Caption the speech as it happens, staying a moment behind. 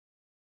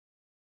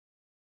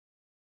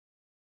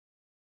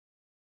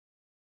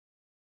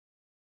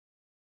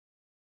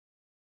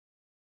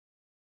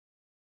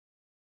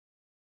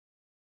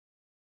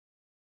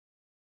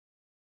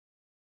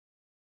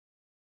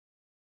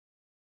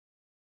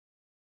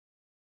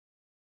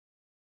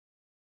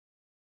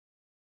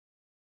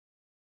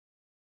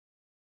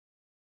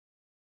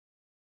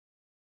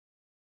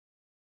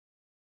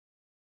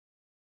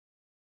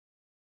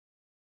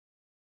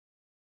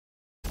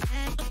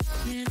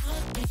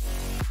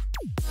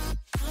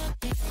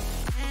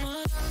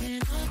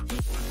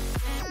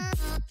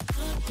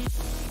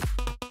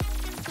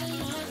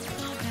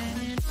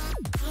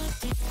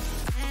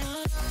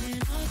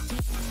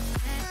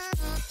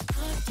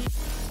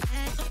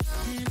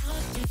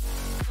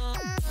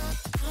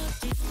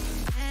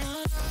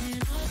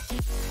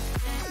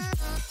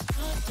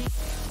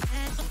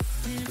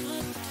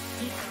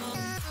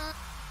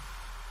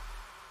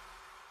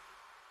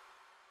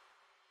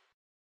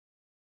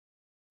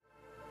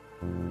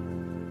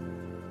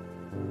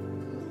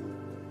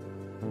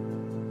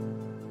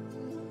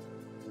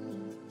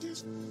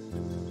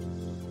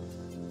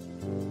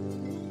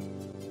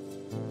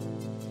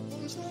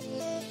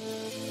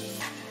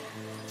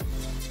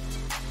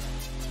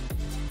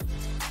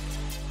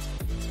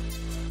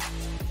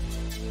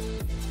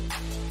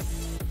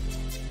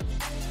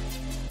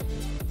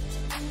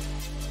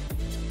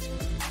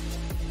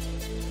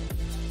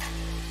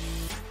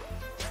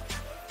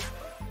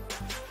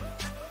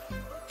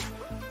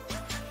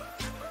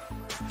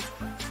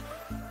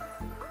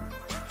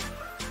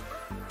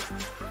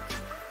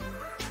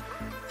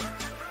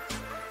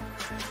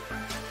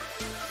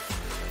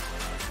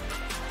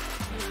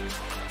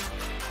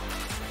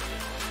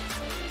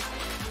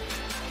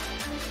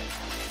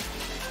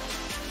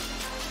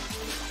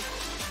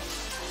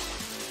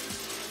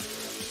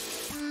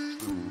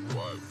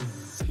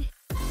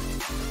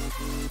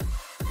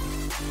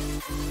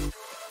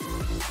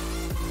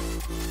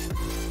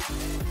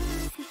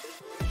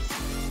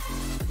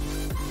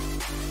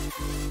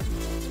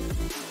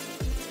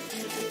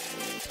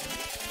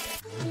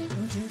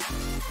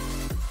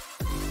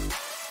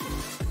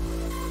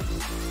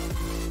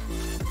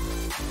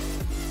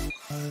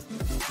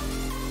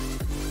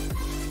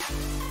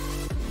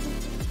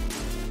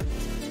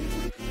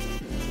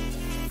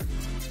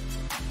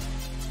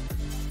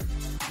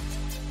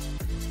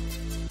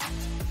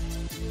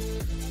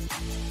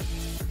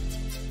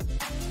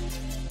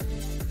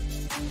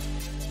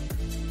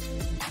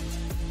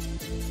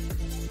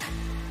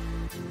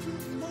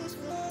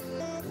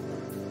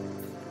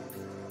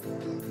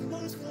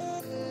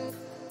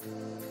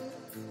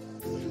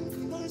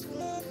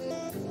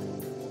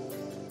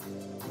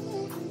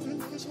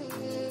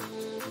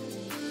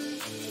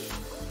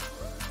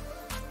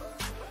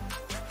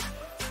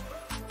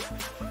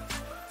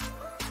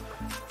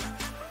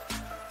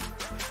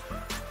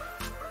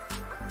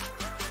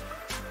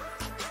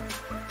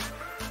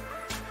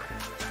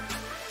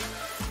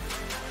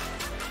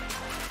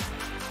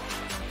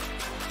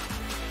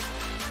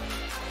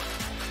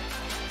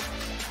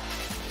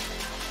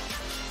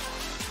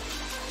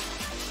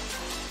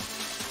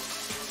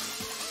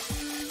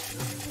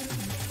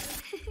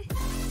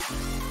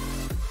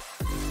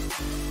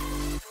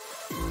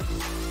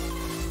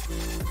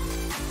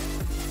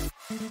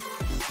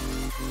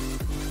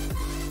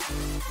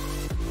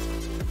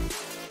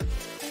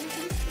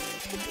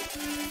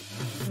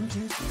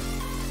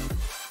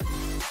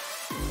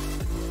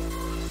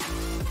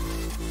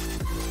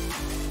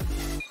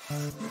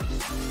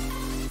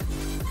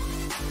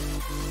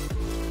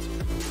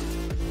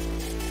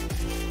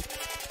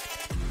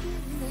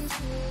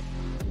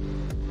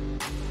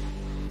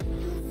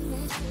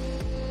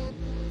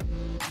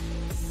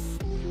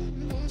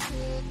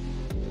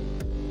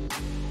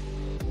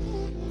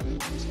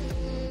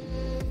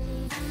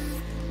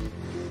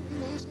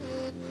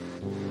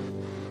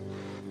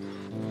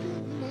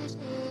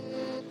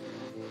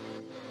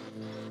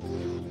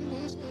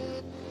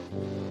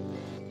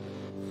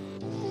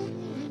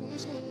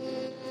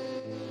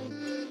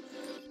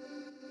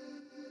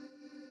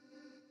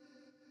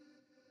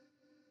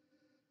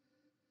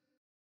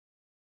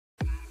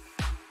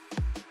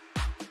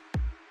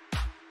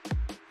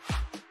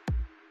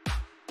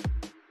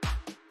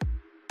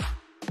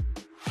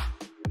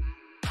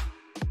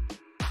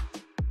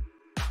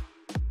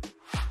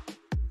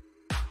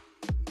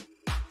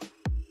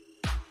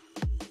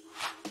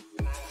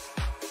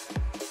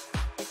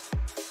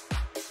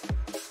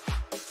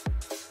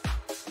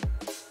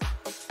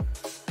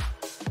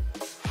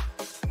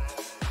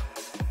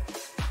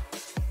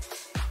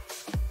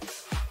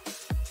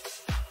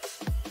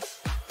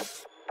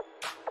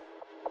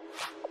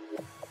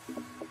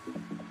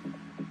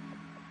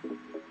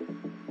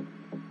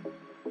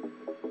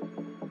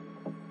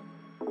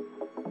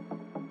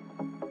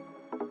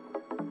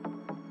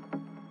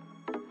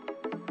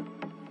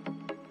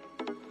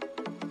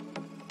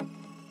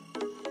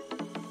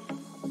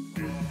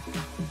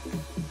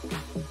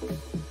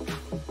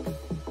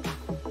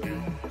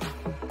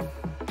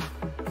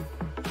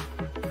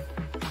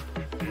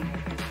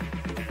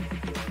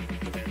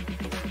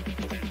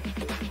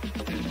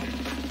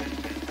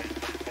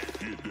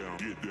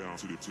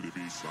to the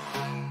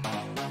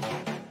B-side.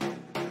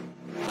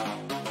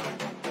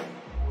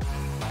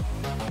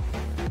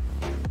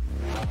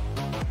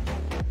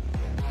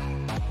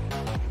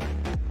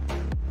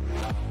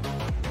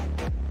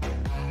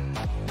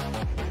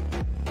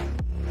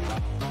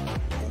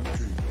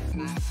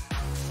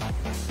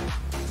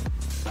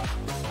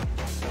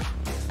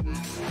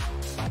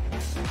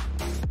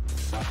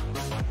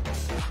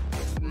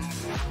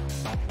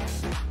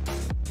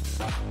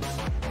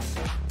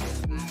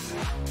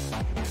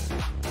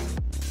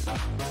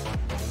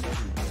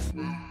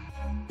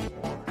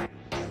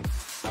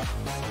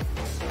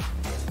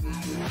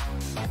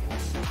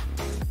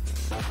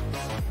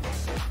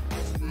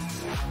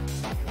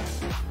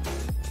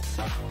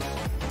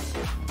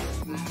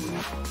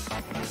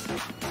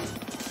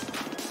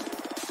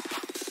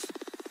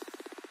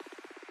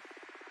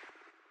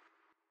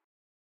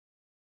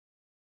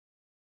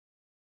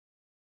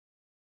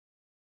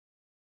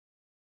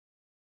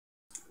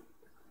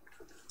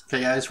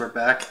 Okay guys, we're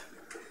back.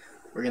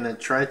 We're gonna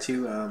try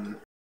to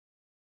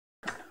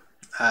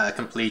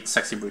complete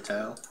Sexy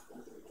Brutale.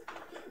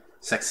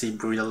 Sexy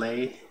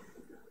Brutale.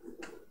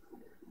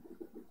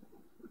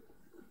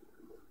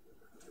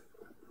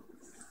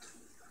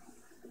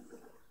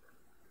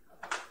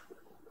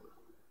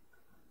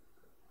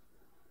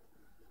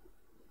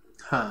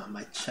 Huh,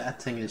 my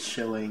chatting is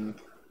showing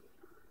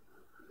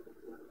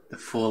the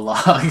full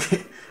log.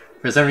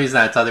 For some reason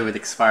I thought it would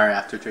expire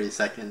after 30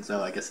 seconds.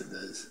 Oh, I guess it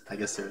does. I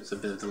guess there's a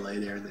bit of delay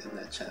there in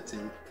that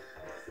chatting.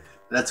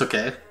 But that's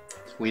okay.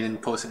 We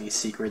didn't post any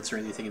secrets or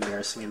anything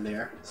embarrassing in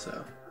there,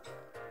 so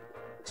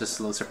just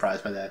a little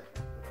surprised by that.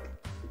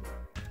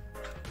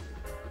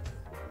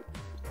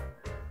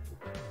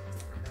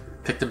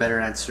 Picked a better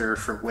answer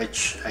for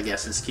which, I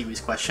guess, is Kiwi's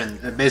question.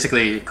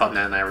 Basically, Cotton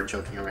and I were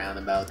joking around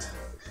about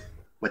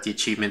what the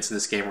achievements in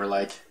this game were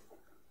like.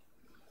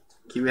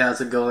 Kiwi,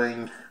 how's it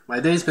going? My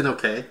day's been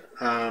okay.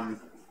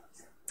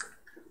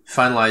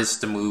 Finalized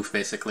the move,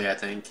 basically, I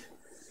think.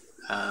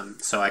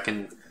 So I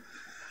can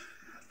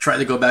try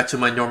to go back to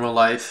my normal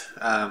life.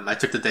 I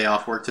took the day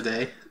off work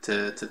today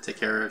to take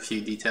care of a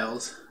few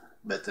details,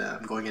 but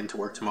I'm going into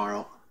work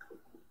tomorrow.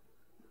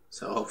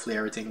 So hopefully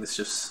everything is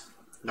just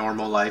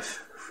normal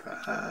life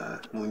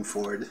moving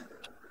forward.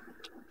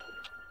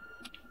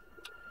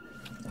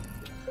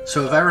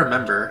 So if I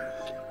remember,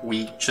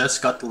 we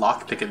just got the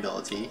lockpick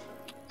ability.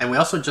 And we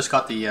also just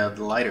got the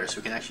lighter, so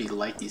we can actually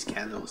light these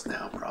candles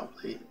now,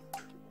 probably.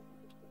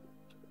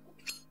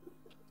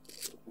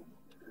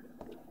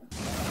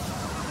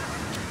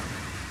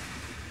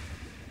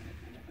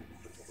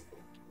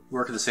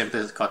 Work at the same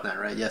place as Cotton,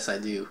 right? Yes, I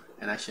do.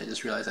 And actually, I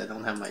just realized I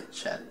don't have my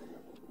chat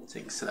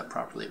thing set up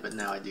properly, but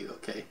now I do.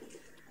 Okay.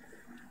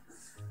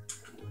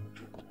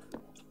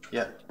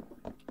 Yep.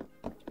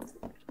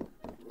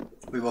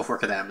 We both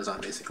work at Amazon,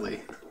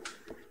 basically.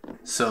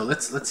 So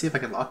let's see if I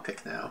can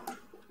lockpick now.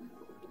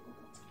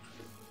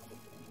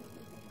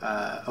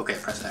 Okay,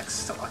 press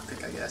X to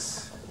lockpick, I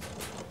guess.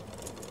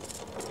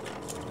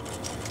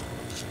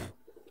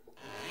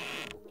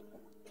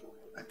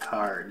 A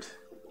card.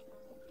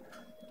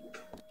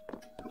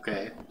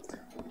 Okay.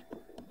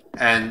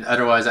 And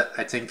otherwise,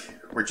 I think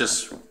we're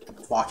just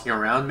walking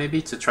around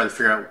maybe to try to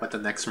figure out what the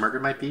next murder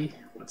might be.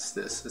 What's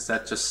this? Is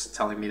that just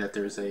telling me that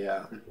there's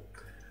a...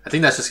 I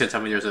think that's just going to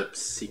tell me there's a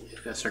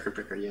circuit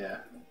breaker, yeah.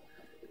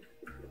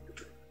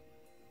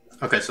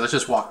 Okay, so let's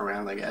just walk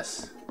around, I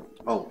guess.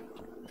 Oh.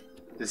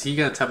 Is he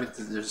gonna tell me that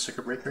there's a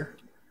circuit breaker?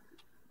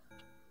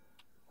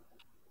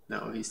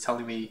 No, he's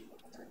telling me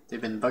they've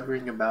been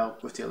buggering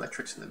about with the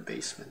electrics in the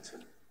basement.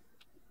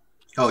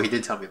 Oh, he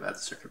did tell me about the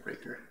circuit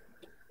breaker.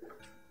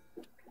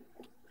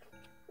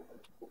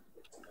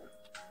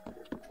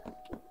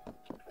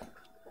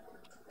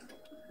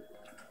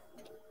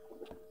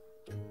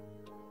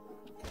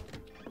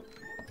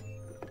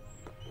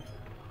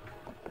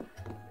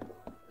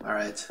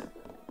 Alright.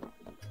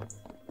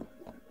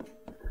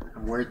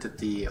 I'm worried that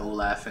the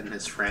Olaf and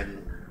his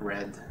friend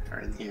Red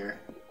are in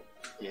here.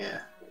 Yeah.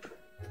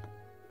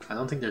 I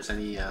don't think there's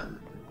any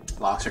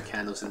locks or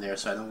candles in there,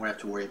 so I don't have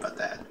to worry about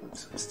that.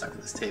 I'm stuck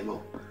at this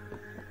table.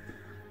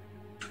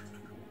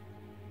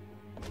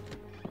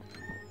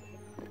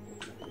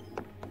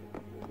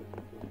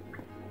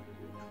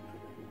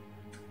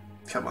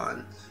 Come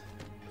on.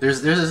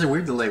 There's a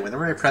weird delay.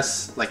 Whenever I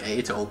press like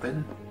A to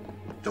open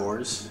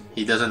doors,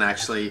 he doesn't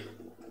actually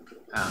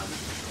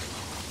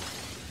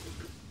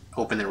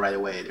open it right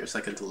away. There's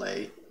like a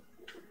delay.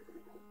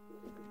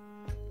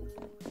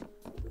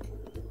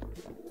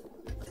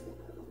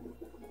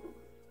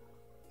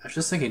 I was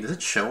just thinking, does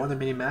it show on the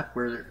minimap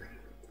where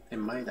it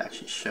might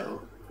actually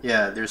show?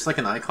 Yeah, there's like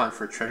an icon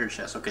for a treasure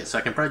chest. Okay, so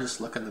I can probably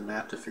just look on the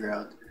map to figure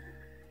out.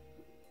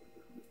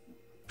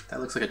 That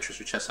looks like a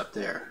treasure chest up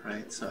there,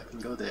 right? So I can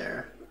go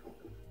there.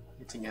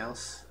 Anything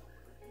else?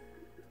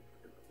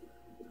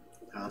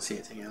 I don't see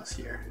anything else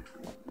here.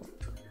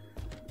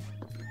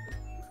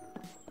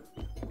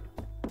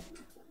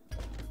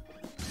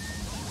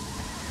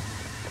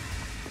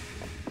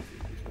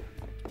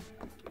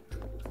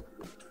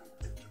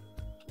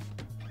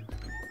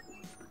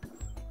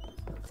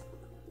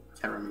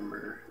 Can't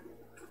remember.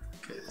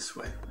 Okay, this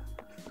way.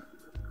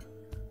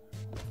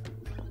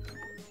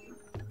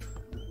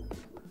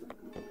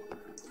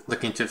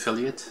 Looking to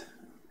affiliate.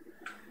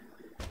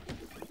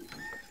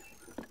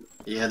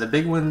 Yeah, the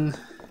big one.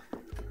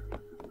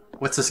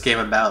 What's this game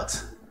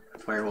about?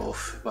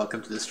 Werewolf,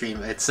 welcome to the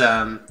stream. It's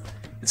a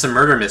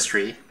murder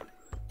mystery.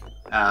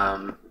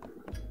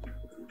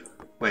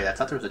 Wait, I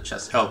thought there was a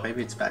chest. Oh,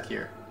 maybe it's back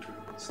here.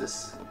 Is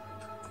this?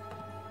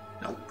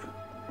 Nope.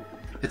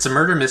 It's a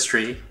murder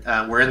mystery.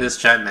 We're in this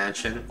giant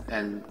mansion,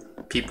 and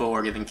people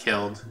are getting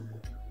killed,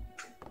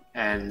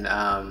 and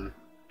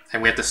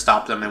we have to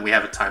stop them, and we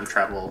have a time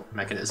travel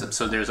mechanism.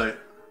 So there's a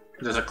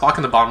clock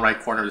in the bottom right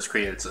corner of the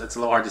screen. It's a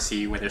little hard to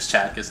see when there's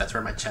chat because that's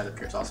where my chat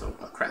appears. Also,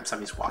 oh crap!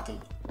 Somebody's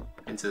walking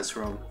into this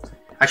room.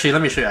 Actually,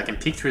 let me show you. I can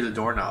peek through the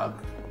doorknob,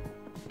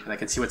 and I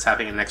can see what's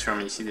happening in the next room.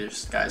 And you see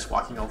there's guys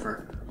walking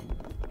over.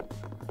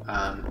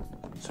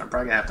 So I'm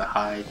probably gonna have to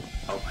hide.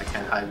 Oh, I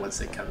can't hide once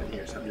they come in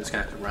here, so I'm just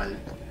gonna have to run.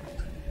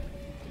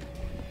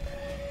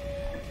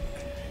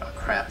 Oh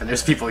crap! And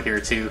there's people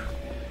here too.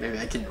 Maybe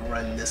I can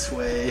run this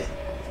way.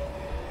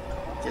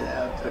 Get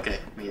out. Okay,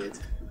 made it.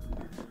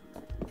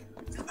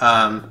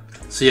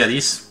 So yeah,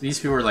 these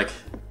people are like,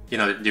 you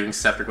know, doing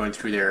stuff. They're going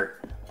through their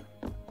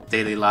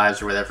daily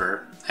lives or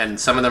whatever, and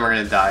some of them are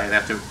gonna die, and I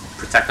have to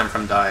protect them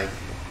from dying.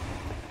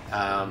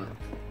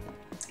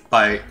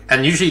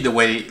 And usually the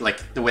way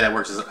that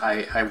works is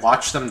I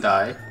watch them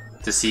die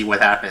to see what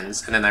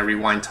happens, and then I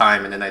rewind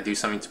time, and then I do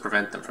something to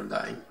prevent them from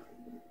dying.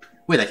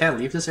 Wait, I can't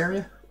leave this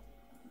area?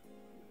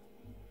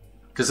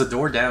 Because the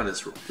door down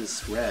is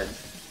red.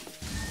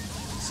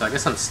 So I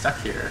guess I'm stuck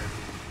here.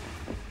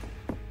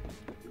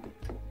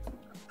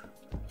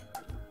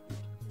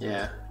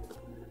 Yeah.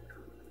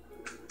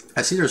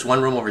 I see there's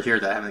one room over here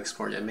that I haven't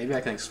explored yet. Maybe I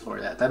can explore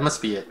that. That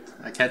must be it.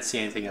 I can't see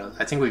anything else.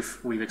 I think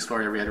we've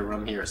explored every other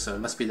room here, so it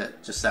must be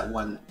just that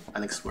one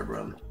unexplored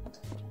room.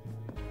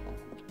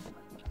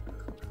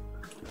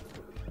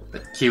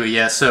 But Kiwi,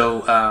 yeah,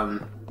 so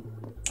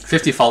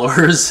 50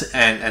 followers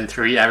and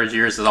 3 average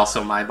years is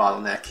also my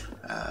bottleneck.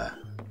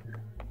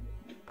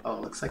 Oh,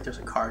 looks like there's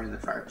a card in the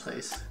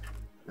fireplace.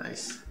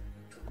 Nice.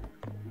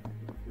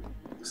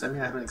 Does that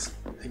mean I haven't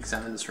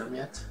examined this room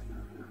yet?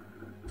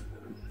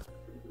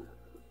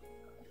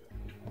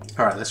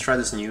 Alright, let's try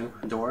this new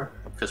door,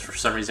 because for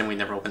some reason we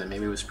never opened it.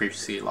 Maybe it was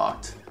previously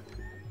locked.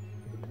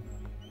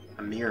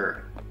 A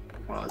mirror.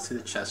 Well, let's see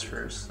the chest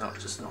first. No,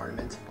 it's just an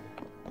ornament.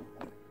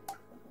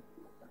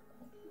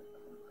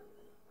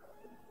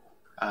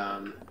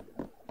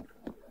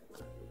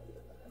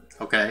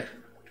 Okay,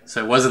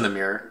 so it wasn't the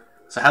mirror.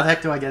 So how the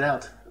heck do I get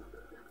out?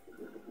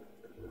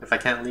 If I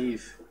can't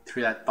leave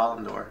through that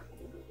bottom door.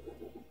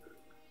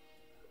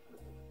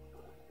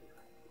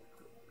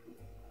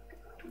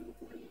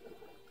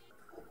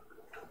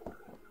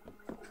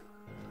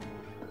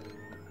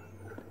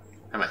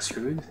 Am I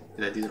screwed?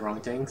 Did I do the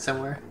wrong thing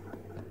somewhere?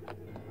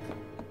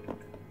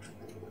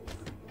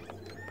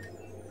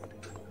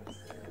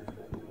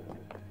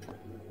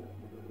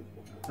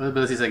 What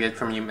abilities I get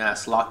from new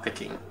mass?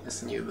 Lockpicking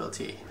is the new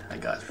ability I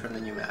got from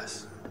the new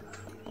mass.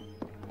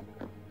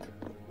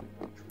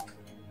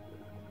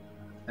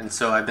 And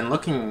so I've been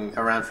looking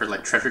around for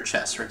like treasure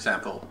chests, for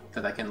example,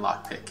 that I can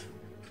lockpick.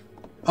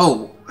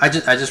 Oh, I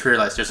just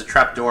realized there's a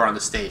trap door on the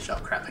stage. Oh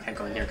crap, I can't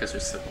go in here because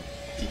there's some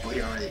people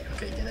here already.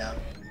 Okay, get out.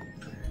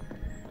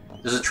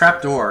 There's a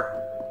trap door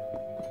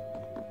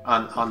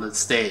on the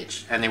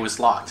stage, and it was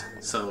locked,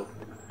 so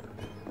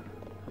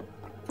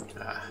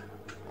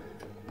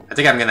I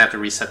think I'm gonna have to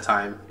reset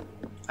time.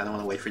 I don't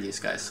want to wait for these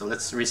guys, so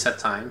let's reset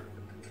time.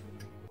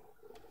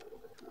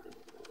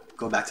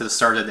 Go back to the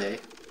start of the day.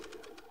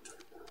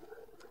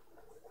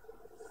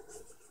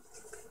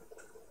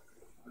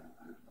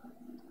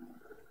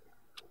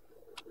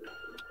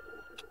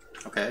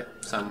 Okay,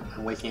 so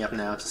I'm waking up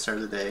now to start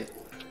the day.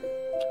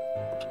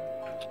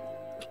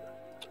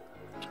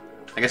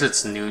 I guess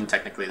it's noon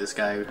technically. This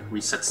guy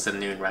resets to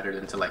noon rather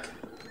than to like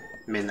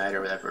midnight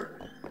or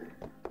whatever.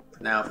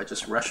 But now if I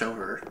just rush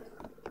over,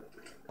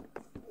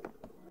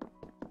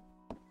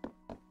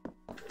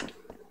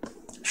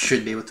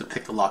 should be able to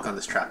pick the lock on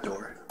this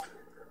trapdoor.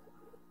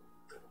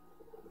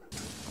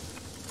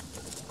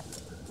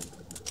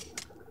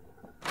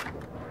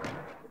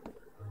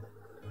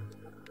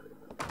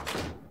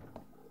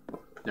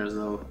 There's a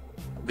little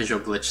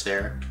visual glitch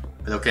there,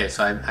 but okay.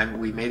 So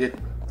we made it.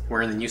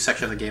 We're in the new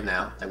section of the game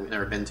now that we've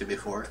never been to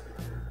before.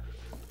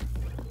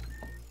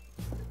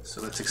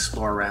 So let's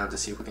explore around to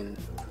see if we can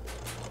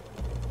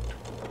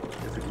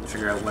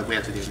figure out what we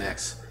have to do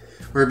next.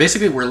 We're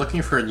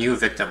looking for a new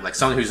victim, like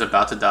someone who's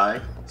about to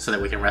die, so that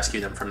we can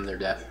rescue them from their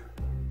death.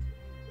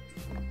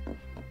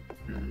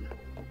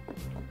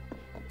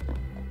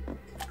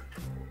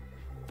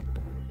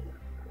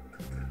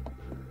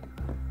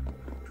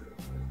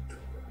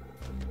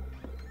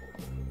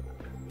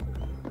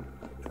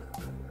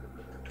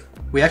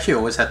 We actually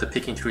always had the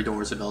picking through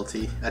doors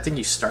ability. I think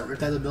you start with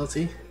that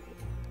ability.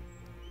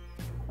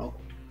 Oh.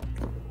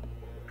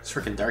 It's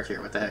freaking dark here,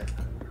 what the heck?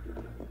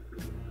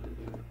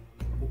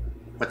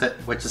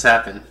 What just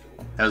happened?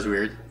 That was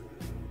weird.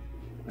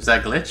 Was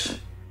that a glitch?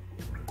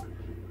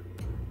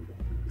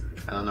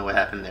 I don't know what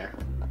happened there.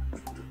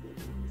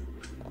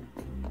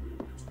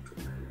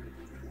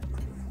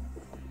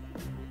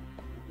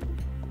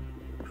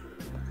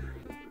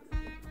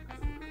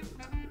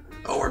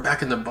 Oh, we're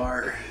back in the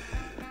bar.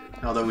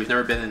 Although we've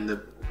never been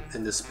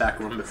in this back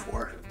room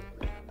before.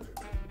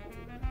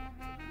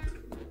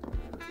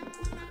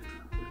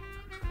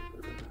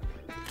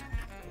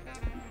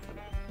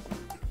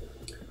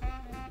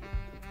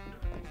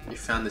 We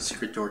found the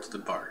secret door to the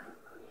bar.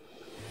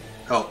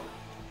 Oh,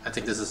 I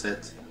think this is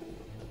it.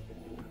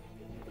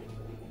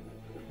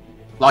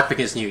 Lockpick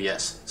is new,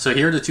 yes. So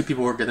here are the two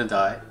people who are gonna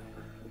die.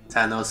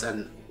 Thanos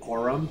and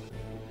Aurum.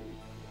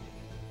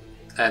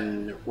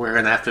 And we're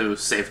gonna have to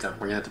save them.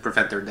 We're gonna have to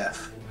prevent their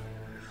death.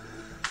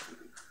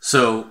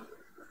 So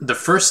the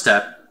first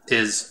step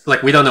is,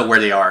 like, we don't know where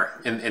they are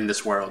in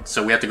this world.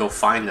 So we have to go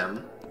find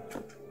them.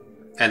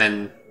 And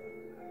then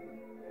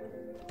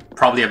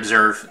probably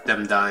observe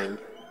them dying.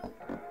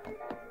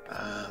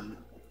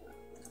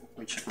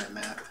 Let me check my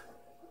map.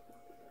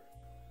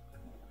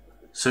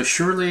 So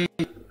surely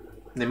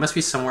they must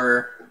be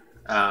somewhere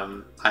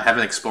I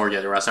haven't explored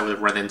yet, or else I would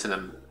have run into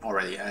them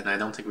already. And I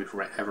don't think we've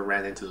ever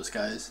ran into those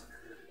guys.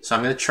 So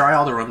I'm going to try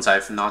all the rooms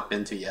I've not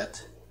been to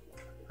yet.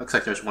 Looks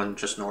like there's one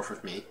just north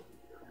of me.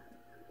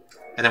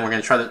 And then we're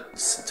going to try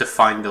to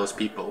find those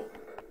people.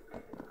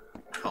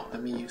 Oh,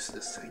 let me use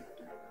this thing.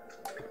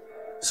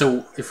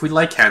 So if we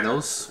light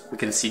candles, we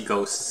can see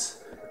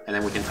ghosts. And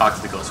then we can talk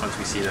to the ghosts once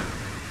we see them.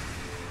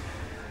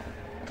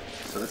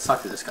 So let's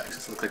talk to this guy,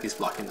 because it looks like he's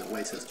blocking the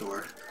way to this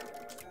door.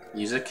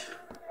 Music.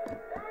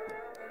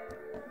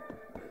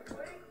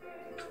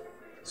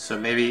 So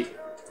maybe...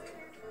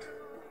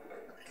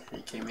 Are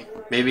you kidding me?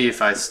 Maybe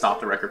if I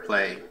stop the record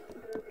playing,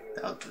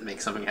 that'll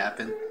make something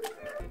happen.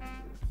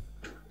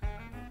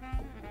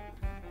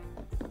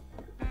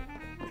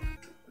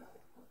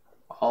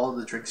 All of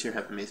the drinks here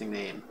have amazing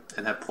name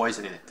and have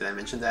poison in it. Did I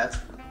mention that?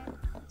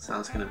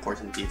 Sounds like an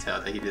important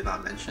detail that he did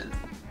not mention.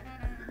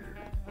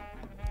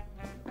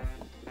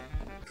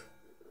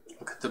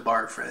 Look at the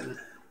bar, friend.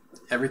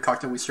 Every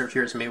cocktail we serve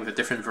here is made with a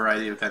different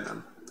variety of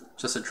venom.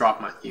 Just a drop,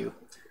 mind you,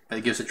 but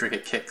it gives a drink a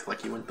kick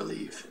like you wouldn't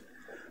believe.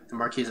 The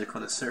Marquis are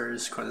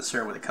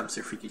connoisseur when it comes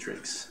to freaky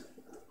drinks.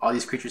 All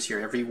these creatures here,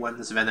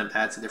 everyone's venom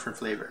adds a different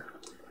flavor.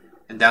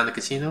 And down the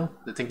casino,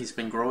 the thing he's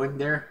been growing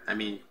there, I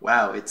mean,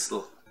 wow, it's...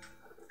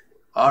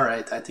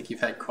 Alright, I think you've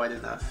had quite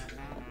enough.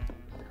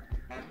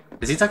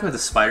 Is he talking about the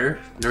spider?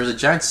 There was a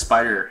giant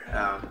spider.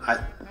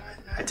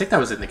 I think that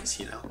was in the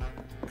casino.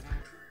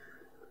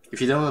 If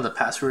you don't know the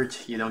password,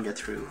 you don't get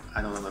through.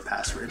 I don't know the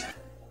password.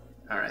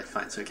 Alright,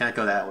 fine, so we can't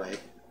go that way.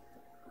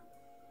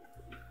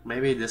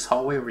 Maybe this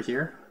hallway over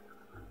here?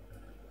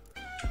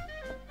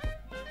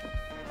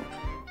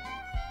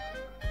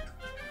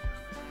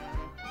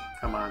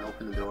 Come on,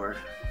 open the door.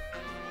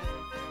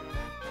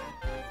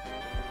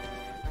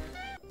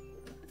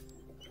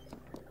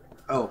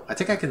 Oh, I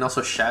think I can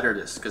also shatter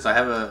this, because I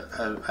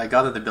have I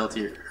got an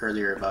ability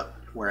earlier about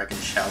where I can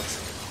shout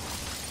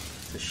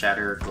to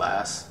shatter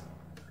glass.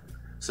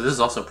 So this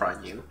is also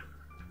probably new.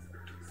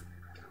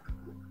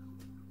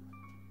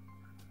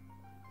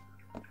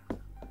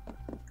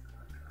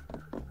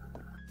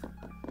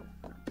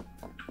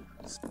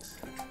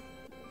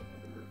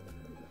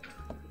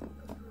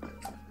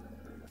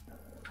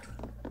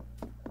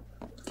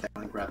 Okay,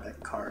 I'm gonna grab that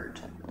card.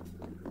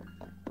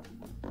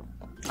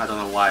 I don't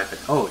know why, but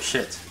oh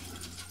shit.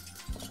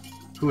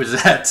 Who is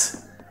that?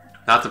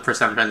 Not the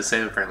person I'm trying to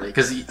save, apparently.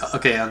 Because,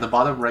 okay, on the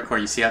bottom right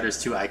corner, you see how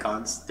there's two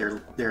icons?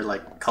 They're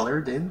like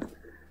colored in.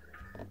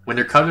 When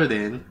they're colored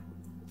in,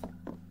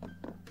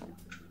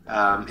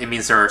 it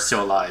means they're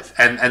still alive.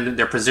 And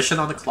their position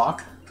on the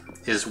clock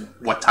is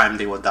what time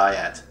they will die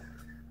at.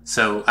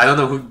 So, I don't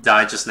know who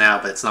died just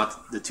now, but it's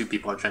not the two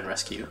people I'm trying to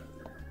rescue.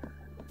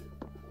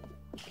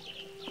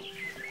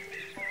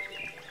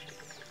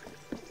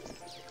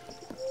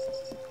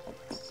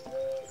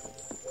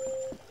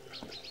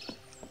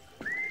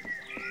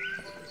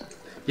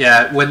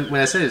 Yeah, when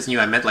I said it's new,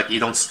 I meant like you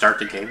don't start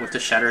the game with the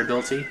shatter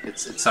ability.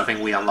 It's something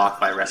we unlock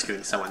by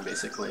rescuing someone,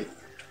 basically.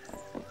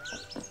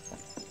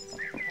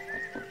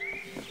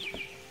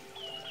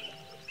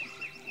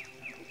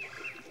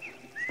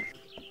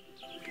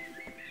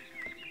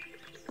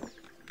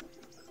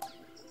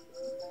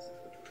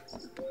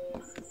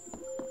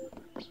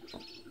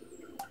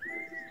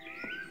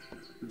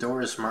 The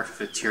door is marked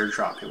with a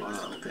teardrop. It won't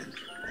open.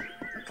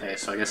 Okay,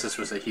 so I guess this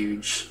was a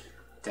huge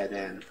dead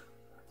end.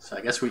 So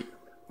I guess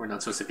we're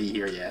not supposed to be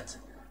here yet.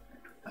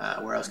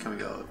 Where else can we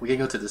go? We can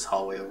go to this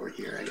hallway over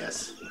here, I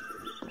guess.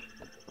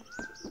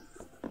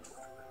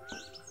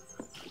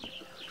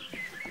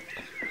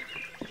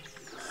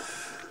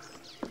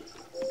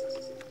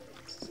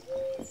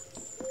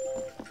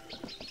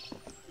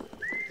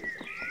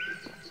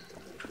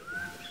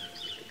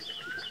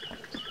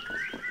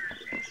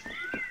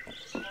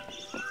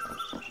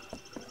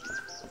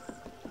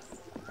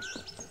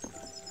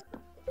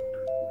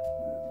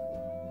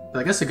 But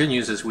I guess the good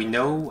news is we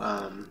know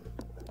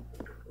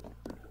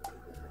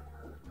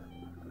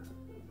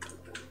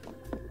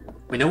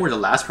We know where the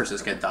last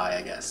person's gonna die,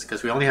 I guess,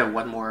 because we only have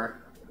one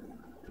more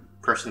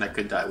person that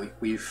could die.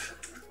 We've...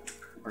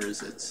 Where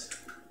is it?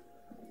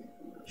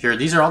 Here,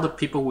 these are all the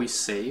people we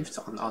saved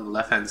on the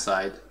left-hand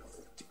side.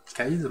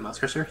 Can I use the mouse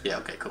cursor? Yeah,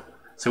 okay, cool.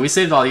 So we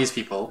saved all these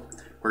people.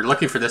 We're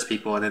looking for this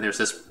people, and then there's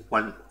this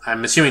one...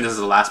 I'm assuming this is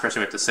the last person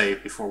we have to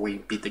save before we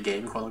beat the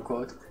game,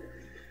 quote-unquote.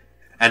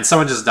 And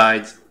someone just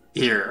died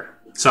here.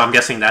 So I'm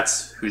guessing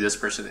that's who this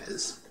person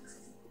is.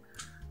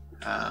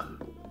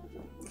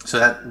 So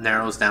that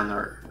narrows down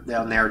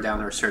that'll narrow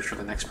down our search for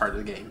the next part of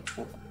the game.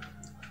 Oh,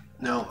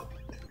 no.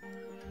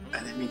 I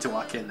didn't mean to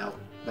walk in, no.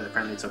 But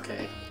apparently it's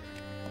okay.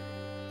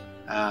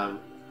 But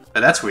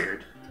that's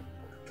weird.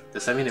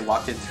 Does that mean they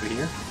walked in through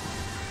here?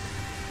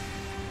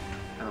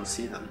 I don't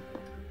see them.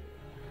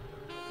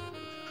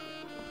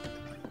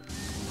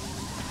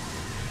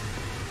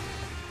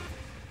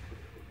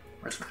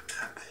 Where's my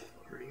map?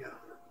 Here we go.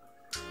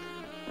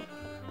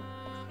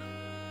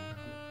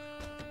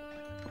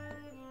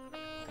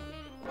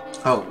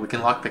 Oh, we can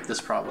lockpick this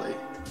probably.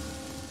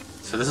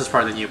 So this is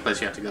part of the new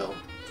place you have to go.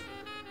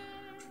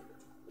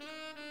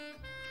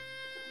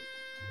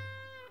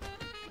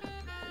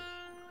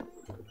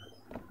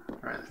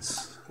 Alright,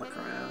 let's look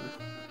around.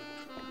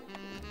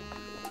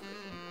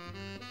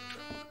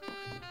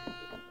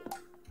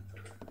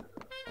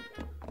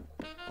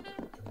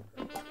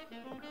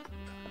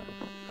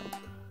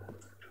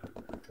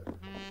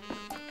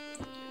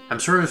 I'm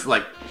sort of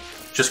like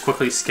just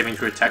quickly skimming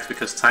through a text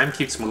because time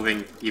keeps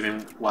moving even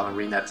while I'm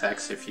reading that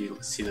text if you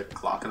see the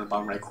clock in the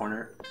bottom right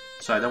corner.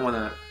 So I don't want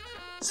to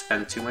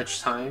spend too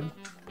much time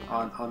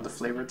on the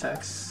flavor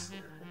text.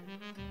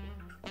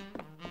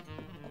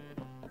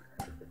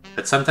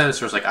 But sometimes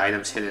there's like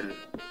items hidden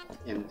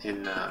in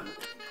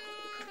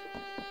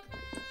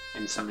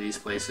some of these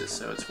places,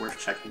 so it's worth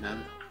checking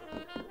them.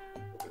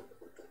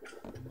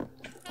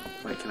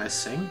 Wait, can I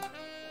sing?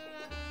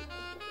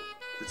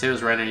 The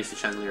table's right underneath the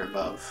chandelier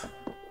above.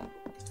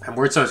 I'm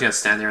worried someone's gonna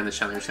stand there and the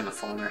chandelier's gonna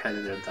fall on their head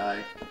and they'll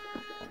die.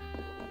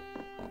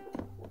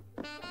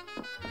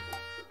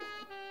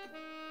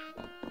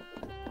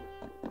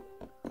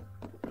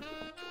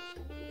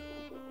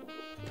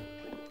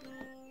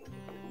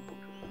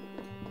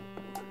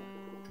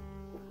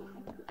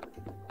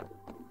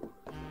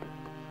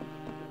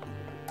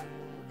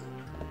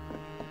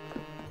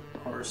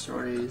 Horror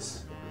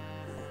stories.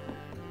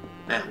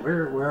 Man,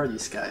 where are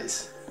these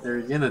guys?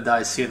 They're gonna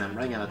die soon. I'm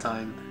running out of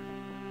time.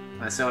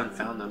 I still haven't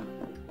found them.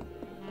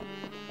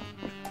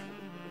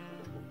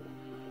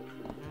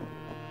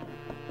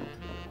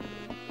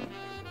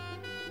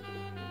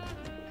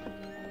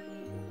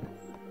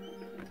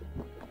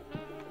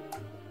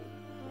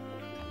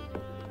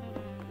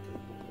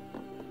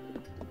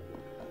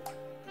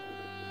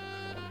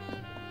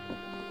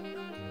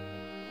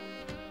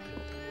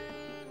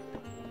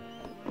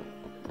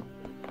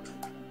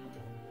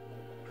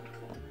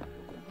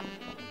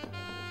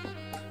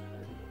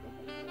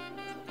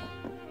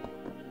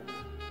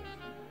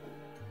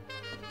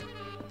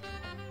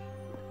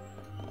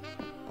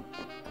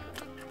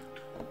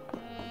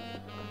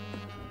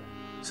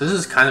 So this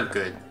is kind of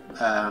good.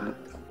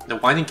 The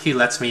winding key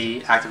lets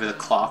me activate the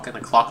clock, and the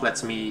clock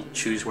lets me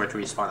choose where to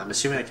respawn. I'm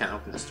assuming I can't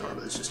open this door,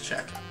 but let's just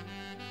check.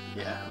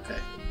 Yeah, okay.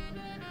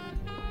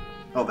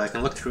 Oh, but I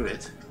can look through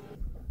it.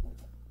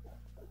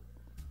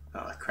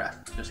 Oh,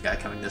 crap. There's a guy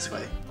coming this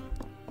way.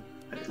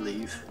 Better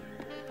leave.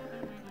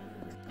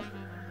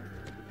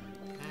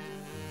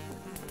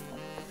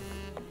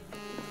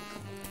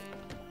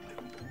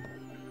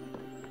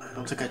 I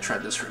don't think I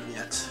tried this room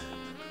yet.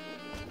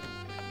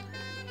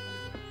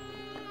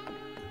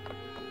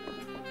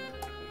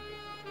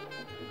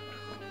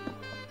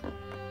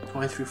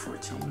 Through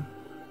 14.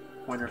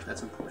 Wonder if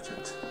that's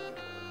important.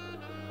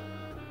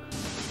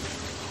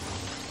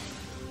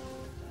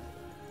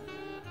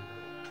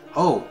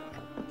 Oh,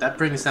 that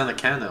brings down the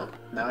candle.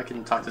 Now I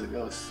can talk to the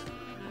ghost.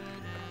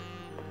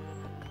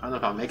 I don't know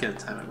if I'll make it in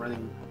time.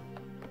 I'm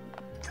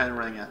kind of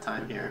running out of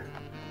time here.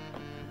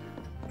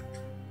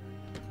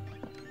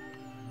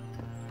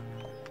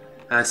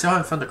 And I still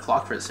haven't found the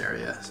clock for this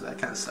area, so that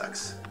kind of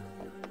sucks.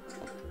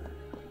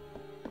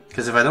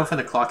 Because if I don't find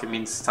the clock, it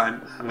means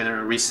time. I'm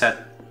gonna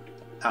reset.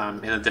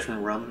 In a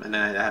different room, and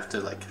then I have to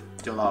like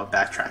do a lot of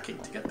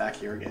backtracking to get back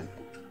here again.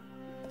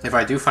 If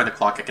I do find a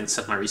clock, I can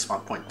set my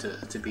respawn point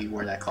to be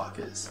where that clock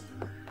is.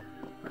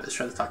 Right, let's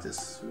try to talk to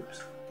this.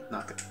 Oops,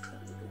 not the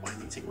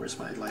winding thing. Where's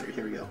my lighter?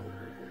 Here we go.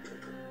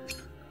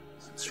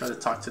 So let's try to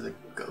talk to the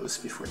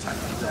ghost before time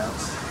runs out.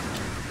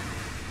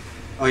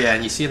 Oh yeah,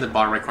 and you see in the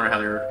bottom right corner how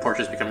their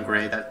portraits become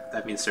gray.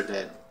 That means they're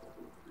dead.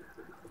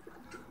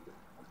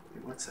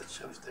 What's that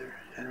shelf there?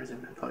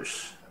 Handwritten and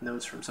published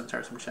notes from some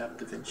tiresome chap,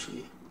 Da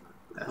Vinci.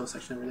 That whole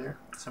section over there.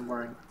 Some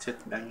boring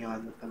tit banging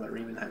on about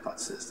Riemann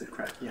hypothesis, the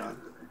crack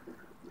yawn.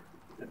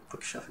 The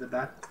bookshelf in the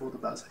back, pulled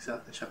about like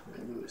south and shuffle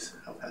may lose.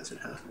 Haphazard,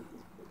 huh?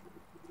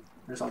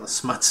 Where's all the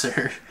smuts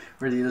there?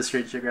 Where are the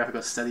illustrated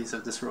geographical studies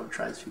of this world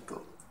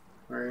tribespeople?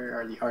 Where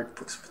are the art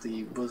books with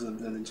the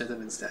bosoms and the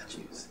gentleman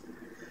statues?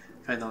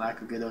 I find the lack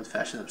of good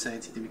old-fashioned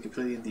obscenity to be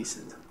completely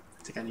indecent.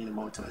 I think I need a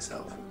moment to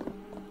myself.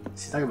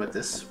 Is he talking about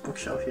this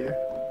bookshelf here?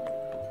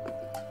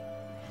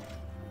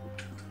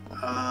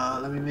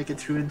 Let me make it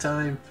through in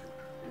time.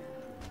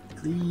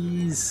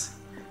 Please.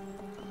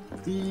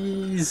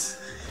 Please.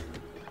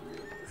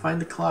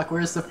 Find the clock.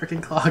 Where's the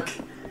freaking clock?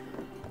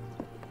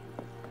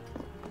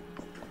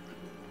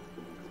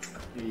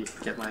 Let me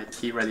get my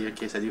key ready in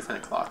case I do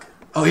find a clock.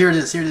 Oh, here it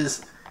is. Here it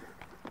is.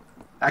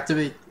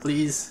 Activate,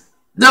 please.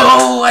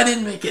 No, I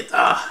didn't make it.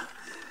 Ah.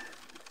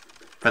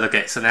 But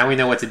okay, so now we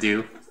know what to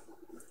do.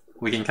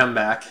 We can come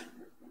back.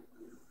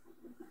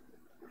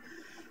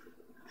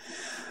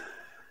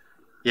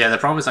 Yeah, the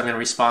problem is I'm gonna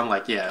respawn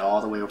like all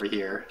the way over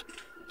here.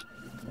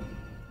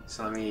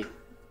 So let me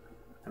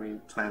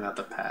plan out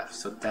the path.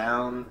 So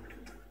down,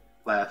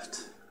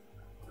 left.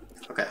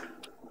 Okay.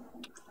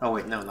 Oh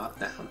wait, no, not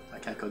down. I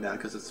can't go down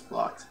because it's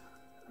blocked.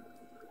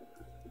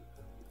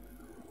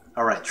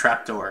 Alright,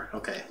 trapdoor.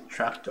 Okay,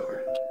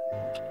 trapdoor.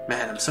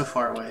 Man, I'm so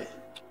far away.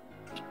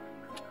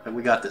 But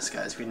we got this,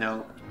 guys. We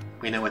know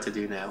what to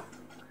do now.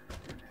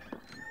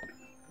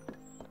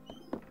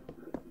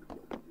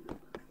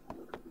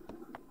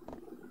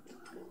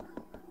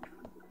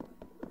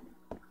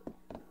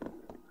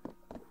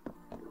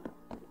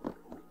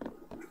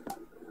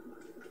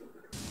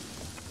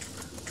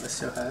 I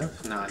still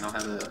have? No, I don't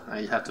have the.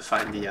 I have to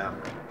find the.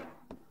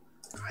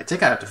 I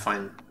think I have to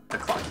find the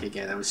clock key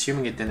again. I'm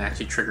assuming it didn't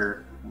actually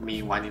trigger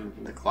me winding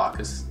the clock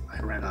because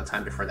I ran out of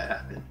time before that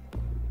happened.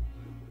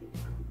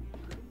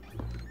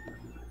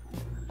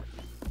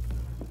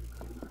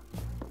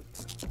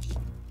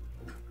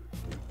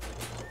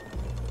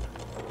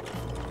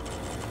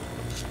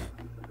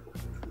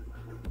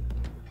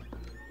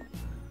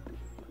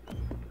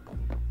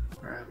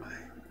 Where am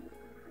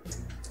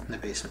I? In the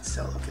basement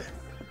still, okay.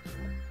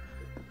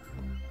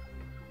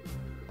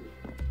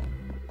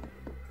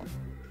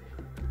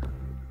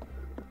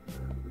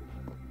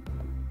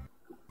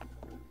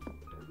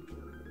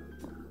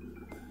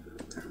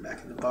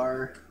 Back in the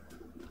bar.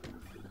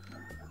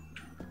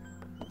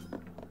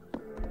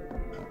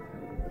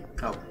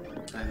 Oh,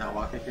 can I not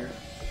walk in here?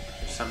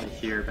 There's something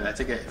here, but I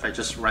think if I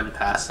just run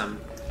past them,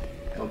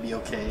 it'll be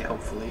okay,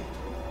 hopefully.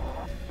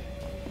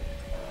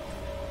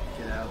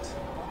 Get out.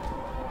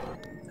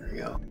 There we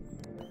go.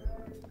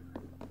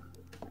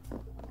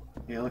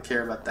 You don't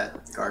care about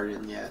that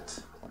garden yet.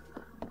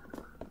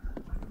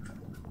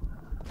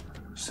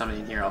 There's somebody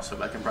in here also,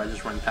 but I can probably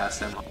just run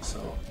past them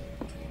also.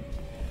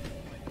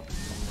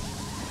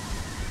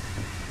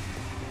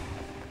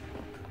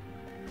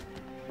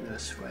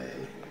 This way.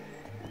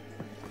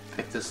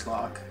 Pick this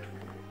lock.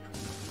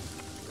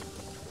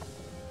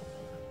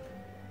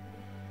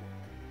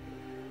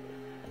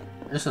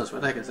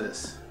 What the heck is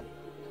this?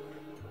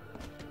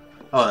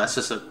 Oh, that's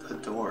just a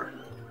door.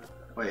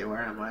 Wait,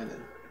 where am I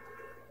then?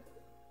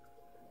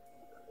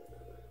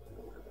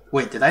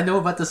 Wait, did I know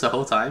about this the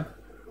whole time?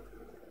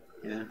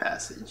 Hidden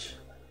passage.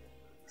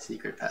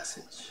 Secret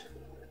passage.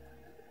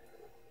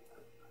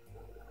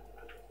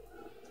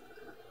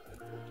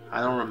 I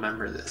don't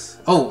remember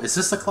this. Oh, is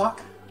this the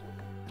clock?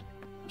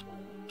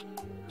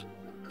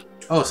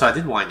 Oh, so I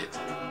did wind it.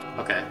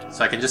 Okay,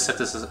 so I can just set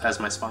this as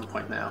my spawn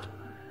point now.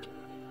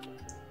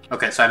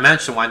 Okay, so I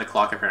managed to wind the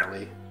clock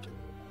apparently.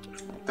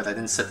 But I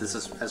didn't set this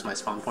as my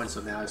spawn point,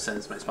 so now I've set it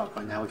as my spawn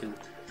point. Now we can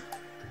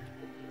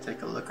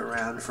take a look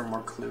around for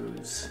more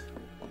clues.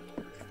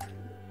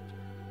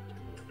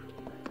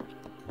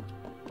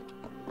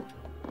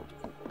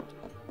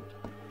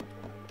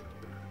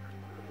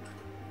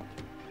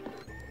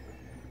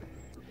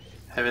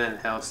 Heaven and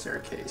Hell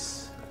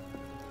staircase.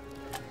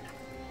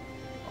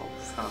 Oh,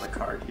 found a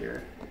card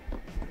here.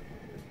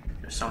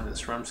 There's someone in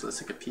this room, so let's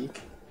take a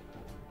peek.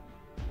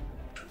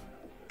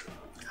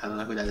 I don't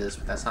know who that is,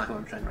 but that's not who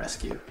I'm trying to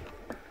rescue.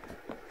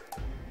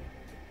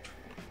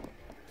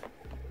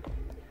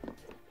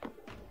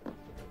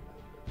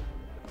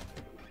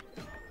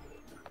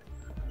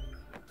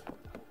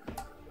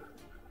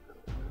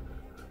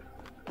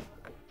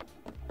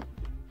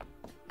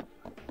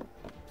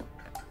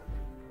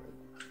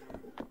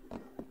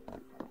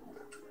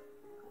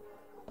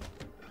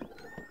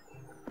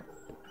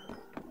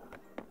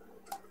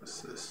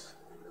 What's this?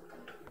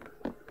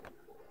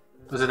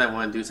 Was it that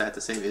one dude I had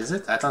to save? Is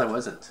it? I thought it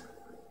wasn't.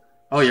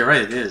 Oh, you're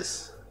right, it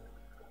is.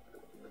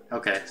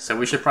 Okay, so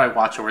we should probably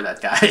watch over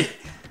that guy.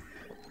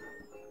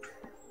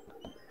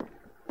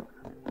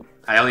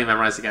 I only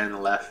memorized the guy on the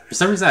left. For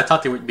some reason I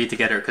thought they would be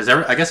together, because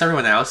I guess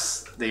everyone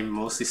else, they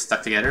mostly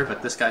stuck together,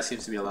 but this guy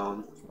seems to be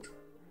alone.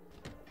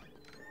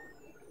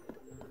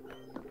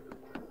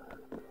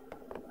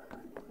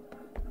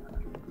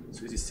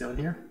 So is he still in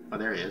here? Oh,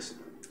 there he is.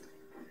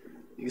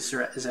 You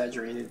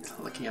exaggerated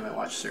looking at my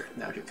watch, sir.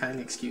 Now, if you'll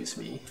kindly excuse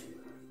me,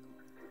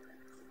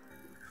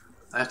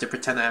 I have to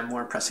pretend I have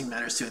more pressing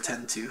matters to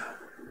attend to.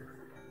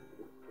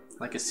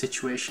 Like a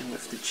situation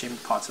with the chamber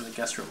pots in the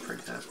guest room, for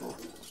example.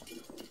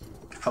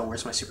 Oh,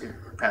 where's my superior?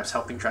 Perhaps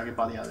helping drag your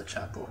body out of the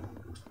chapel.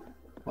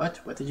 What?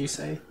 What did you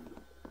say?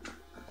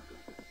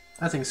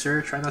 Nothing,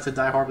 sir. Try not to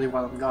die horribly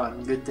while I'm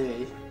gone. Good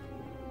day.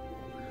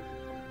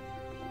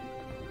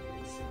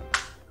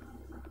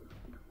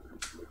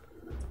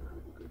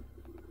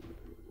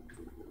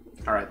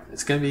 Alright,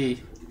 it's gonna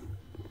be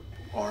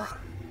Aura.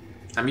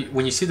 I mean,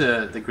 when you see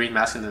the green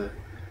mask in the...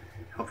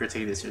 I hope you're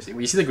taking this seriously.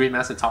 When you see the green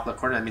mask in the top left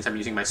corner, that means I'm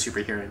using my super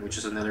hearing, which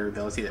is another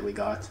ability that we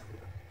got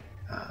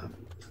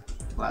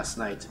last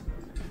night.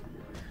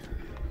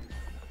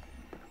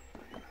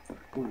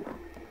 Ooh.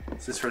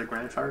 Is this for the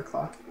grandfather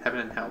clock? Heaven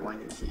and Hell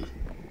winding key.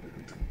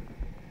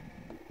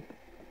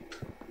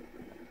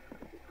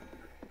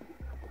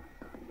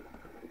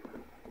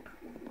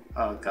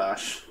 Oh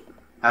gosh.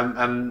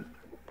 I'm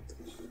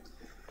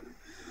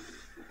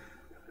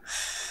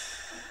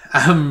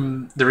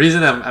the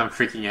reason I'm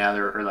freaking out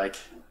or like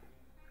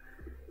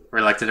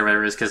reluctant or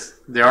whatever is because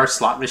there are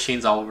slot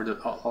machines all over the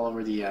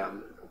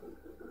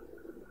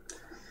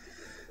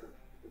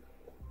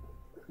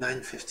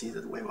 950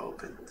 the way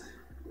open.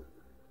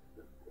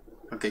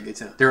 Okay, good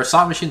to know. There are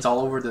slot machines all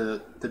over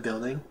the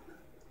building,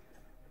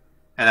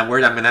 and I'm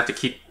worried I'm gonna have to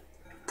keep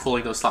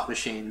pulling those slot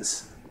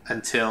machines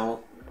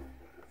until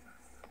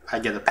I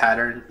get a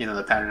pattern, you know,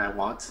 the pattern I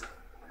want.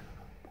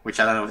 Which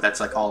I don't know if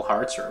that's like all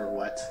hearts or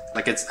what.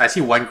 Like I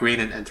see 1 green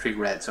and 3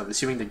 red, so I'm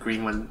assuming the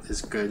green one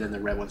is good and the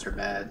red ones are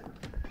bad.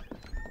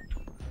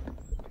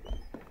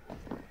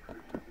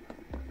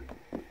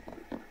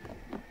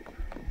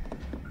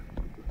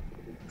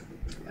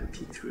 And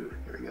peek through.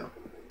 There we go.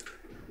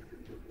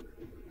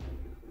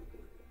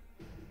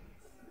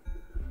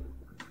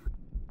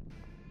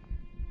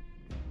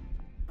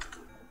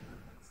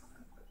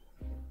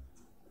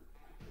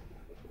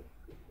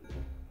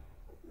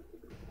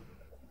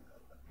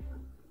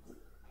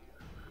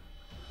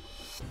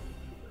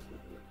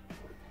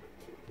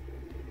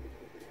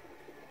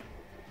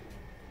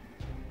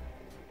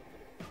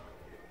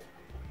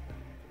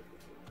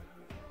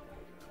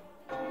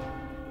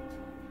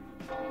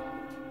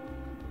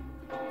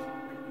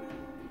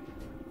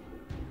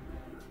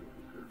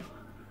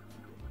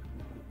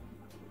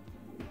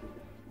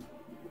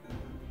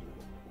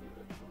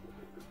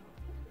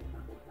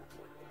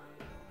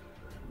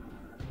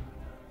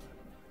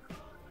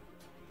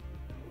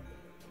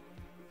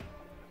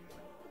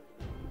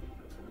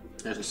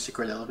 There's a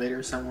secret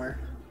elevator somewhere.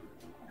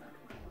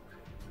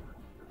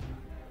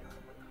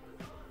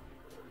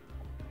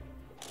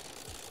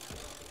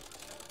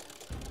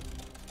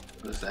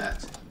 What is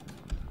that?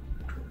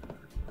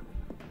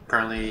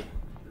 Apparently,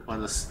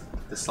 one of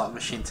the slot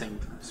machine thing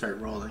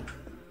started rolling.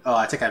 Oh,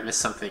 I think I missed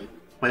something.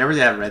 Whenever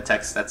they have red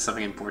text, that's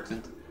something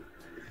important.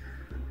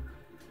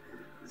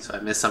 So I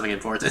missed something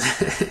important.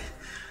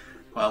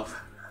 Well.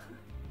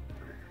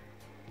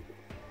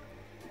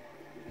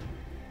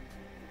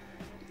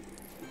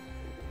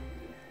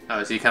 Oh,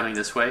 is he coming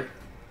this way?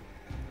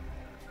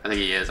 I think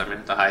he is. I'm gonna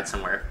have to hide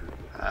somewhere.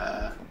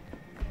 Crap.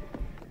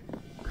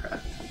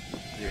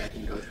 Maybe I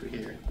can go through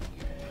here.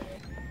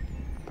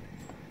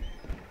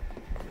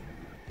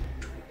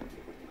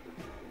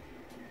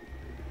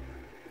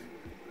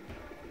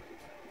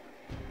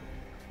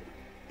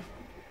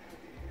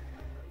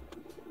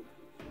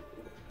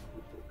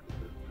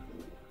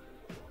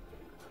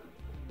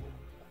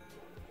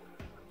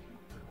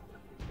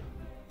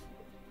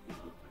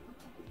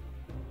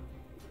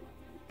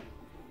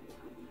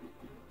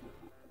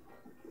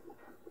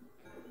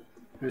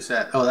 Who's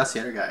that? Oh, that's the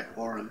other guy,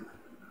 Aurum.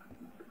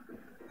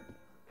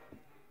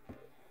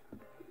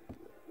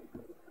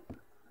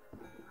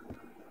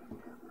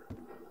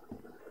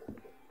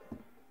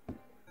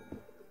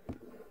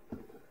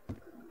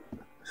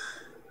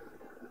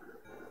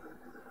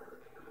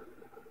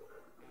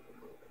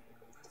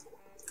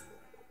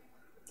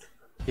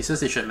 He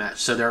says they should match.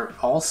 So they're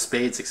all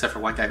spades except for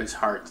one guy who's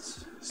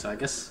hearts. So I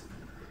guess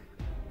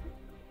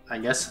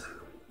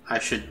I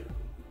should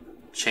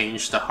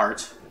change the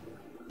heart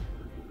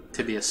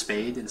to be a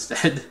spade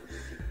instead.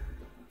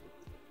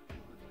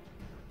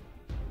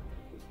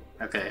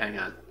 Okay, hang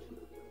on.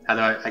 How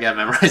do I gotta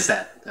memorize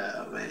that?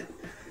 Oh man.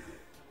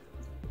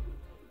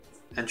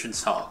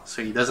 Entrance hall.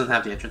 So he doesn't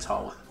have the entrance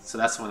hall one. So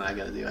that's the one I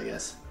gotta do, I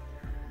guess.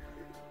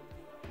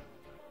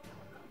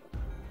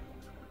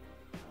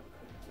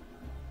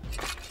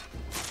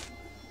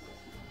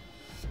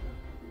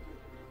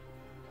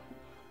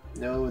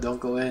 No, don't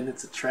go in,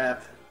 it's a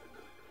trap.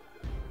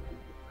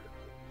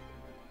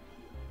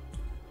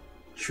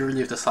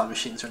 Surely if the slot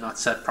machines are not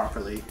set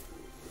properly.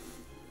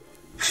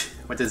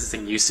 What does this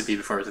thing used to be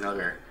before it was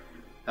another?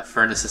 A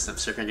furnace system,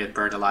 so you're gonna get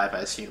burned alive, I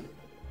assume.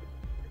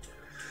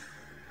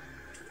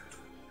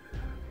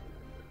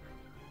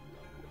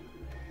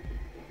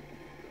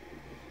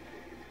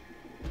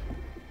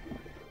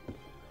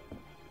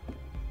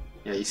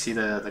 Yeah, you see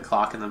the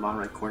clock in the bottom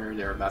right corner,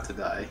 they're about to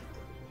die.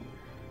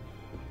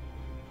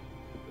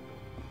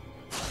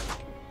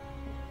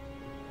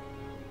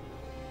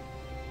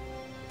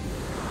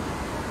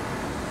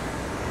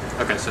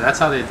 Okay, so that's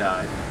how they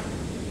died.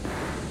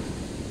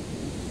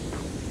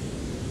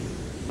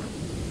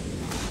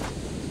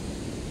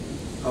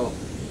 Oh.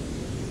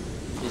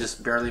 He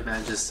just barely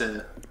manages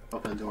to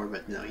open the door,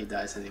 but no, he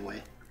dies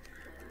anyway.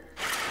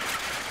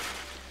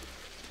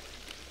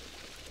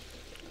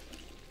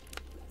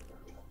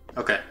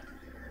 Okay.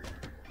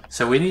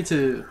 So we need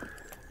to...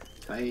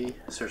 Can I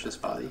search this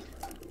body?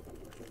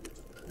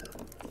 No.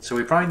 So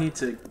we probably need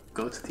to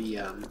go to the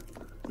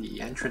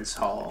entrance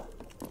hall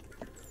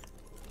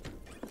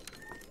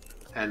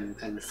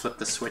and flip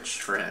the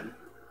switch for him.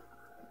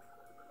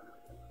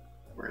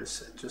 Where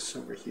is it? Just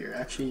over here.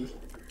 Actually,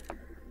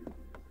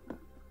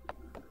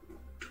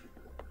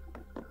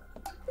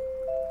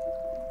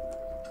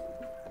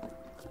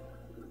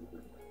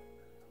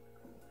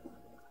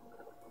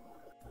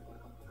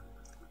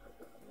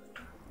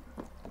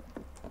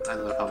 I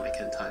don't know if I'll make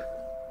it in time.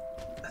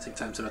 I think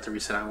time's about to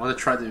reset. I want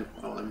to try to.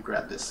 Oh, let me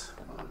grab this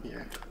while I'm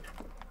here.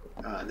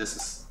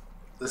 This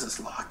is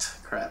locked.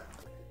 Crap.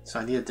 So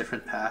I need a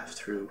different path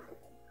through.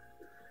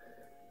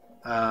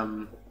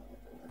 I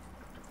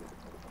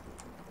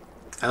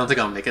don't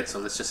think I'll make it, so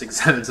let's just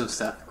examine some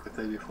stuff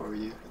quickly before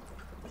we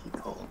keep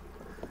hold.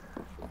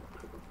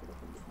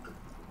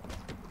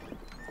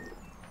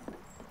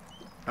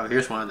 Oh,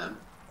 here's one of them.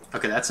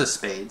 Okay, that's a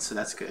spade, so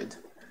that's good.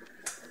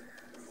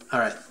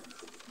 Alright,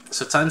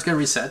 so time's gonna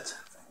reset.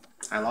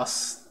 I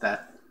lost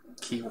that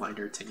key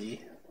winder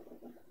thingy.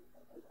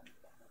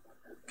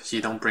 Because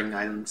you don't bring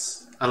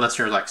items, unless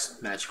you're like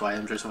magical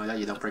items or something like that,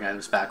 you don't bring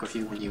items back with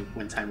you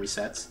when time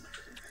resets.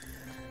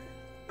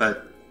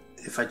 But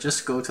if I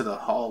just go to the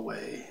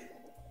hallway,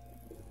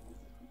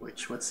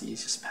 what's the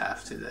easiest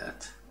path to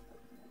that?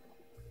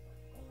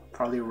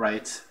 Probably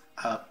right,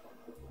 up,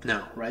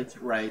 no, right,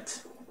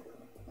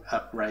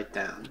 up, right,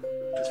 down.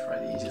 That's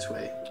probably the easiest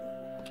way.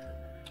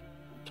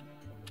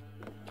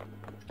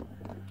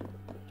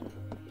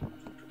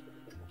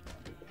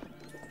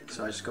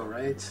 So I just go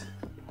right.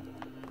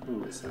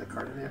 Ooh, is that a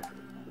card in there?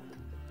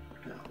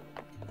 No.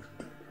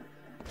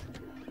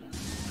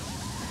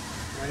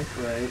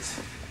 Right,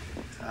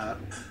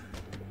 up.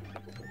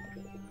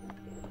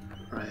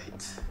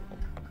 Right.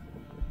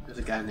 There's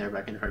a guy in there, but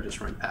I can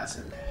just run past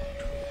him.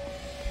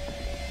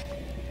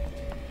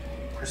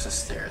 Where's the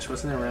stairs?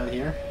 Wasn't it around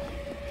here?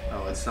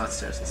 Oh, it's not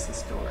stairs, it's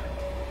this door.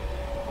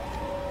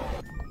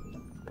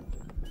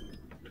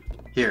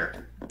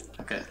 Here.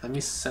 Okay, let me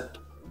set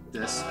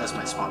this as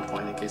my spawn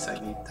point in case I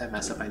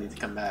mess up, I need to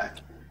come back.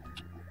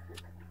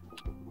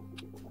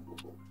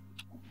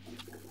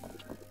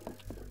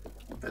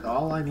 But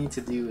all I need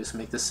to do is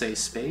make this say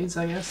spades,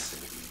 I guess?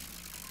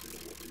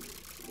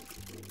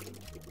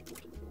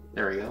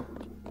 There we go.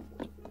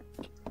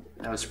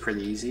 That was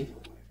pretty easy.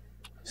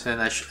 So then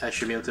I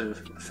should be able to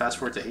fast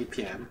forward to 8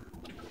 PM.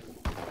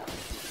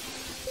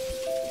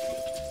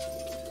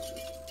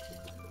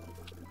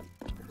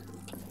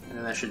 And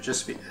then I should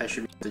be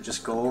able to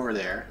just go over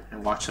there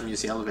and watch them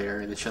use the elevator,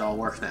 and it should all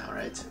work now,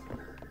 right?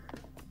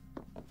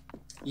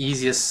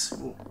 Easiest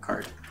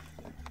card.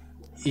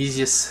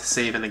 Easiest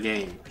save in the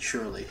game,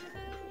 surely.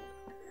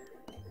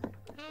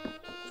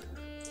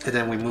 And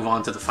then we move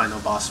on to the final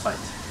boss fight,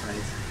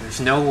 right? There's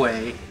no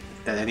way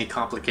that any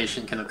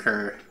complication can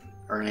occur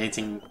or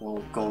anything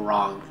will go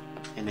wrong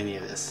in any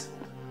of this.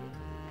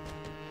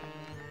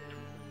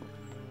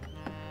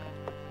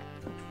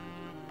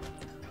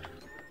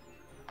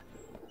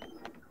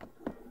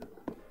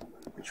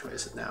 Which way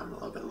is it now? I'm a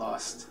little bit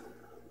lost.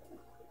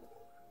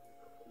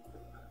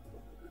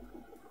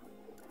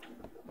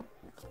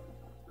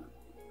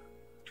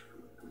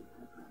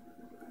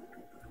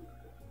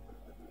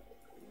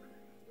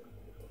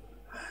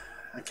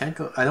 I can't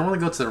go. I don't want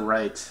to go to the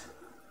right.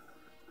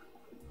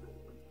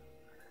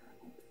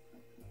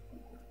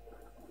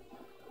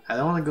 I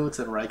don't want to go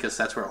to the right because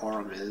that's where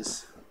Aurum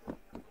is.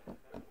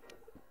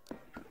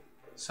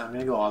 So I'm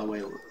gonna go all the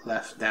way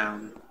left,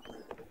 down,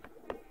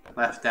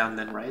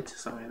 then right,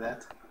 something like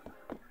that.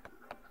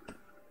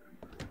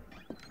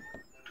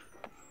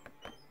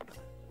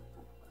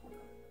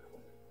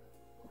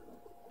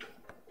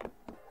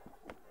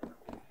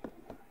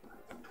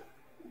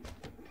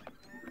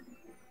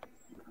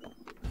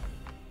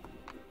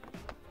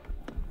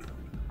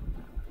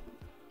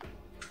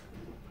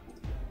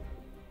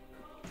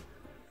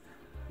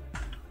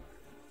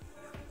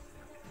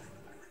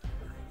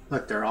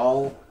 Look, they're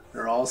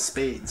all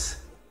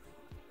spades.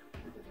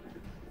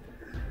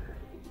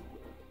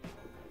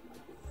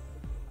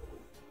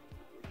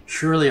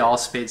 Surely all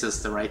spades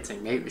is the right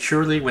thing. Maybe,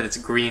 surely when it's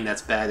green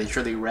that's bad, and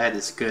surely red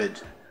is good,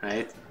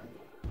 right?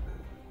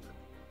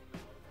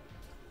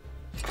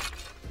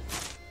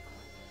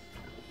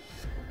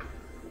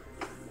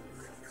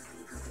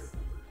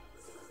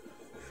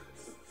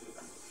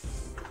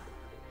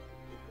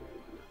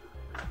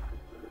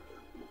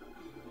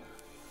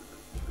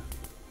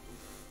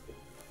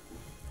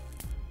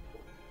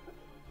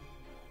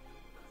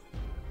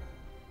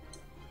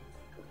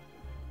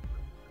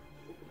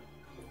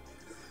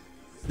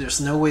 There's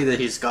no way that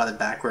he's got it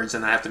backwards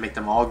and I have to make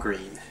them all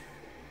green.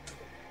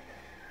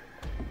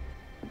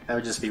 That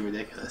would just be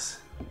ridiculous.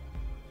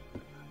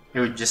 It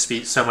would just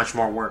be so much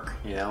more work,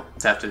 you know,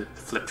 to have to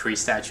flip 3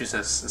 statues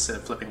instead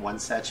of flipping 1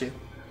 statue.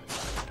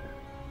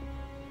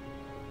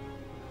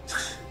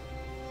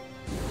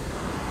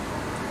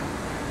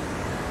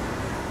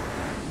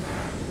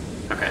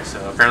 Okay,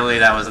 so apparently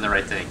that wasn't the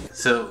right thing.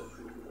 So,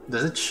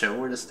 does it show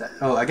where the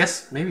oh, I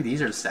guess maybe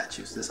these are the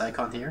statues, this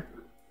icon here?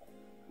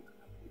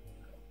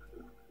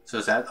 So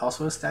is that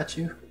also a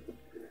statue?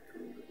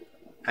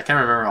 I can't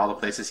remember all the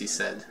places he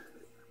said.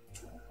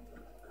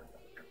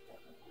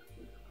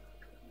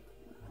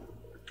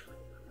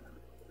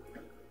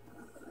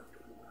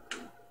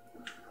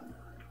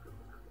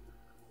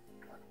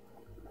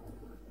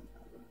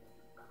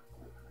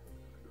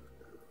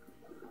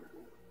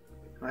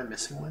 Am I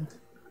missing one?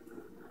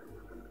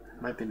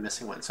 I might be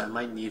missing one, so I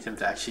might need him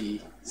to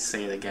actually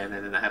say it again,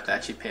 and then I have to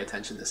actually pay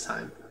attention this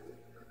time.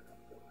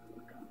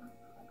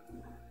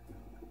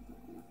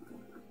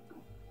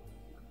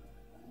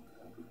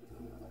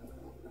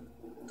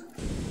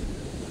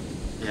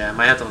 Yeah, I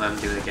might have to let him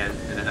do it again,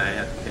 and then I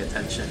have to pay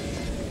attention.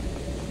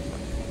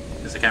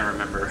 Because I can't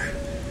remember.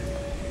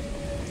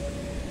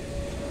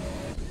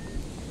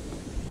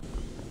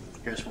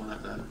 Here's one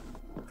of them.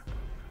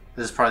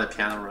 This is part of the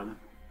piano room.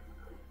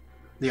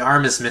 The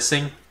arm is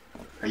missing?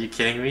 Are you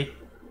kidding me?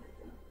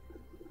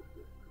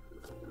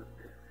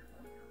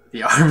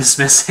 The arm is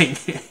missing.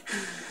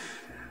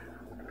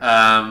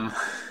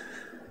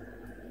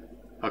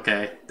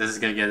 Okay, this is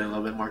gonna get a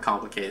little bit more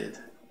complicated.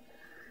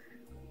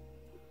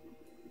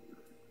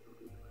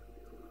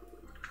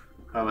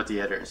 How about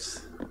the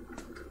others?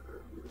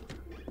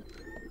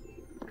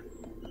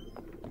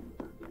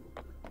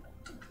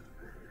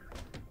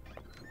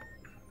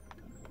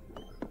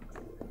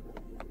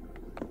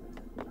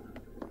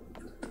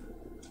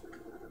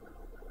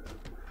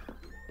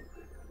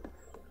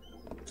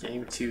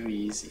 Game too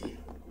easy.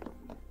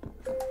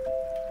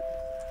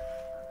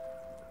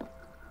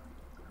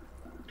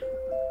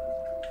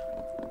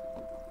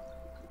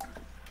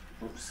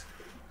 Oops.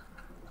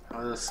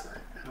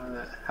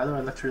 How do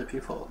I look through the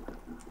people?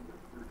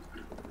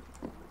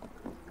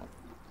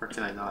 Or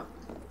can I not?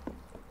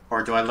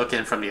 Or do I look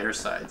in from the other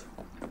side?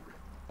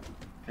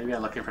 Maybe I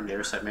look in from the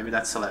other side. Maybe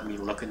that's to let me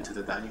look into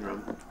the dining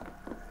room.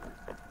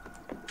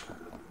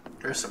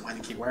 There's some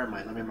wine key. Where am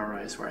I? Let me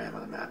memorize where I am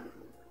on the map.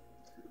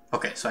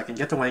 Okay, so I can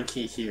get the wine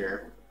key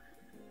here.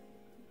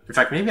 In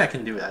fact, maybe I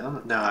can do it. I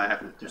don't know. No, I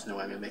haven't. There's no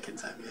way I'm gonna make it in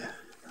time. Yeah.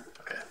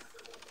 Okay.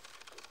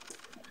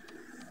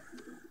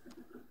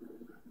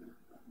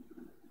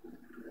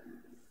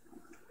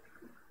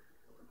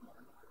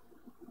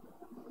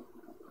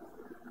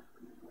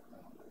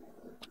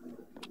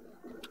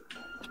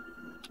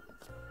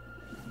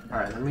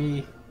 Alright, let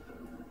me...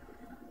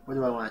 What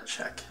do I want to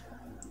check?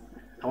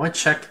 I want to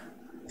check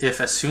if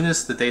as soon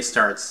as the day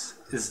starts,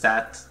 is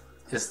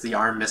the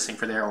arm missing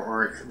for there,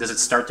 or does it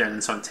start there and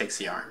then someone takes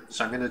the arm?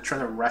 So I'm going to try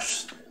to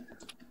rush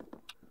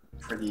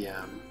for the...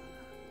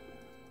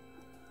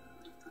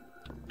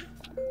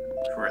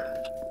 for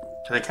it.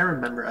 And I can't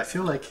remember. I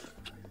feel like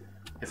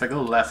if I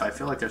go left, I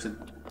feel like there's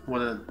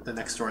one of the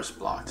next doors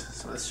blocked.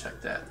 So let's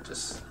check that.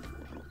 Just...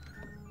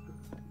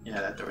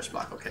 Yeah, that door's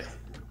blocked. Okay.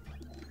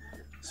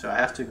 So I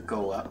have to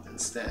go up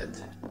instead.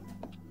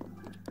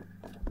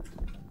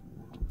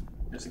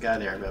 There's a guy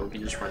there, but we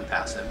can just run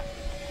past him.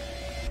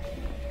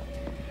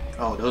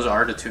 Oh, those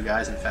are the two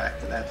guys, in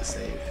fact, that I have to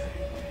save.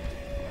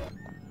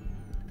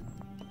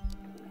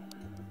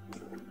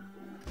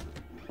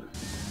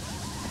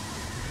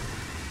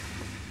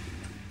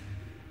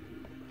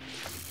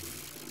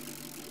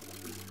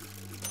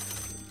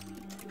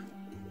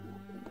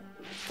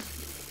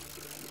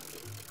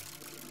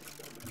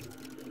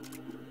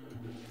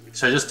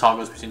 So it just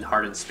toggles between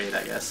heart and spade,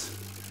 I guess.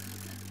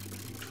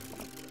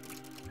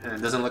 And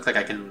it doesn't look like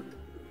I can...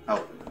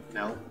 Oh,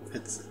 no.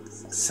 It's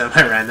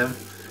semi-random.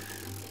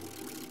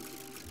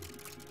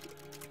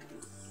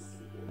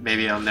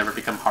 Maybe I'll never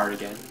become hard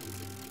again.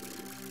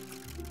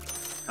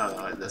 Oh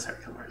no, it does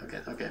become hard. Okay,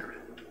 okay.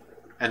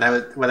 And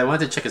what I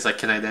wanted to check is, like,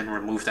 can I then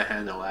remove the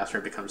handle after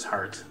it becomes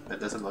hard? But it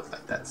doesn't look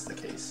like that's the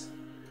case.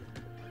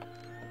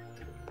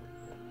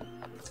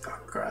 Oh,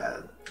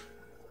 crap.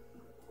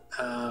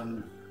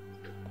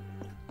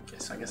 Okay,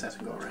 so I guess I have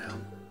to go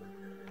around.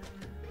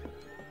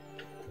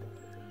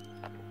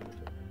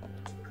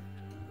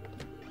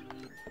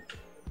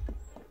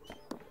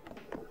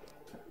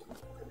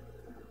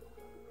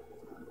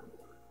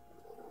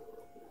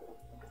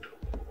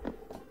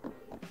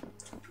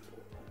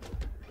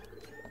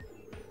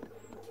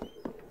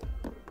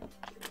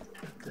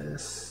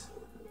 This.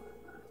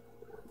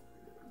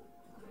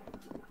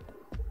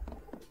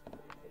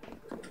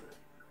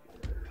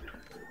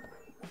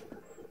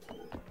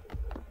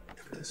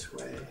 This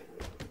way.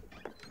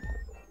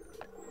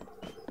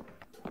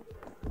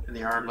 And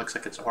the arm looks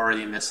like it's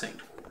already missing.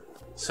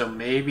 So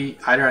maybe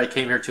either I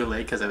came here too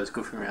late because I was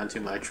goofing around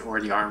too much,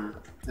 or the arm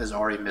is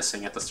already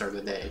missing at the start of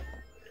the day.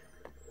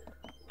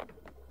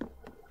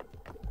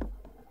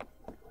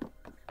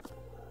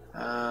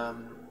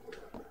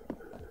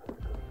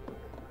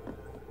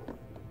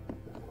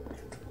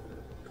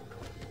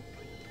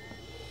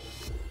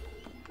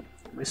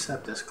 Let me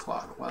set this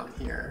clock while I'm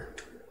here.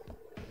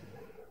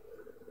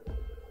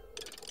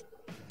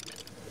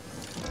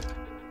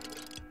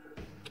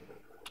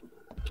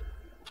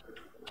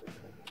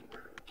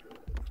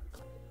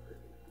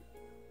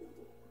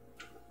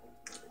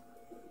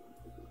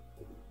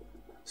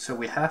 So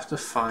we have to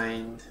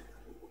find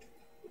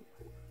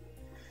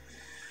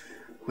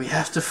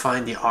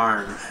the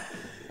arm.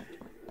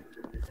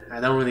 I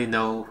don't really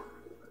know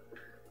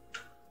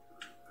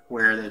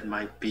where it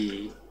might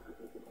be.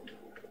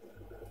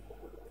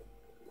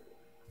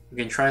 You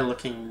can try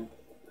looking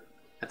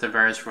at the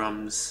various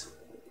rooms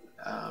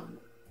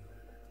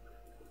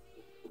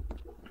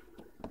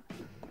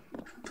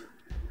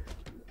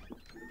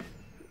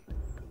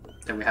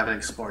that we haven't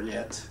explored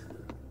yet.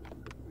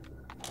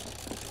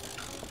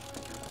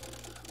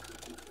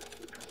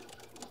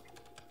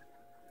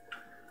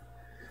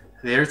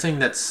 The other thing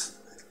that's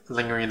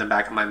lingering in the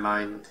back of my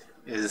mind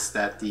is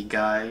that the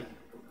guy,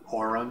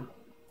 Aurum,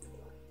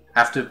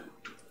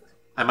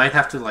 I might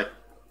have to like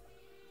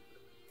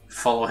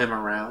follow him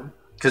around,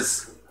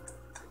 because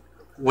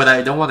what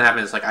I don't want to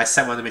happen is like I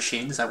set one of the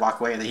machines, I walk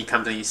away, and then he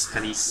comes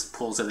and he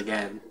pulls it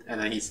again,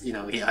 and then he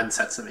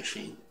unsets the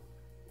machine,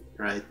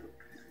 right?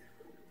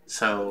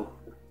 So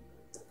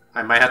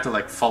I might have to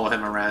like follow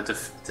him around to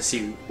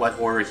see what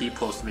order he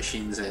pulls the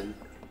machines in,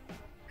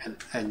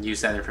 and use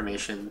that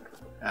information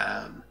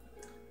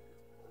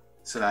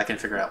so that I can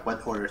figure out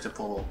what order to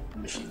pull the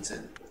machines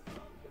in.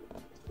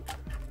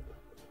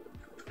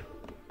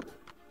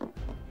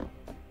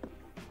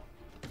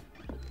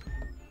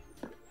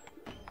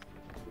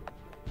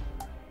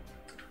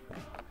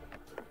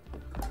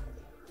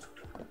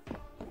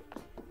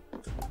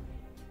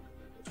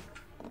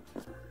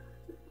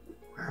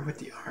 Where would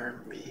the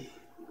arm be?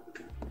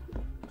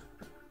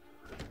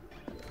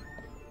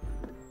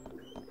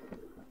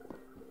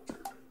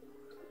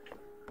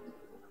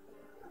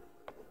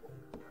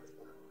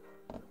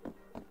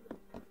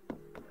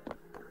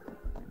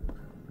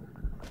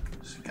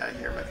 There's a guy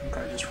here, but I can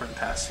probably just run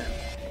past him.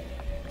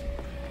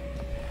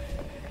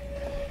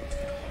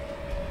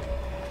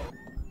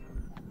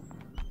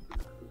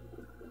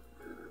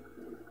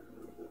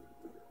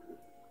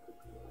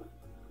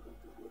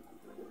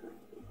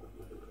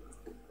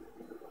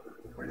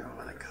 Where do I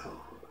want to go?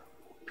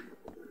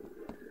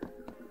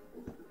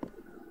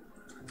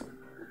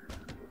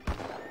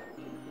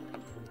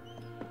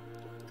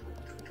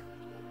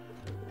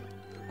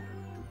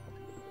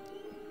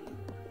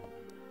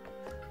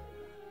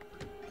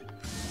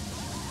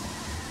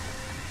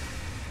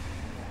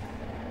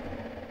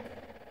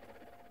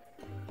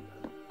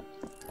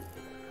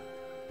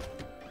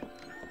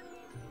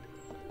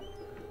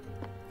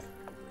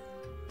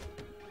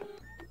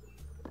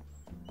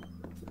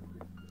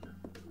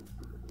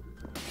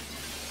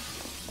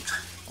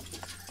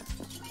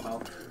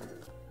 Well,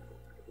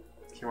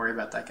 can worry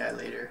about that guy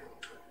later.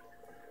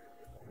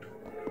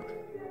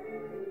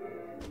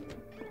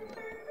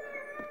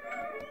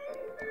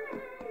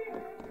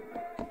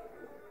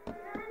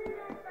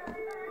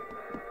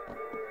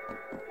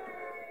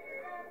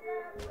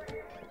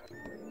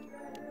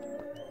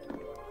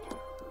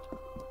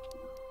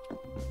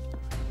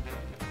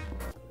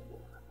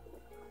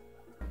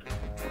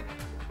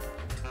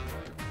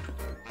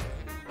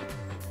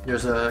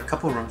 There's a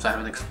couple of rooms I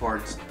haven't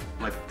explored,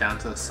 like down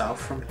to the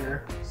south from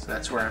here, so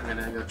that's where I'm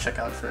gonna go check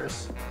out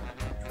first.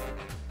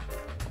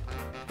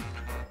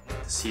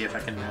 To see if I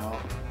can now,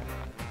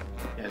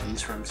 yeah,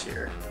 these rooms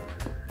here.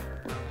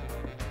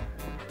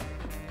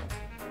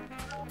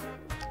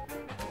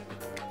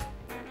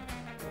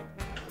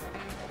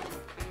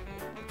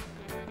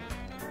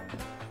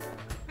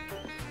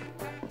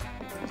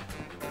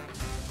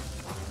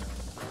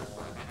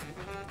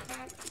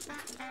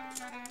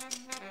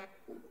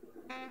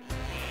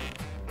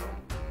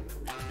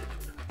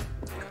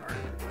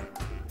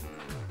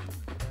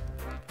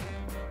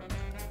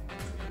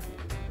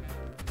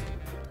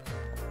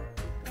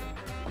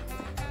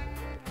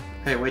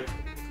 Hey, wait.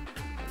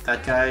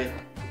 That guy...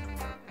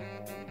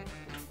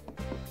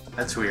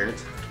 That's weird.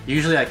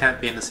 Usually I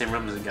can't be in the same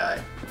room as a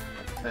guy.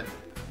 But,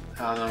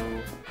 I don't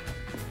know...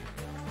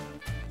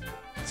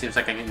 It seems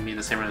like I can be in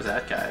the same room as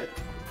that guy.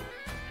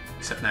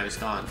 Except now he's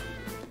gone.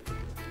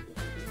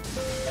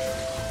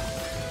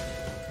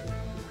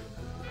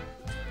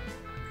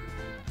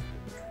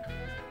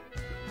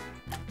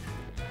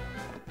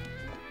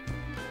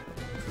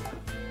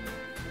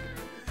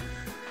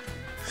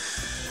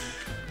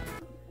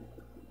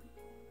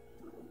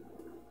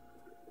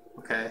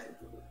 Okay,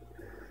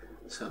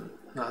 so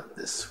not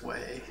this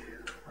way.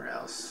 Where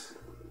else?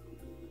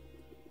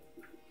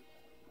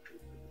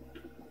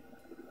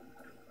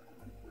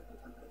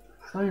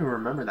 I don't even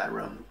remember that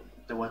room.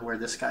 The one where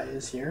this guy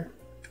is here?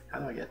 How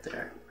do I get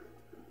there?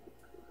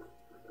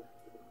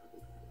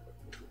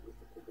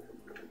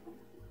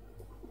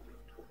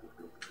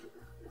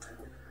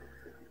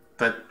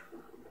 But,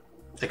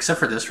 except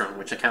for this room,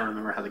 which I can't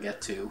remember how to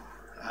get to,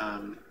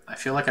 I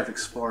feel like I've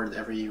explored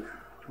every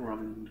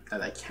room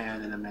that I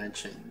can in a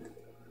mansion.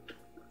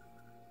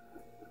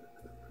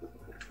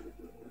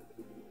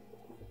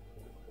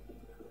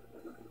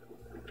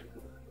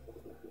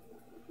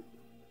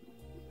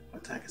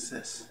 What the heck is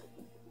this?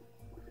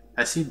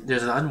 I see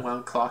there's an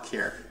unwound clock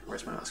here.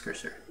 Where's my mouse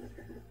cursor?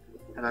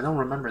 And I don't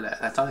remember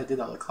that. I thought I did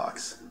all the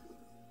clocks.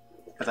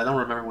 But I don't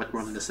remember what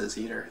room this is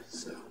either,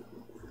 so...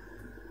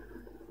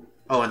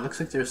 Oh, it looks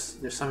like there's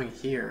something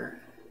here.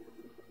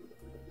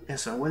 Yeah,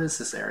 so what is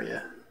this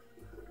area?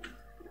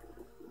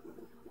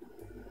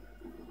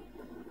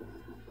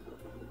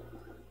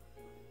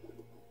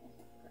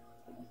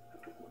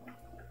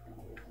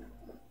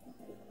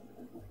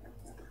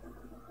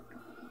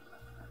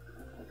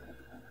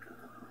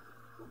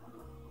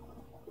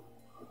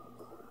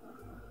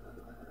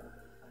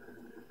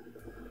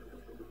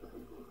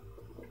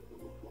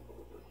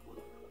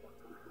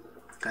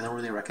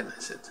 really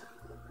recognize it.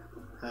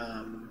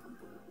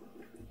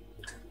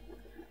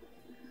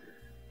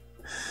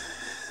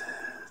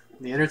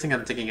 The other thing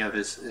I'm thinking of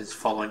is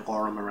following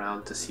Aurum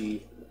around to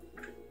see,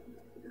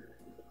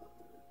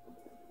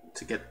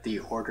 to get the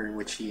order in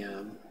which he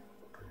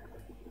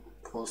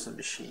pulls the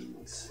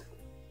machines.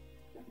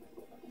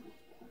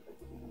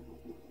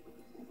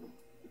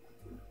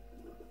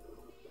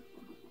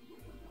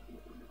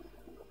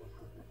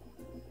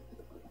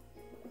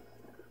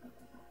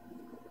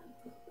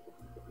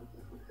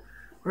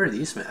 Where are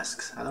these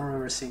masks? I don't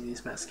remember seeing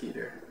these masks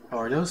either. Oh,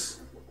 are those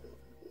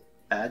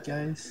bad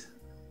guys?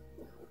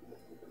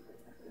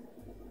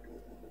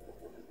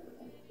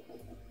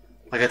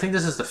 Like, I think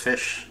this is the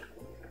fish.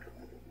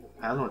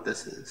 I don't know what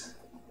this is.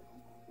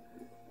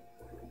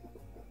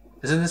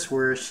 Isn't this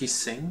where she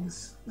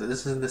sings?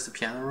 Isn't this the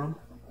piano room?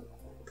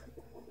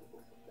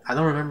 I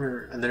don't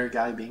remember another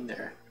guy being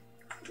there.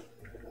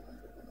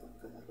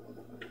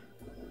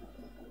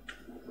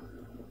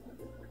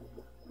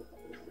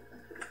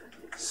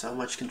 So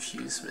much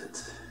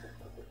confusement.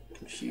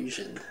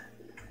 Confusion.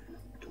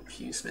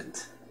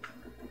 Confusement.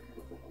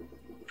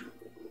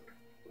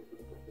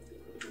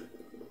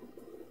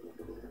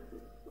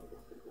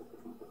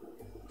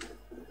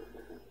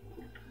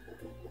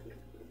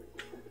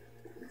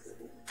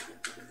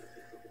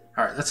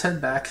 Alright, let's head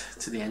back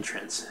to the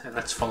entrance and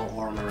let's follow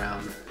Aurum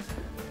around.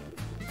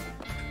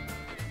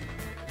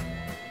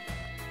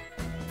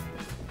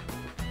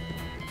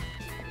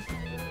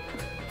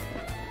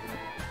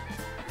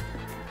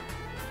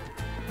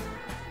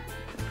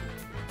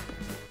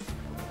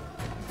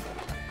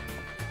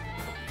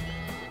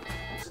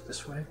 Is it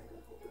this way?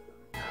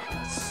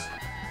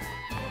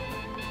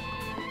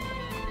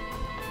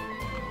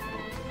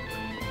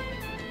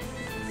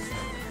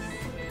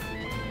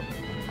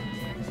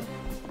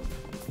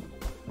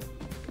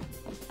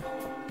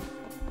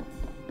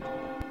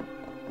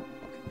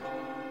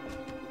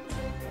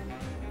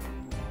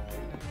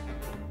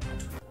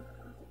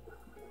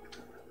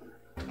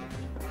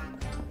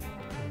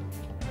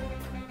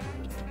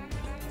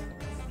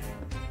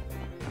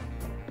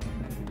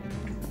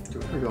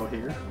 We go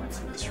here. What's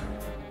in this room?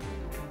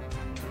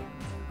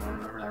 I don't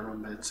remember that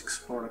room, but it's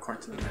explored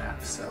according to the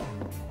map, so.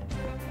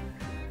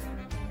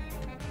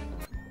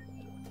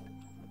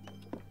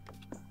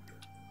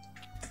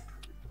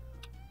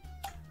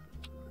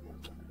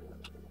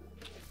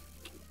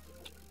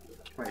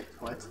 Wait,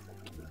 what?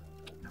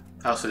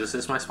 Oh, so this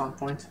is my spawn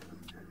point?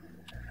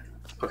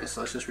 Okay,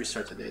 so let's just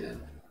restart the day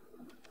then.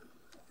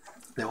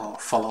 Then we'll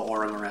follow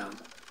Aurum around.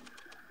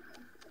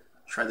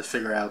 Try to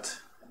figure out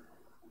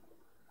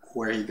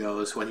where he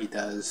goes, what he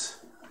does.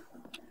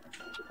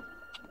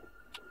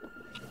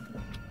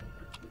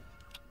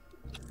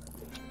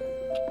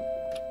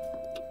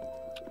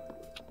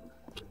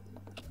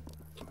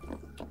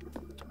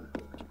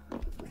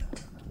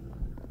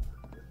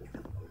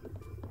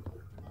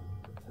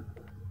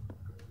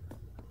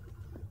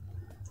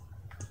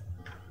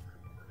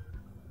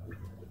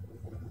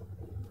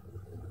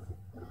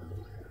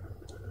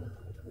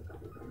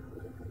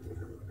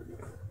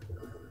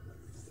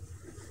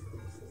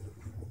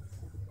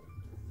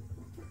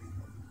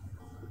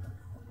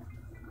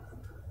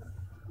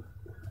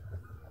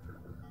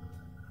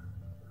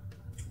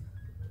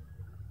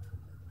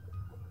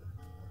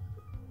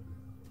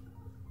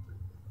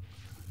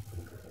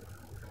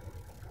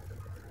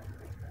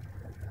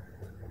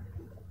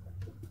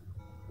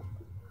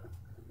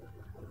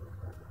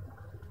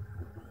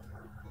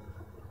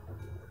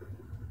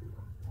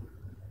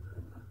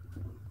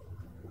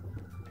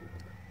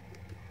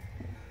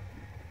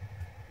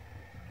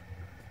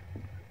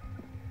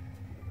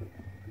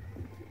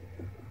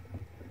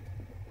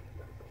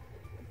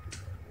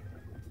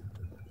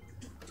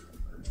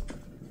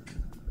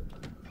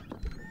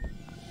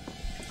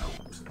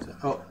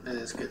 Oh, it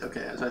is good.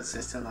 Okay, I was about to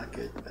say still not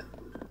good, but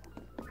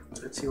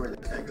let's see where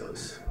this guy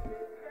goes.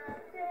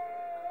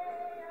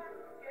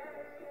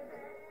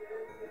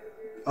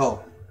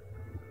 Oh.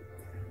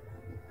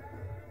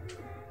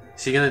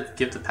 Is he gonna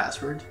give the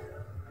password?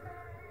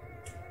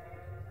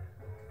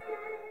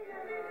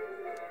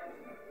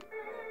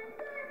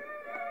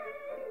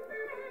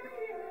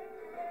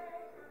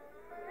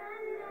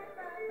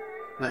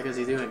 What the heck is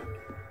he doing?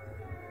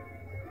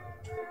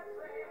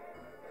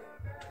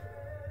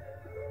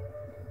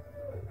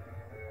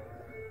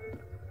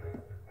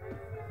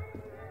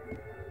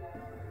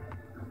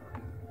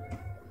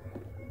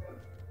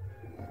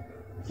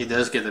 He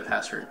does give the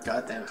password.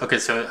 God damn it. Okay,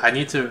 so I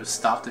need to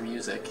stop the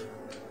music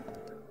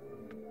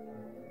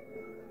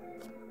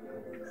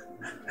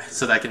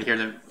so that I can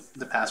hear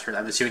the password.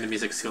 I'm assuming the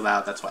music's too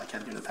loud, that's why I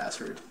can't hear the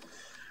password.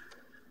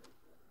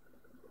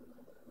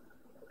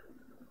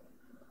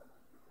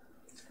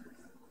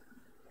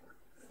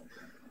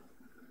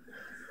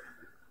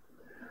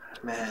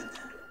 Man.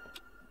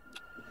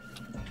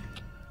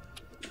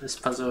 This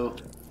puzzle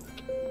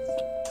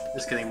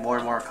is getting more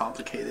and more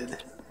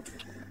complicated.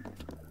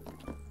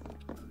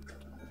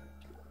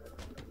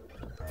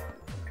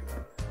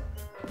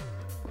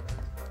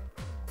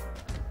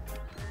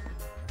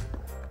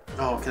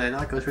 Oh, can I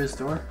not go through this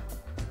door?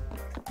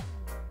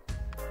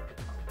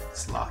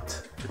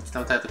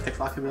 Don't I have the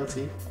picklock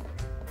ability?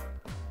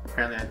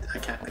 Apparently I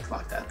can't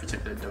picklock that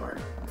particular door.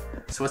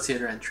 So what's the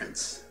other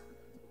entrance?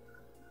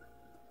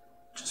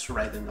 Just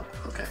right in the...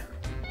 okay.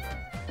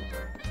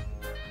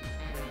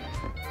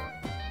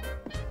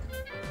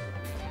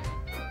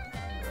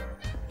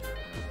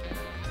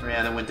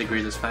 Rihanna went to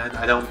Greedo's fan.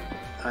 I don't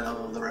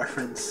know the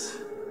reference.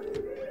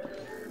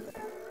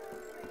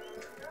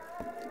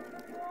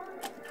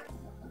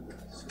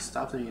 So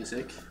stop the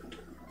music.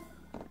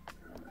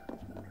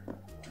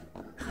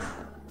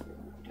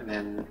 And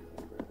then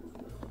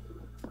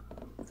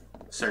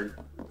is there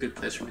a good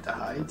place for me to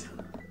hide?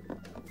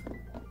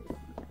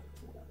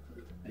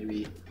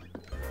 Maybe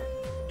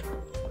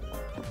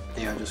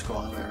I'll just go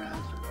all the way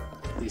around.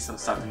 Please don't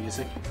stop the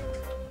music.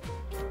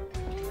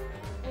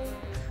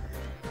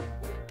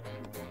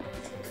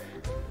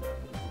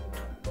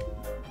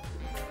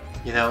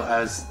 You know,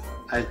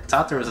 I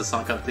thought there was a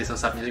song called Please Don't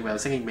Stop Music, but I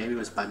was thinking maybe it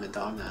was by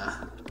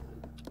Madonna.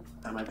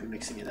 I might be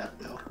mixing it up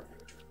though.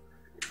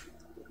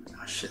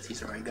 Oh shit,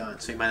 he's already gone.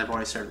 So he might have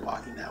already started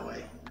walking that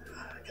way.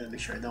 I gotta make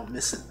sure I don't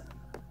miss it.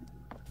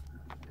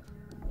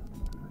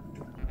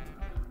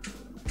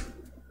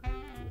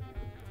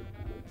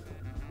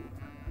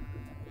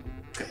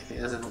 Okay,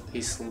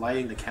 he's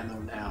lighting the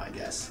candle now, I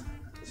guess.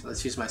 So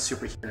let's use my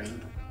super hearing.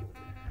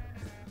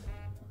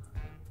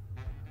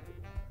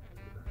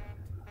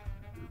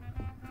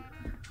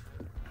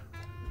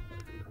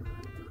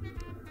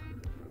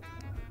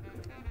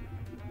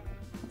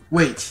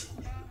 Wait!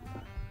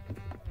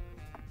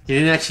 He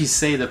didn't actually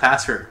say the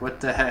password. What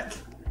the heck?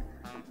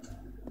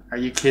 Are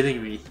you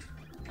kidding me?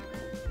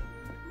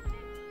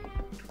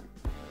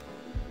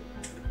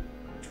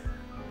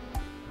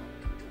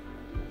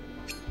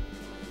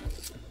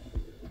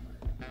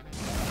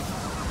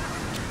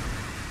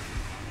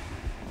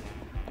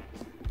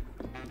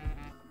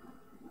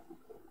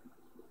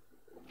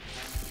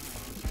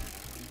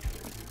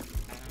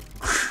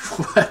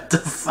 What the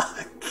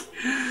fuck?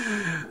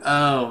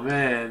 Oh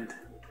man.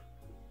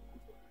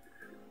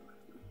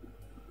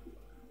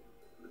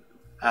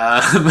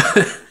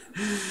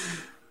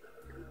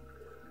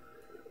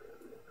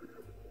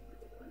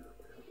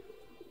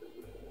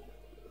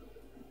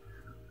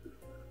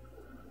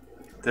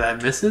 Did I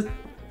miss it?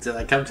 Did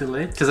I come too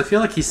late? Because I feel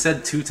like he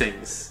said two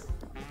things,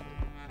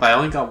 but I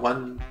only got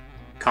one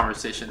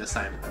conversation this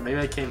time. Maybe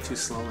I came too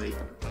slowly.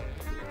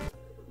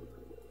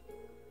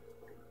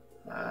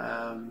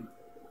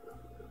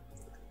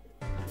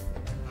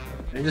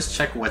 Let me just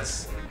check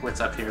what's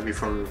up here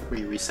before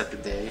we reset the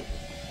day.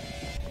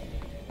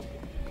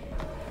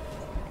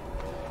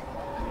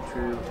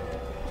 True.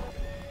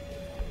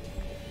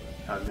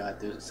 Oh god,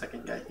 there's a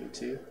second guy here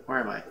too. Where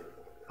am I?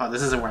 Oh,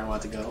 this isn't where I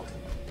want to go.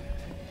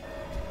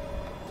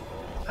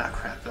 Ah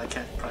crap, but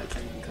I probably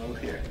can't even go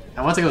here.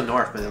 I want to go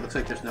north, but it looks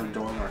like there's no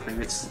door north.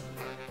 Maybe it's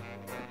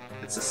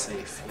a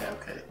safe. Yeah,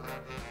 okay.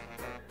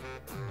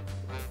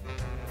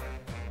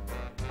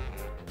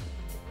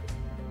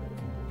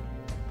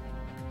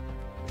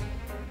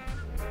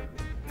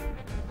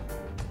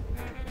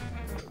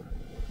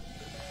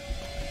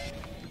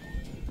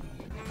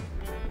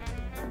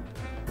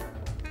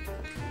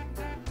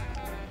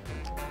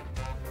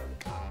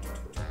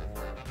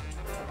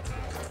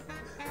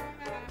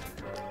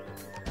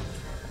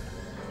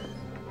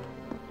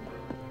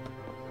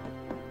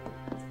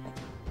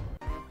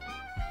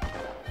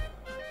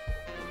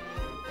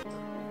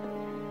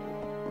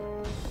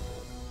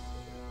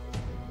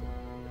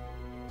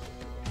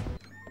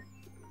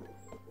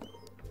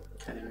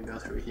 Can't even go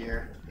through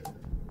here.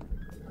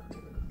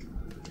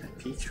 Can I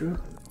peek through?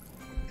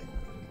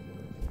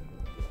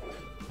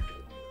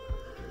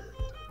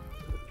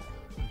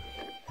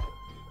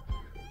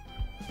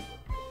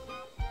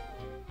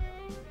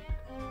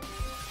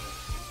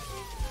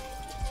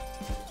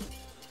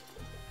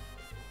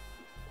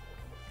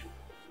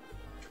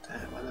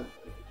 Damn,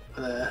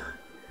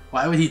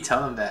 why would he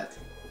tell him that?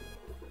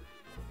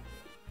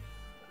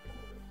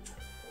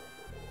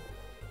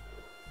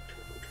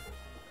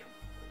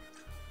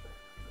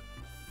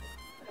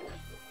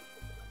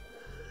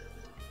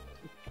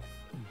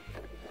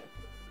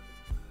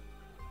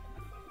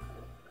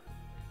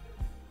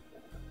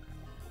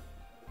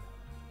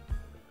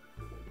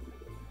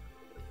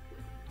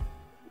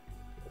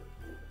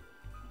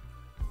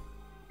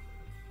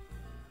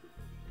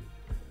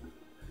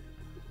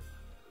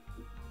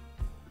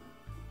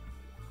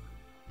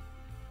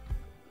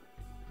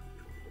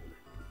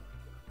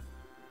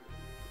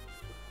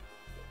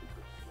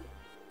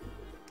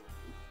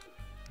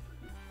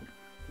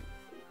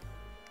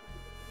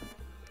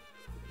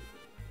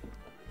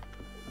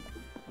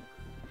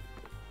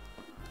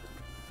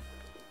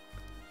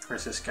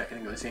 Where's this guy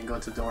gonna go? Is he gonna go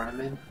to the door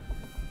I'm in?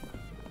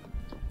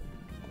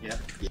 Yep,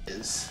 he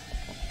is.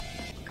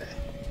 Okay.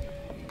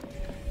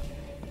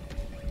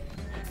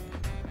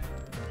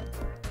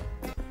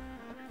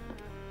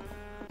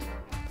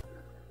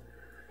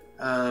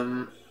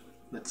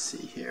 Let's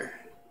see here.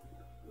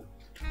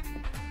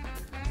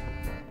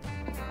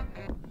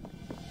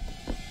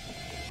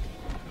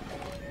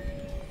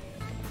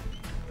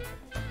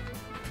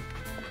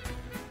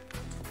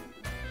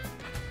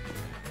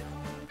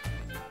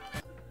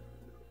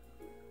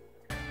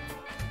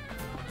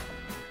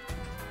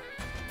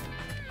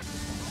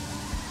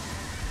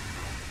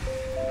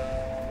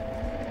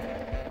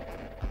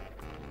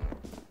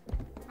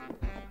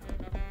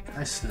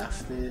 I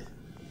snuffed it.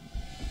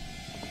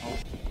 Oh,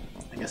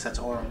 I guess that's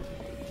Aurum.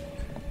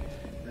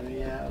 Let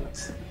me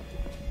out.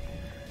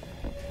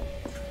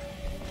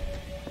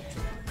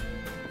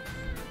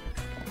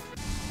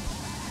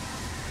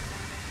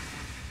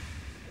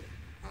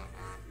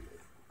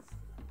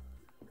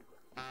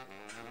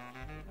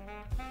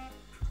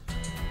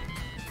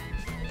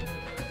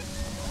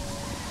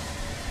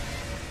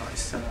 Oh, he's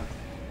still not.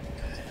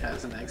 Okay,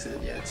 hasn't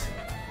exited yet.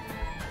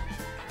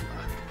 Come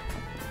on.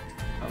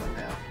 Oh,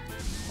 now.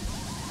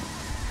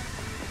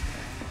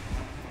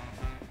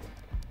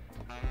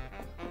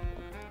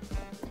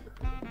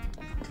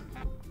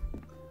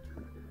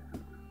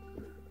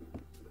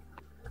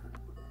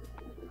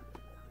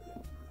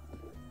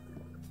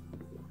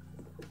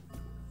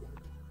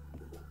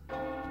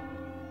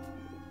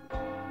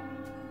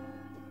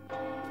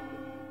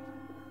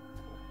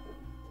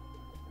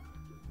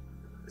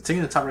 I think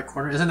in the top right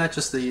corner, isn't that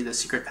just the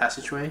secret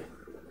passageway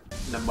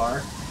in the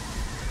bar?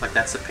 Like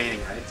that's the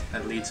painting, right?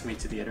 That leads me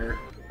to the other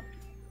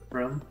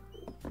room.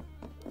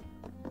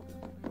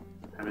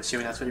 I'm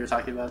assuming that's what you were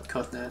talking about,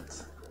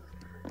 Codenet.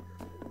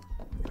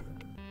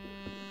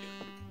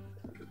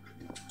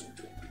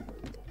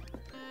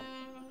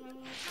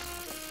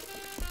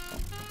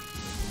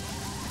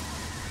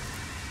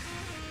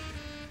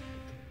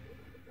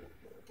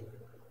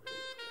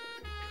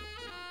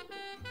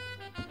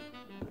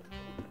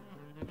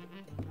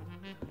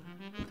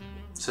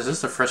 So is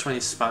this the first one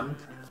he spun?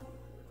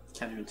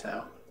 Can't even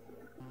tell.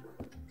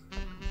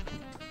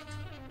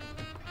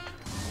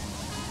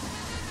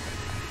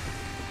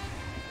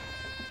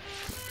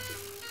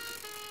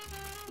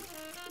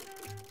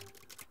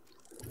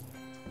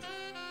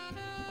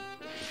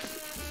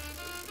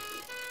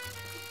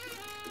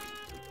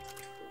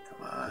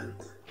 Come on.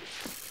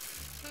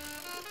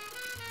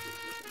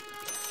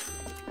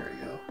 There we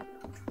go.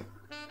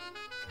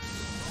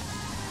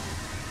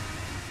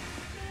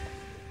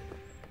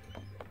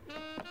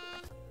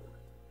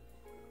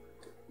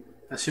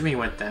 Assuming he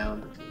went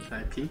down. Can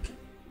I peek?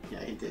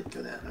 Yeah, he did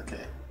go down.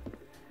 Okay.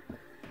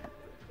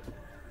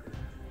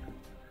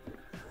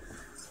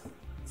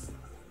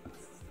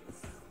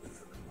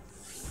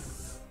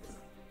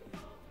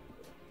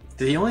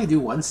 Did he only do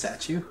one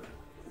statue?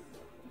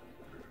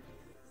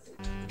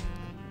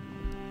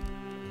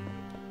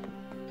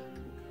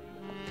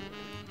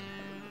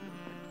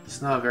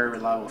 He's not a very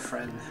reliable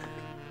friend.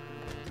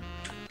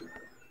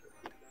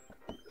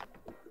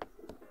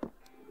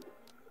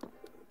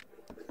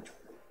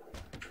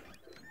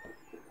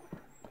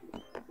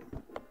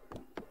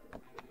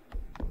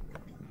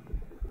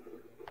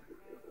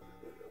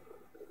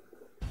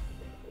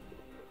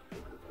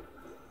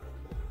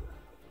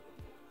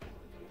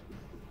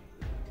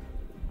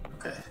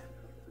 Okay.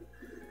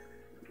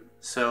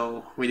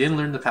 So we didn't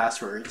learn the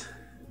password.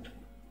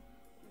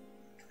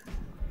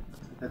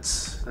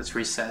 Let's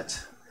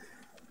reset.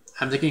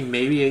 I'm thinking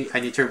maybe I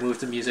need to remove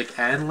the music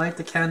and light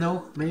the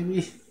candle,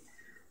 maybe?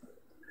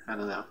 I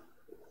don't know.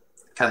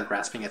 Kind of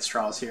grasping at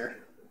straws here.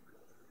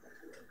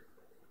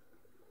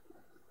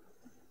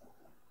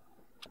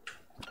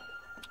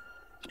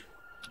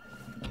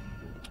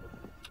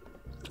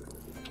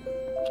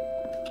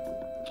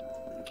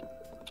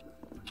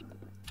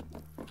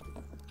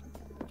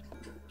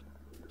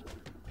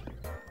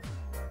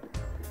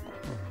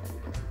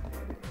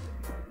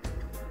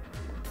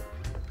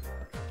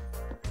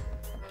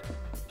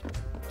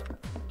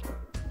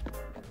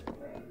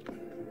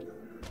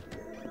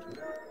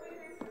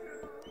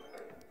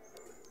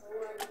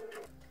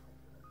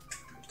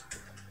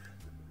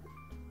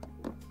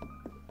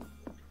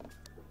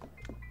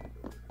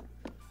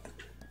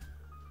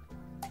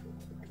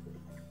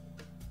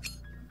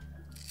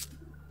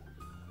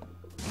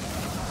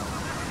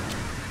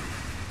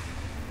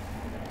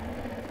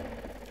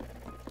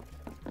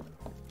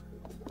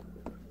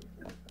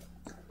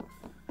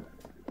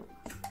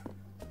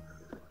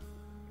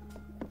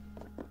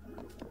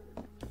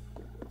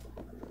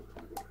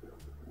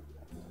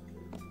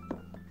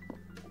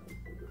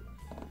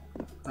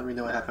 Let me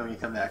know what happened when you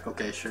come back.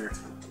 Okay, sure.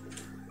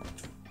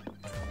 Let's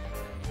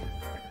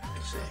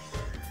see.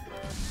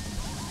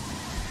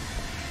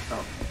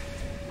 Oh,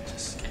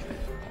 just came in.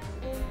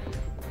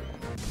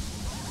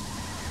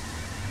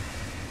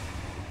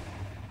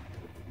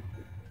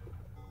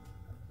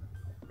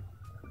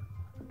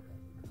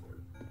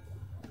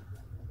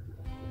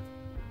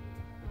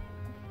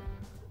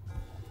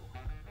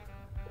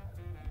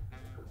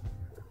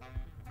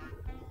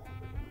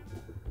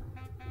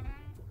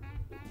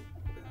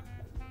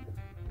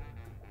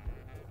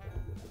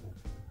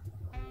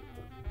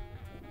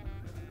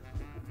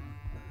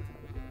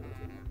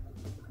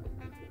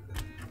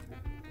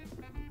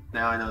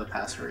 Now I know the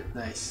password.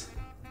 Nice.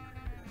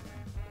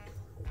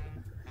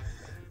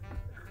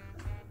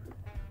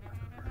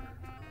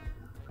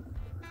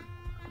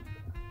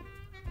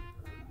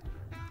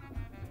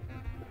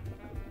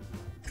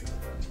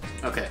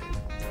 Okay.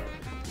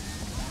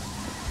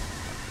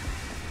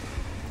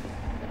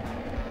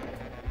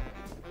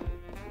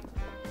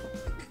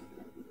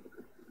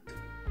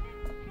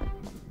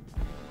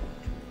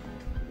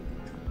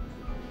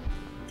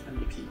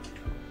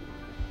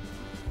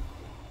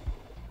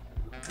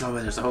 Oh,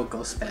 and there's a whole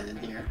ghost band in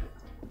here.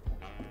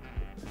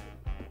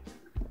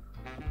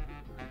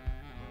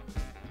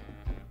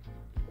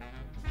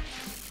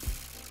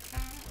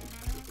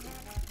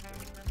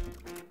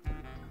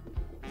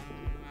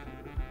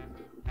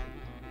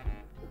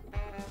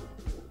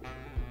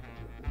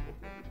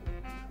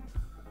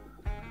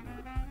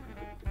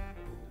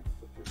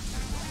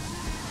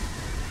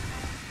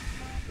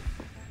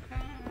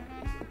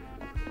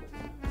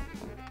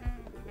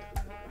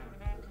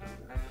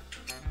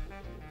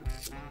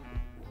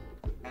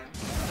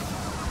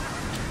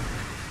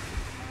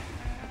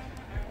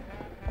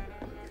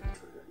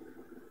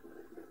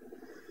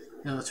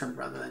 No, let's turn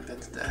around and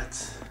invented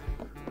that.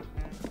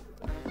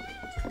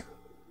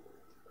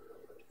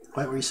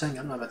 What were you saying?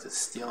 I'm not about to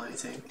steal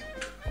anything.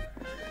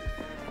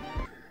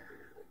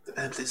 The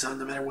band plays on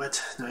no matter what.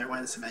 No matter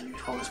when, it's the band you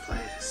always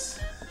plays.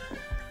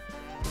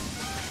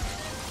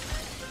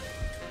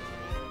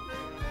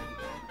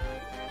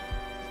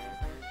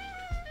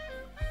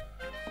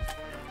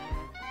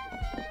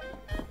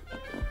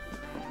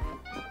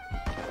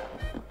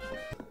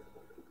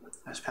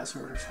 Nice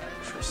password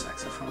for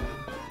saxophone.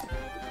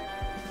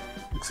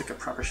 Looks like a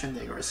proper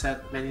shindig or a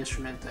set many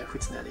instrument that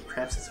hootenanny.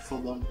 Perhaps it's a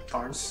full-blown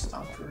barn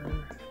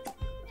stomper.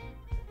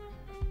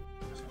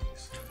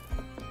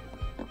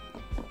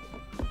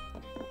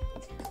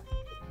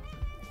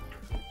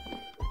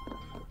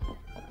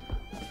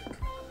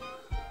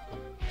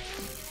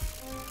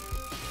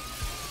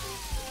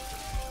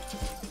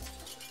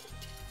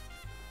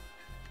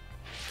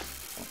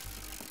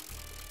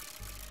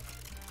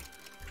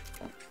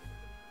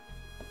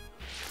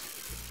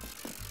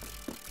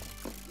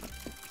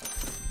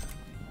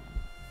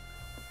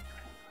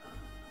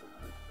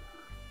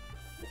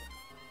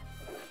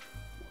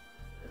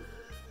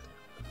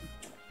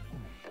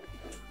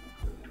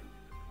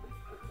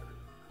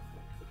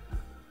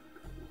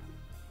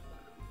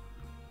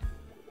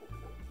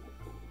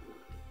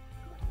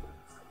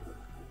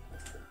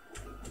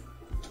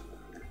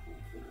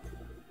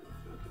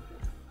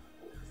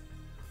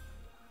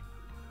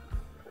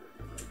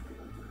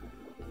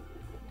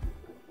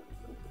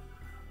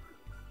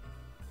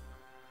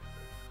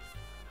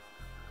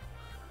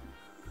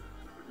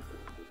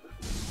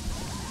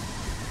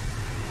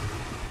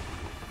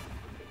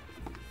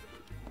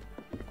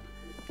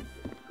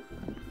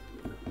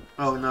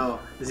 Oh no,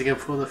 is he gonna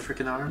pull the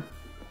freaking arm?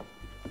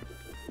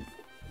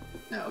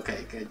 No,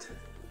 okay, good.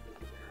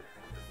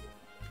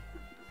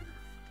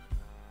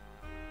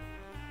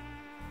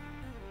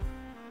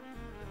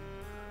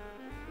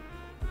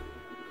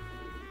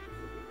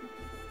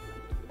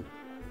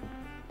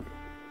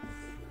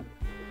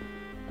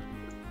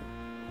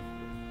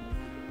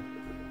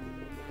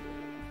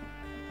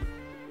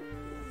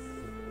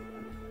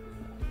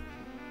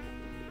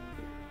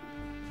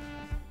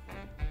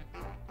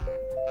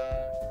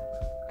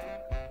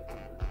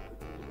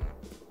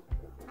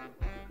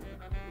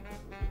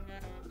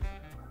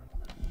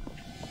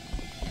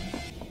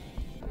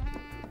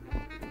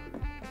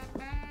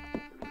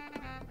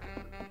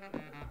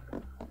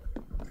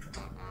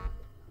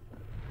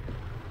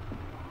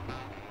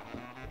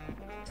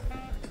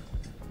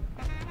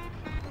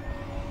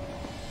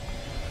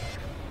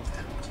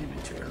 Came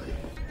in too early.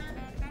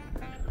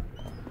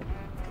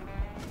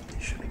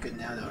 Should be good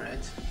now though,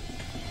 right?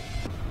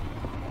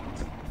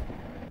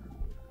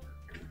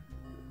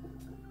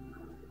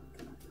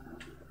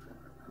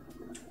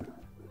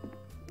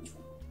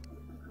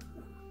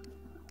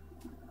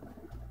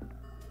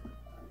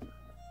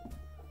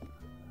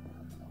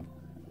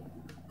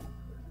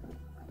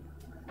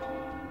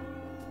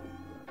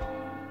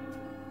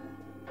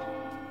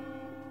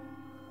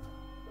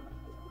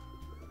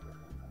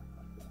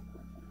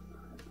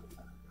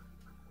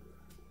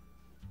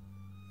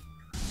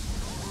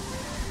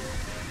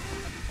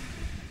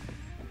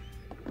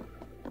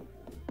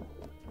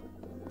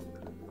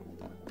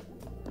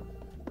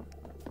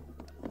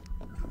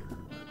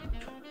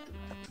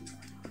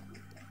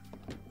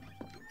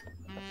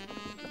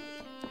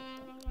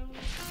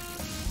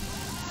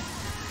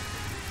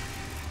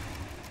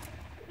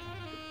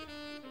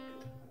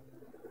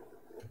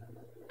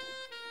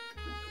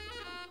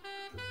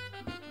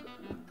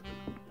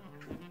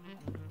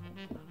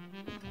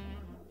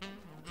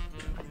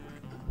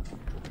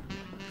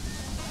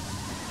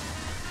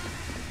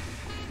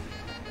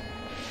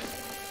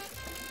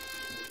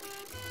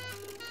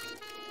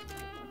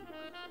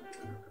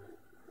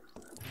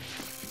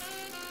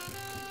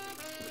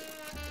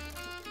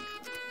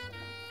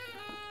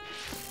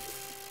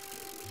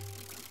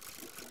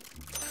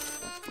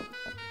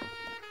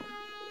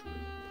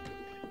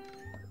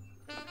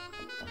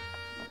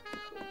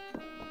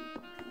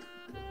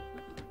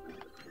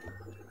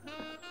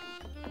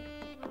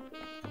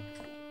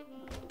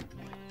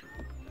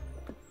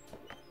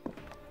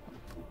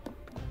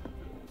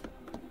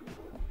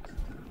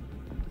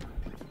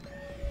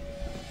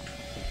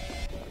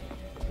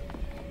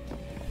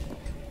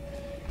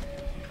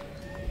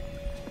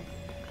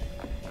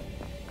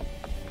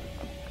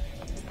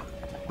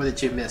 What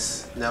did you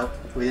miss? Nope,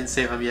 we didn't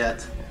save him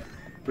yet.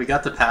 We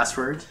got the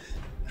password.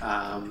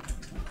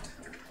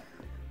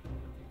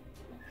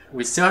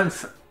 We still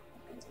haven't.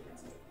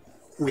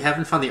 We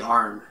haven't found the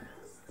arm.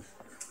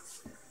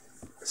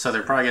 So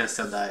they're probably gonna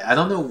still die. I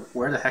don't know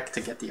where the heck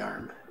to get the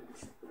arm.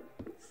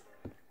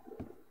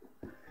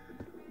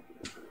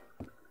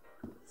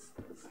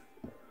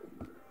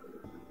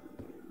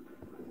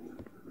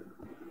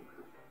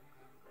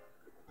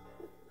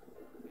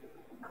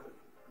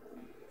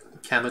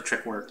 Candle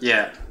trick work.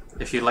 Yeah.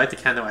 If you light the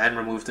candle and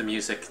remove the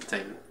music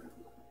thing.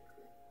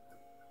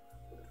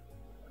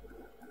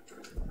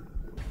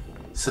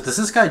 So does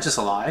this guy just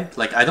lie?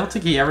 Like, I don't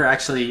think he ever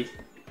actually...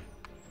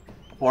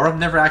 Aurum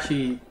never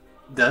actually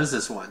does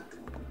this one.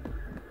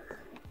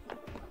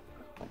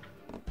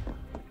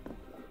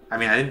 I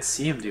mean, I didn't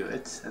see him do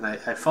it, and I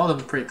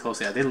followed him pretty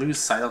closely. I did lose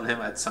sight on him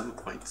at some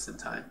points in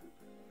time.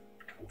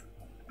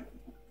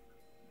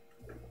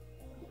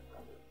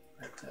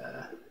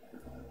 But,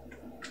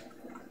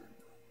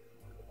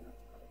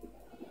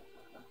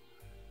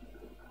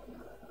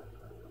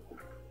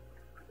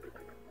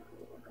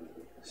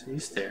 so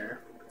he's there.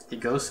 He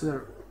goes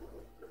to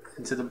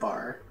into the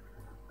bar.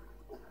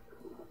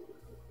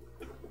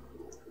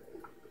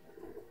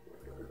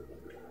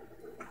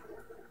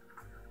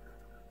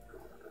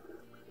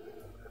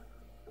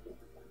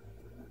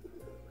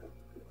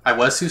 I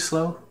was too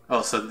slow?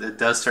 Oh, so it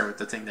does start with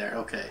the thing there.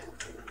 Okay.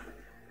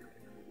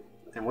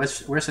 And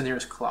where's the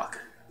nearest clock?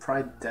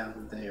 Probably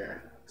down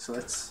there. So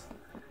let's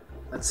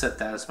set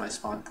that as my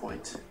spawn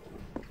point.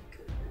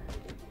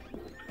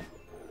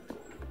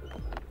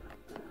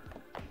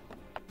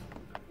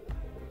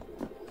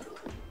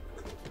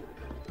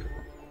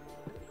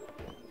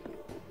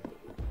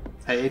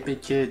 Hey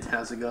 8-bit kid,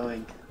 how's it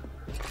going?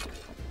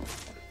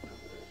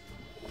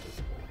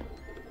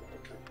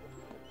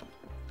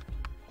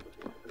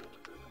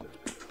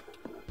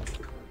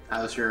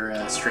 How's your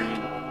stream?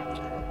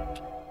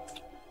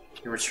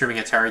 You were streaming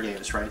Atari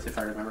games, right? If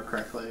I remember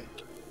correctly.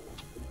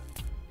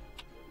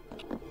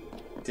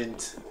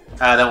 Didn't.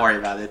 Don't worry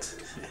about it.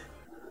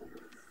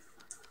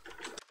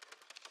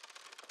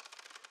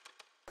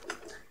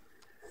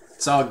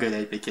 It's all good,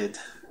 8-bit kid.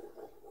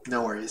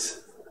 No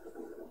worries.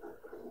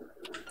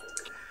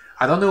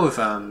 I don't know if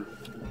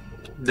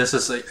this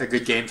is a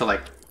good game to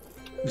like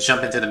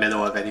jump into the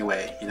middle of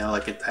anyway. You know,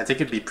 like I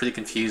think it'd be pretty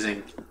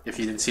confusing if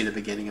you didn't see the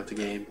beginning of the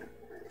game.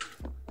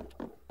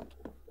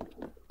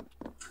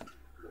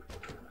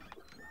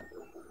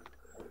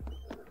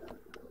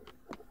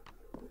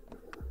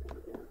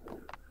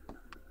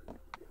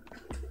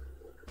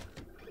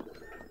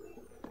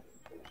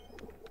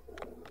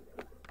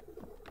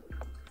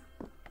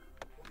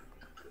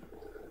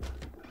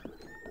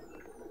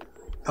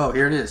 Oh,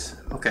 here it is.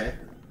 Okay.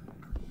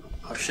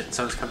 Oh shit,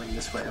 someone's coming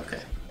this way. Okay.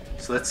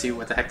 So let's see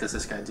what the heck does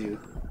this guy do.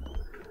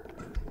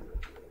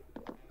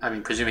 I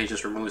mean, presumably he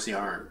just removes the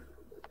arm.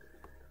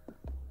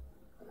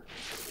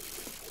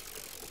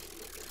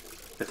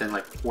 But then,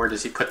 like, where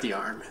does he put the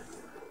arm?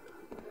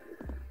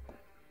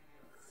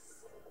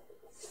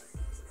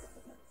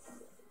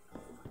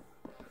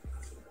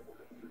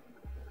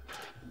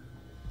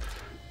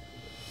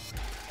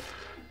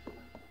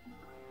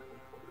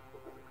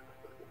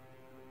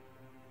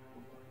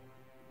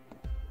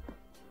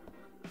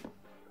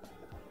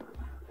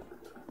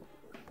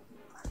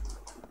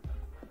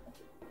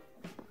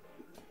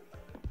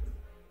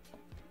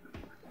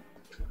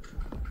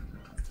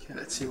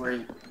 Let's see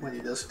what he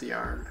does with the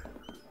arm.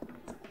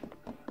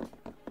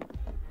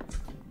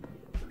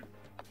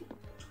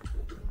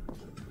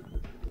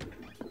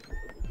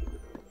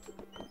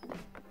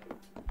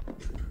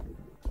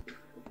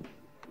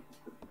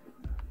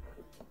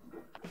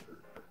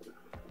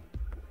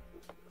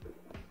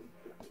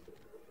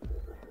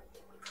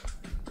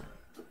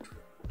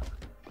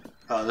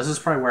 Oh, this is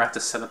probably where I have to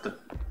set up the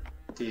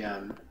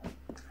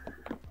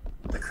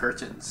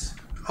curtains.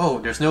 Oh,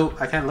 there's no.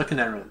 I can't look in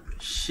that room.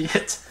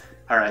 Shit.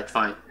 Alright,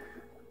 fine.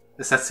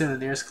 Is that still the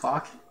nearest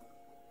clock?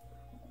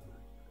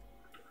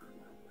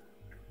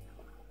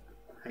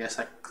 I guess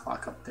that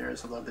clock up there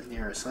is a little bit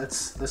nearer. So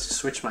let's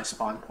switch my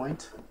spawn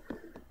point.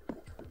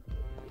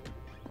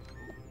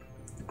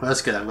 Well,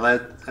 that's good. I'm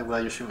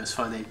glad your stream was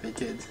fun, 8-bit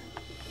kid.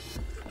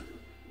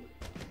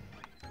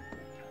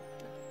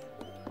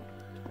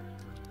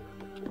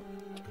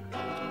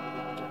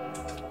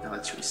 Now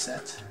let's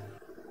reset.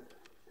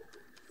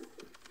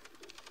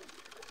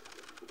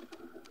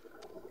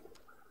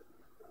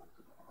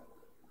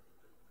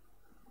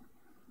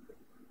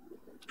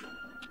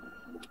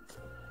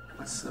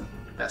 What's the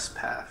best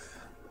path?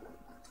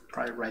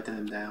 Probably right and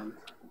then down.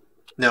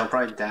 No,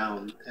 probably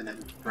down and then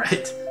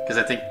right. Because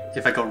I think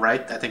if I go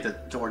right, I think the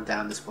door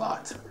down is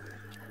blocked.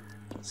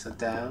 So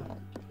down.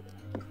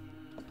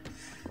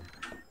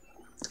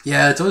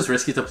 Yeah, it's always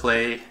risky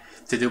to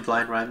do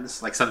blind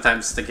runs. Like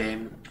sometimes the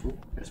game... Ooh,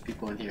 there's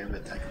people in here,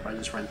 but I could probably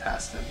just run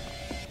past them.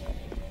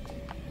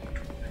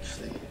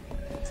 Actually,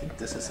 I think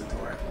this is the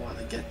door I want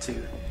to get to.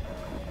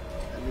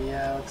 Let me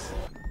out.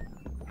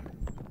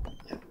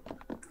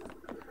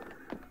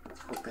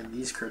 Open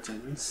these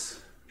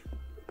curtains.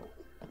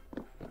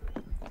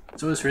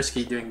 It's always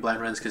risky doing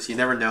blind runs because you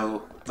never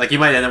know. Like you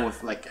might end up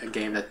with like a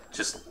game that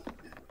just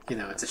you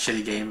know, it's a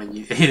shitty game and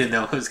you didn't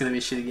know it was gonna be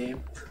a shitty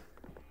game.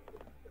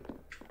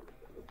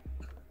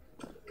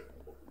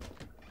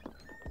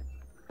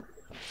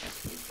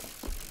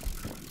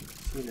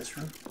 See this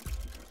room?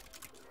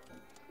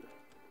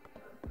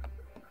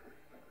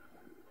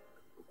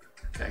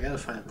 Okay, I gotta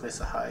find a place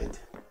to hide.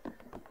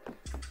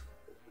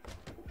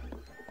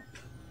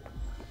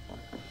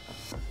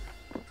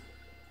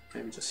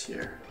 Maybe just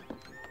here.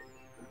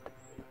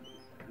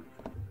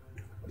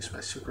 Use my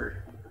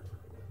super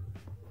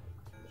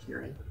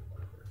hearing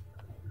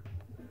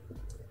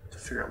to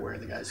figure out where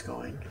the guy's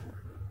going.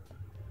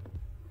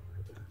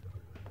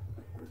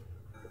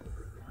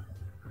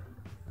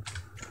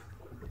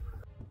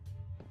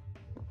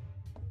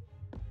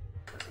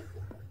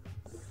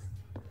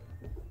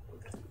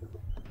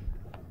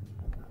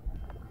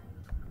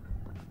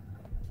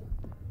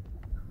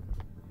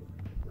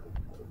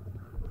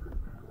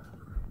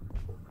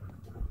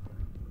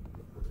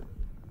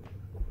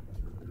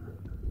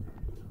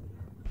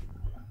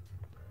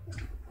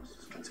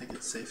 I think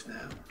it's safe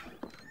now.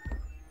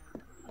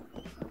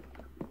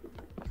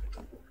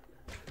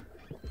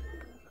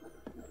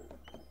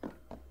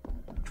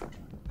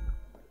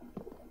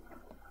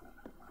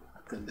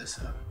 Open this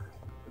up.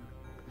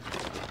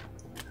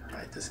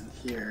 Alright, this in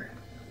here.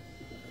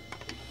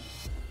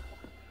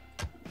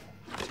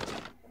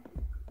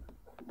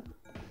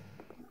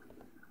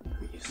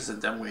 Who uses a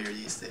dumbwaiter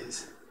these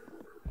days?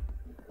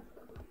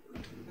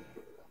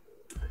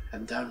 A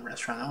dumb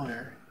restaurant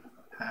owner.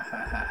 Ha ha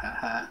ha ha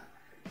ha.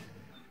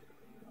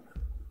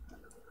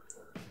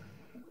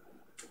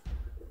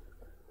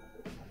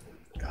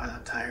 God,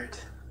 I'm tired.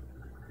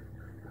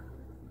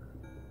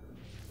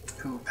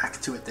 Ooh,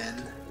 back to it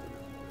then.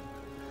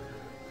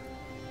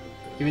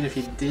 Even if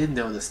you did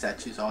know the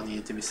statues all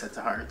needed to be set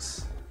to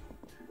hearts,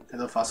 I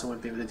know Fossil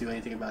wouldn't be able to do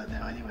anything about it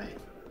now anyway.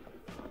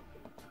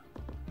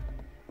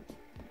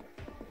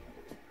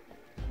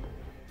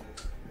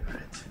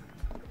 Alright.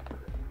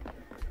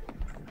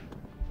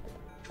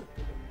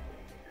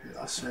 You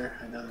lost, sir.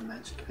 I know the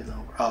magic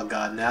below. Oh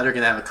god, now they're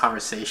gonna have a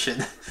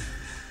conversation.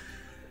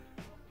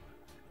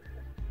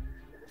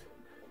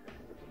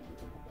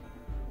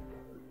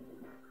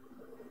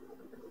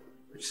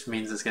 Which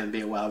means it's gonna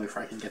be a while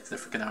before I can get to the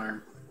freaking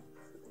arm.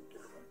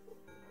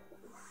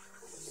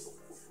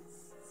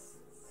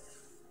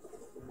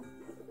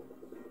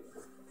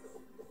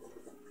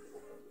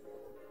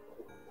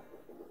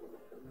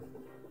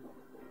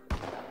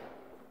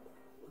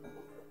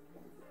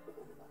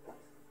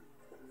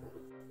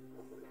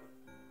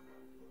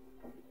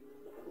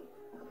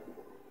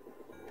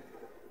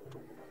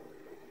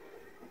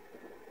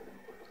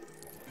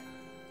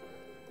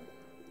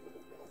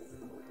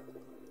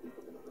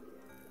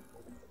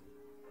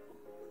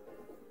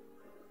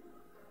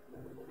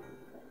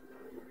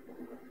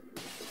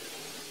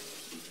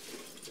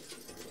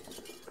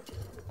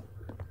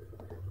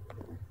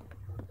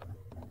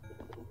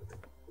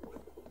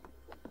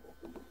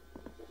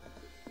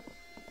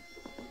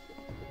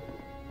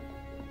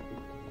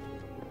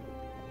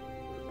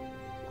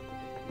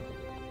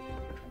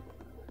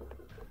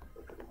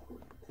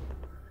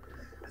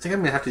 I think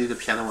I'm gonna have to do the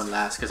piano one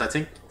last because I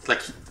think,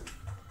 like,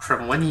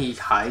 from when he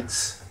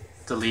hides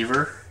the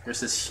lever, there's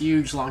this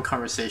huge long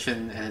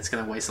conversation and it's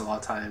gonna waste a lot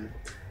of time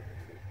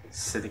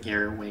sitting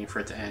here waiting for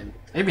it to end.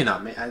 Maybe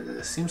not.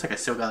 It seems like I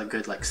still got a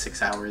good like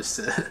 6 hours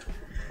to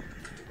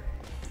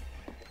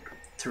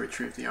to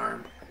retrieve the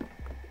arm.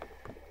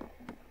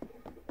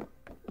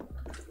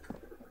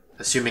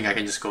 Assuming I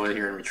can just go in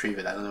here and retrieve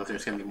it. I don't know if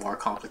there's gonna be more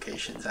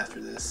complications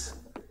after this.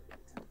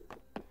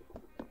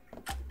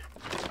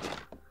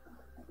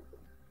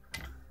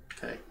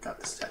 Okay, got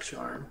the statue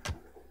arm.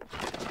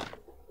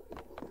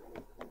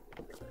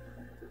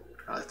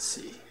 Now let's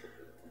see.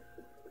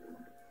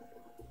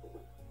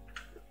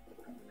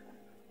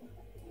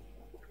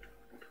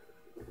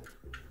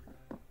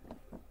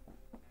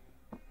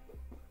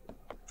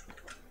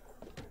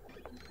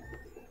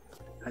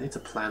 I need to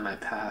plan my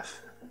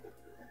path.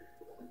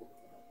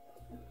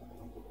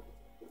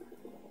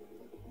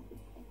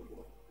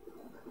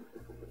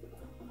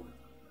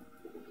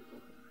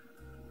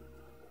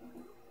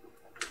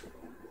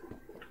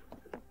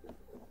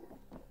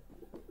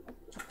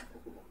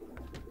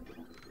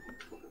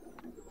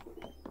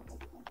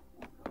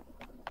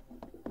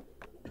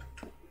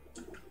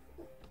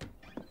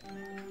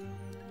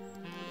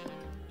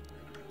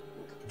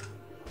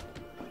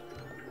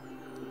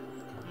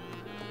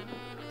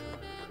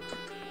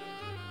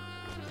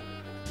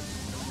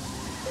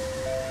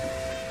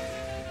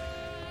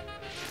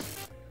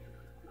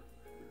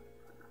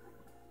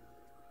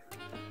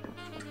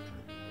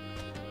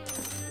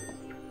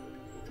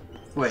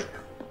 Wait.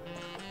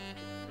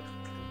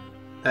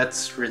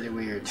 That's really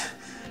weird.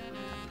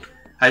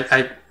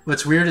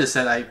 What's weird is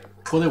that I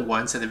pulled it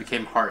once and it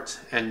became heart.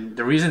 And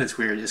the reason it's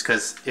weird is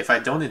because if I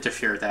don't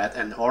interfere with that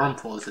and Aurum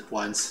pulls it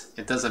once,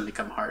 it doesn't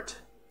become heart.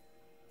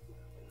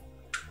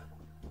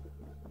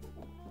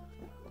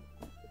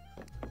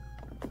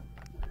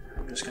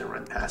 I'm just gonna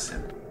run past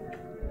him.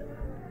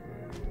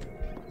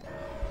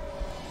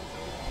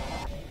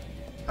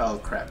 Oh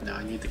crap, no,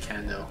 I need the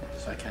can though,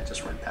 so I can't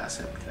just run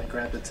past him. Can I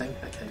grab the thing?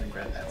 I can't even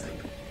grab that thing.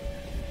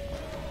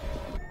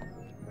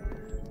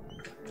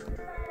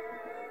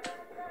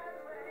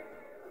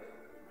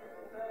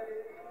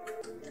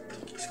 I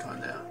think he's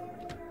gone now.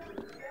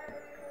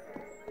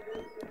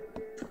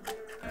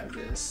 Grab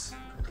this.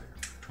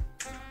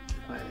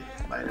 My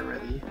lighter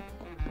ready.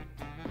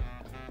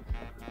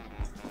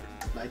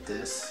 Light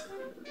this.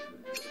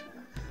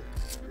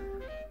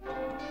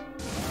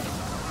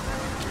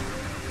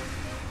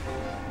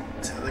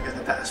 So look at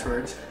the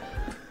password.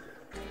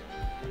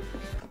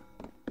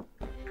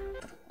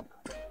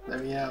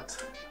 Let me out.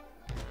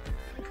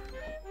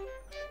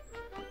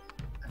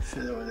 I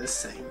fiddle with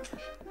this thing.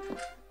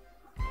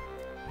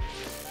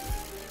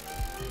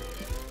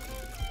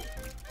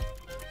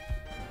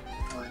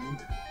 One,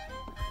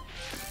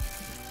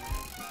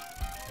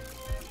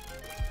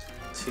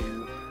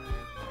 two,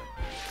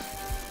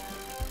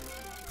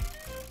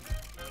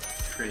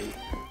 three.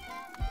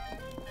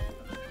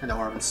 And the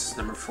Aurum's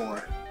number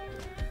 4.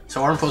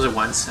 So Aurum pulls it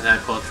once, and then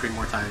I pull it 3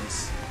 more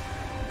times.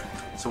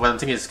 So what I'm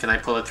thinking is, can I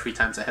pull it 3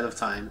 times ahead of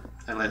time,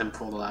 and let him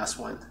pull the last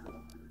one?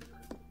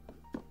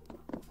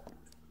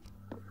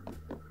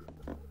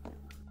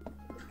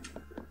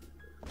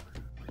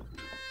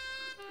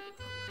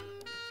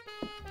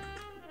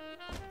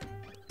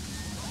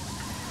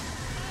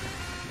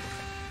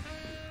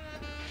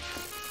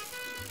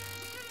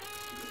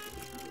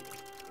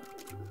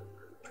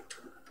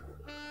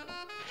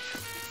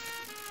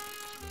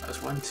 That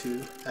was 1,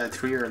 2,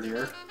 3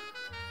 earlier.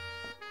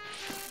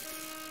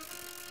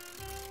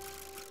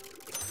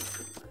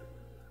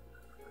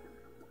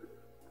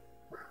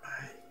 Where am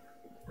I?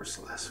 Where's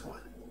the last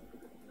one?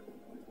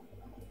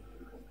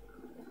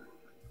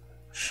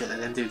 Shit, I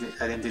didn't do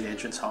the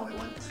entrance hallway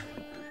one.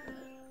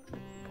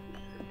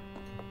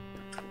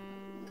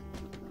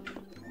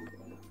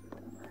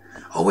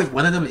 Oh wait,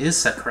 one of them is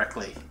set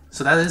correctly.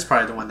 So that is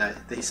probably the one that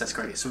he sets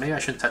correctly. So maybe I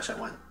shouldn't touch that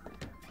one.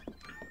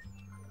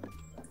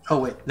 Oh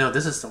wait, no,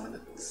 this is the one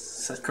that's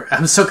set correct.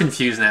 I'm so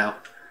confused now.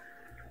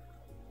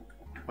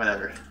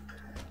 Whatever.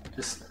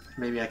 Just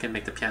maybe I can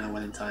make the piano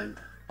one in time.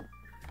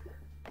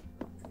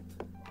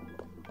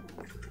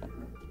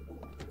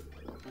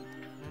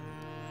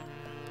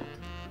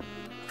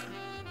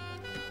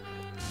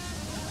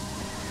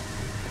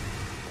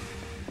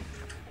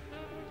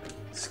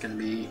 It's gonna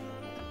be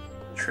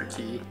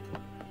tricky.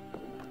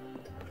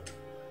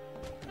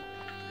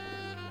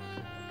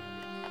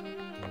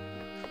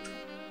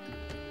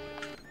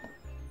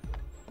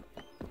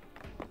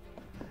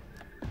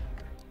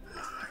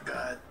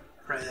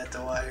 Right at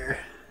the wire.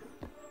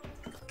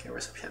 Okay,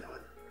 where's the piano one?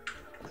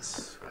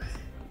 This way.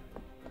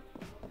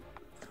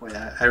 Wait,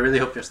 I really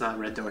hope there's not a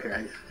red door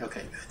here.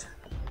 Okay, good.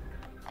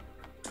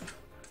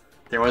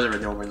 There was a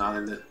red door, but not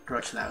in the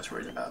direction I was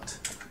worried about.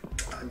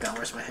 Oh god,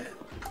 where's my head?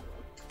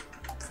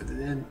 Put it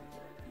in.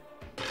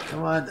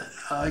 Come on.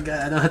 Oh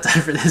god, I don't have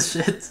time for this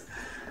shit.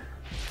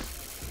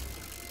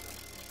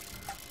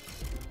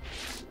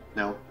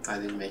 No, I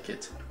didn't make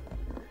it.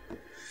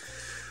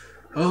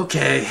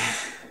 Okay.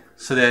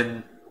 So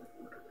then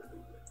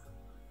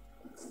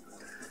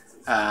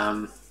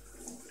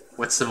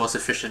what's the most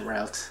efficient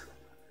route?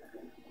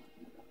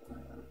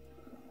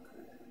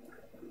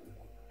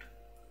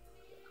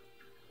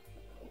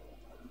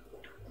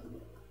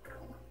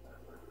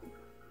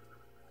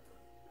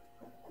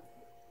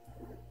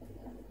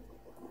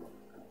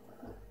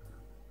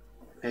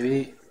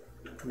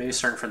 Maybe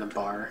starting from the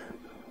bar.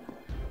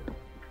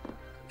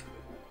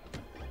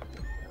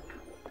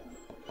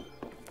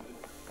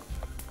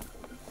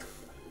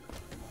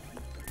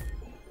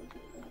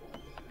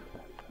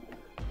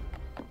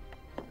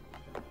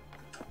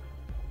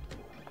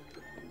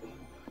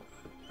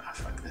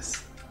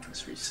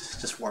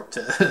 Just warp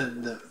to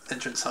the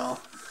entrance hall.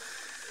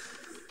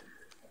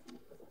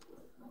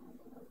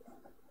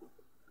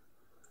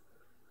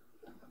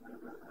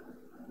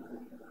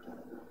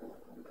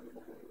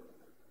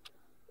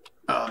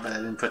 Oh, but I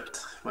didn't put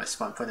my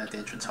spawn point at the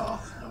entrance hall.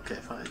 Okay,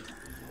 fine.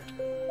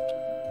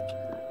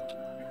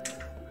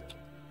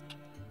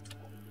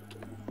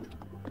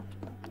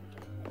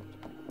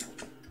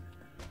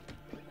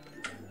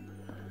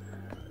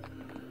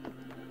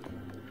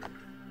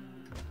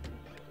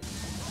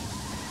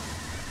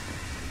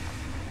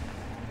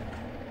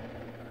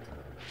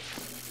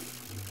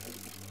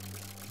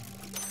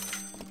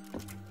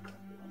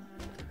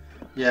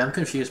 Yeah, I'm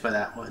confused by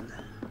that one.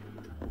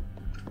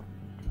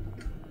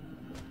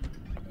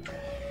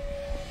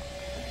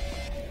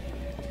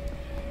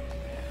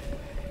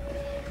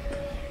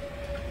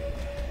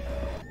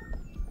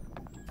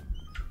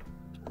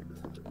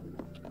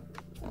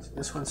 So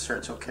this one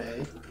starts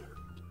okay.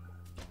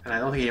 And I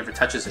don't think he ever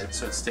touches it,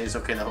 so it stays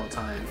okay the whole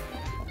time.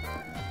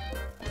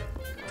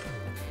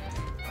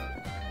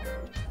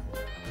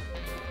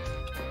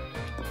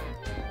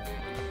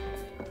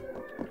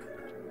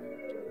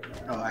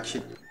 Oh,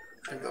 actually,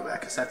 I go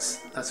back because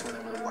that's where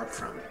I'm gonna warp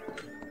from,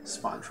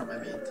 spawn from. I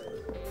mean,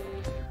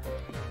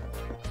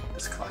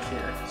 this clock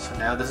here. So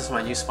now this is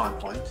my new spawn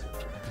point.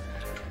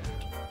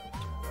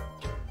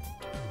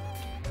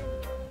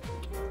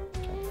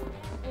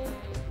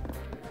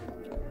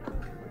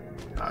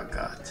 Oh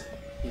god.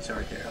 He's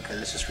already here. Okay,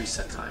 let's just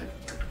reset time.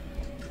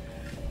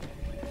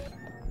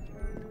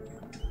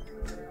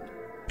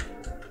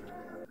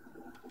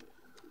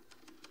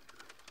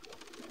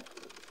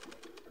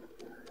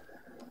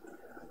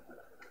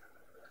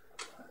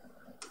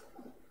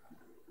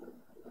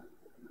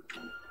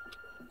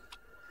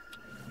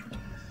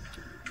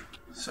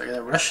 So I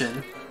gotta rush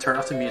in, turn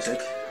off the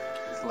music,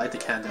 light the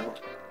candle.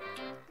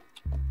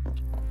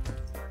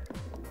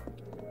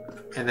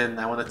 And then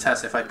I want to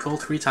test if I pull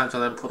 3 times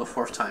and then pull the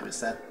 4th time, is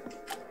that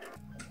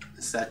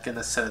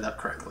gonna set it up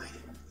correctly?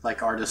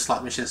 Like, are the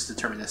slot machines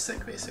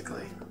deterministic,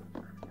 basically?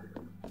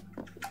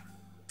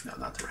 No,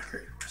 not the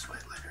record. Where's my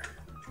lighter?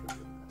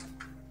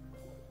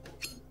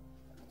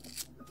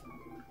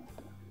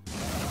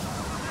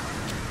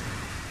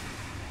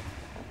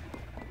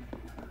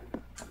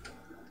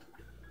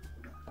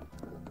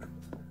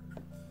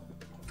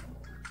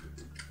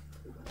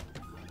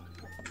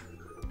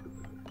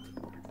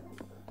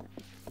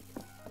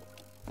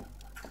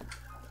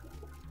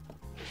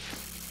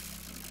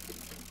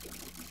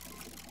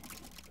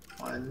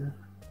 One,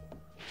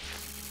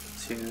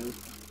 two,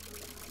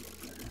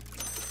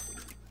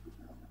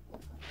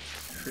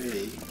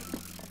 three.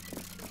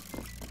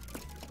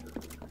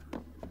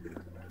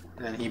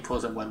 And then he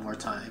pulls it one more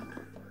time.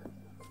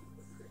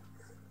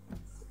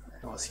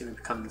 And we'll see if it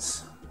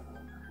becomes.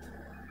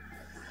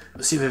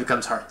 We'll see if it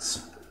becomes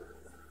hearts.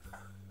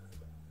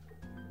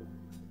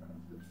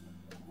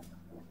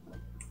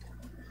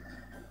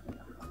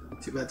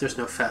 Too bad there's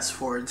no fast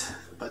forward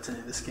button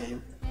in this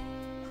game.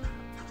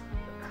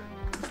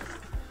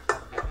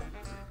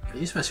 Can I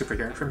use my super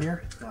hearing from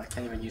here? No, I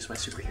can't even use my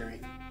super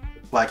hearing.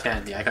 Well, I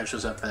can. The icon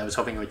shows up, but I was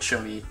hoping it would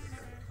show me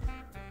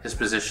his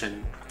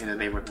position in the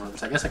neighboring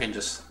rooms. I guess I can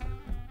just...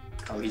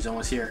 Oh, he's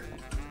almost here.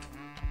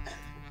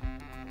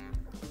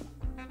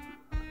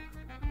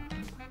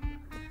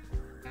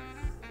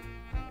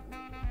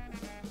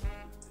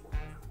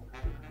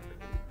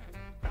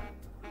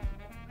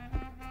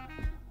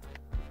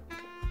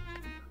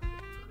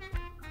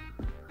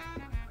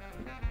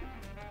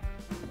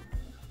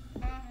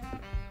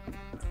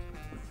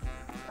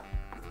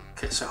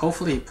 Okay, so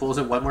hopefully he pulls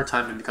it one more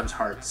time and becomes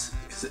hearts.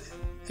 Because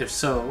if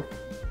so,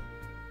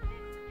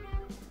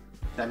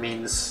 that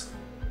means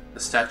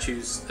the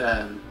statues,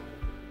 the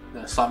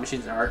slot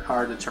machines are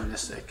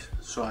deterministic.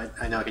 So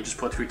I know I can just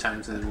pull it 3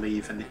 times and then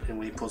leave, and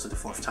when he pulls it the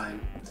 4th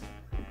time,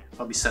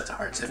 I'll be set to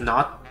hearts. If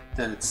not,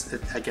 then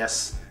I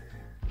guess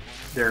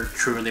they're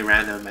truly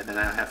random, and then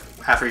I have,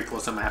 after he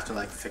pulls them, I have to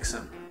like fix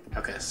them.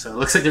 Okay, so it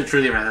looks like they're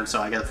truly random, so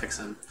I gotta fix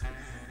them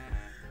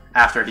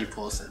after he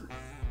pulls them.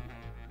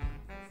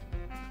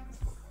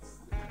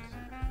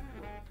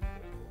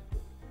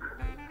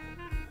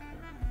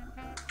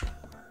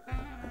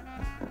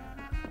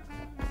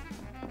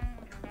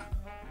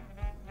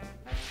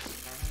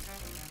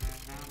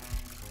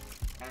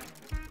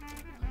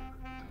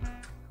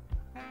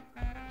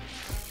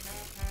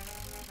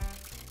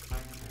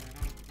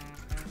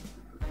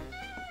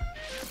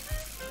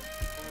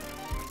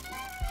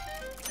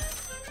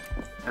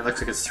 It looks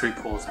like it's 3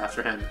 pulls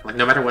after him. Like,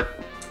 no matter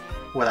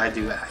what I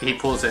do, he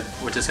pulls it,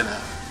 which is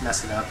gonna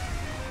mess it up.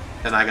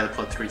 Then I gotta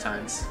pull it 3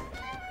 times,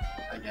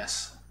 I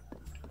guess.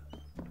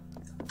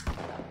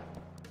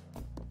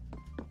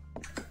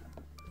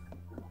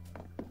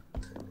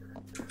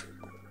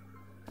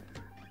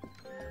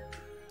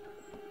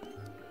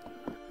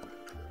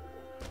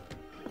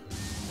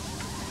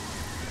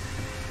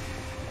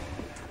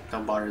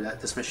 Don't bother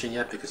this machine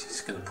yet because he's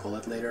gonna pull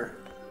it later.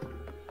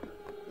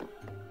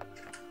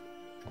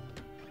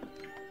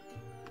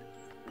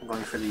 I'm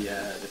going for the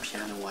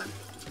piano one.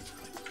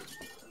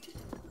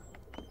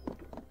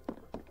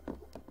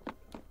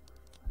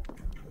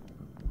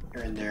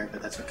 They're in there,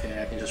 but that's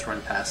okay. I can just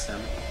run past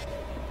them.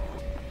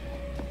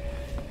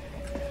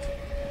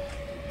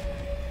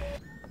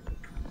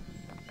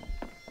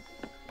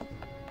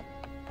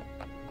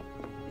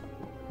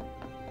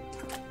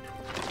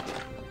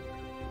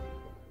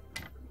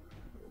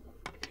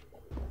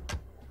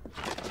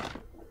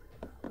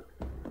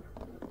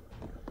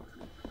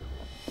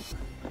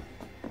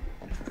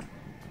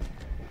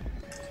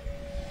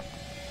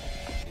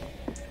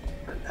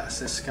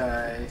 This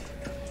guy.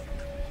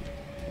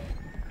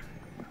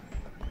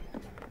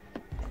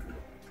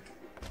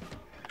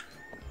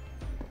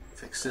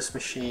 Fix this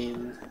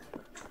machine.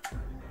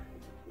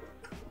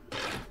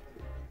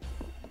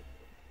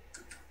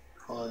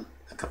 Pull it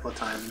a couple of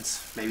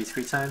times, maybe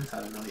 3 times, I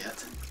don't know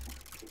yet.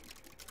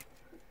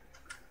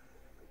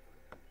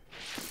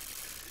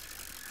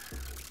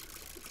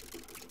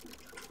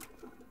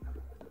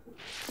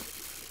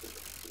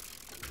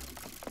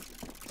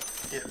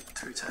 Yep,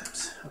 3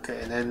 times.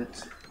 Okay, and then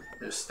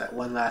there's that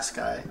one last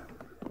guy.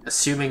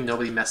 Assuming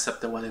nobody messed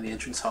up the one in the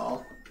entrance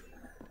hall.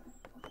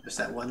 There's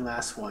that one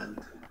last one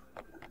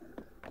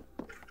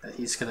that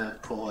he's gonna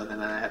pull, and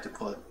then I have to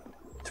pull it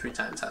 3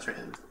 times after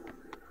him.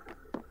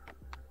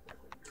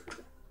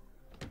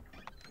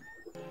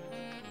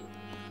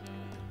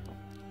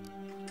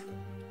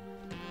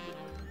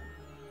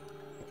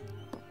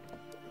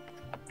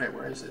 Right,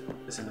 where is it?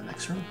 Is it in the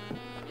next room?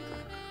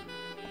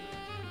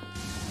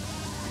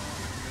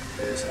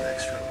 There's an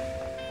extra.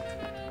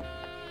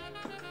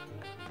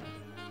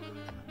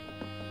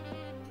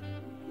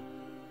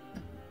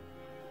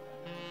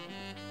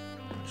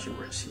 Actually,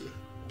 where is he?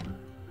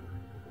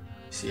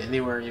 Is he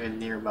anywhere even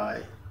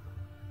nearby?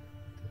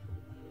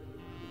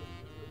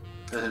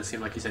 Doesn't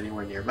seem like he's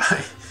anywhere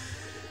nearby.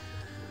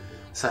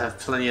 So I have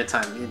plenty of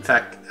time. In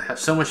fact, I have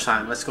so much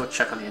time. Let's go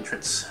check on the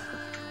entrance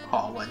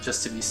hall one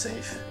just to be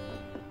safe.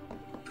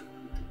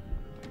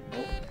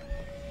 Oh.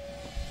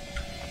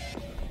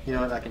 You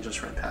know what? I can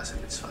just run past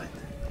him. It's fine.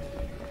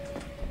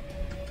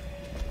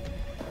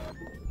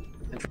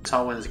 Entrance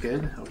hall one is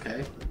good.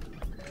 Okay.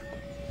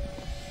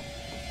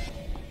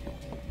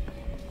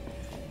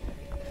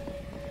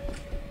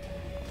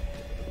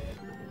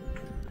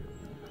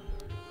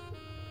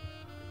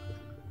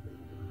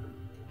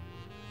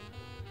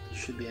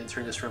 Should be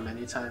entering this room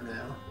anytime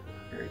now.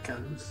 Here he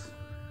comes.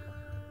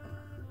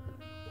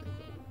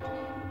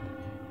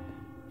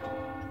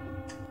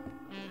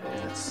 Okay,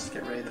 let's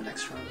get ready for the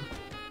next room.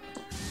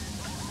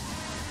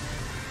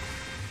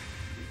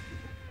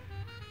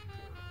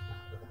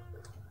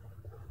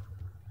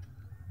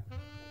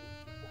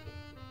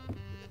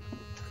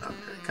 Oh,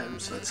 here he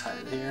comes, so let's hide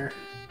in here.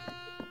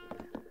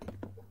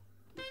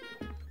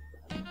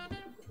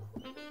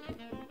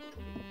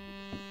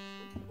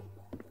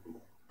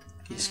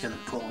 He's gonna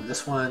pull on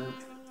this one.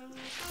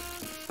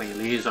 When he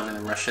leaves, I'm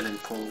gonna rush in and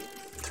pull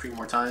 3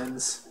 more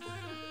times.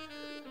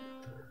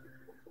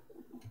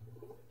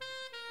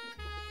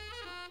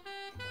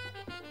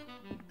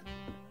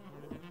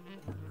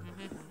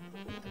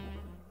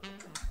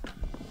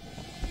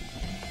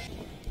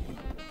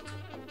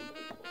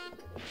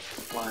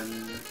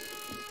 One,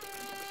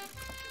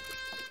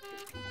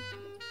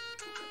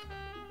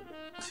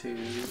 2,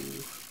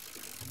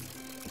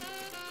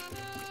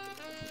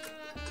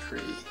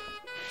 3.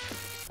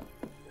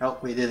 Oh,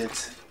 we did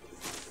it.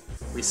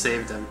 We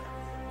saved him.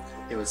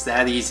 It was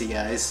that easy,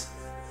 guys.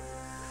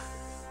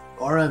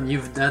 Aurum,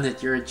 you've done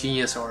it. You're a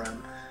genius,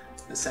 Aurum.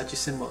 The statue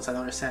symbols, I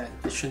don't understand.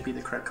 This shouldn't be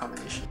the correct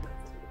combination.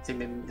 I think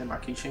maybe the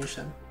marquee changed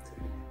them.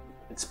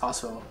 It's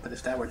possible, but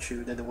if that were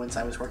true, then the ones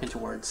I was working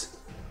towards...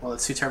 Well,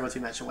 it's too terrible to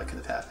imagine what could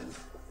have happened.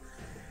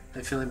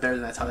 I'm feeling better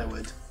than I thought I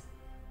would.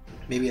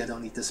 Maybe I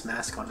don't need this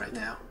mask on right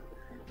now.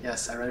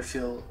 Yes, I rather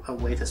feel a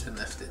weight has been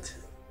lifted.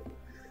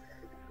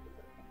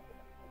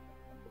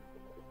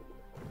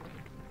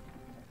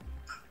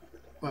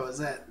 What was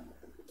that?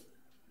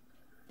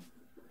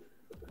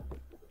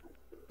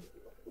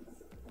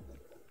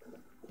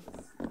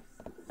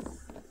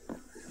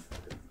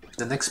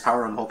 The next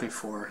power I'm hoping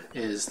for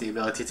is the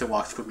ability to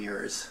walk through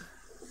mirrors.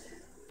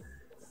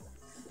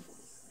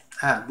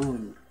 Ah,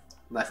 Boone.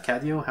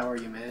 Lafcadio, how are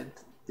you, man?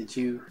 Did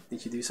you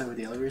do some of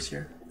the elevators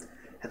here?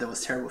 Had that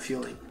was terrible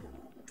feeling.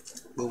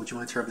 Boone, would you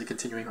mind terribly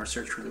continuing our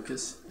search for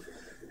Lucas?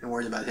 I'm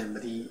worried about him,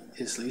 but he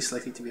is least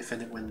likely to be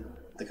offended when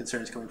the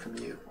concern is coming from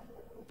you.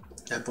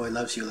 That boy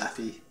loves you,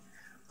 Laffy.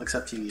 Looks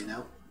up to you, you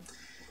know?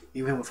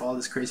 Even with all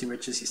his crazy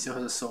riches, he still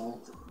has a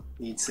soul,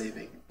 needs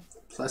saving.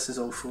 Plus, his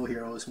old fool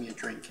here owes me a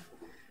drink,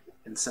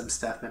 and some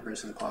staff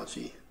members an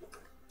apology.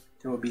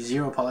 There will be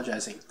zero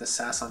apologizing. The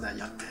sass on that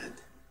young man.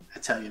 I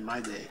tell you, in my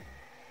day.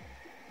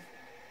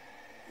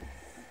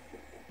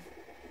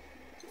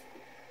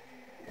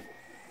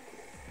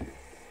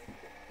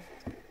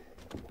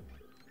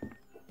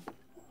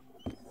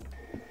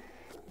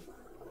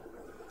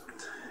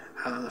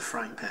 Out of the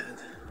frying pan.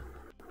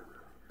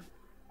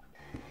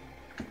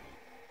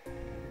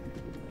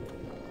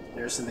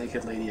 There's the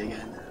naked lady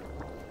again.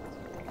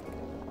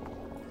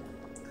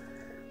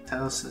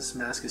 Thanos'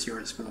 mask is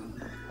yours,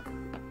 Boone.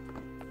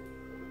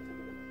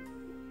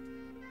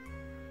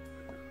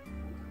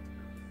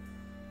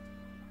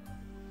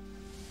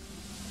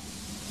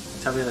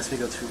 Tell me, let's me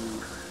go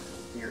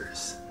through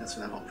mirrors. That's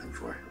what I'm hoping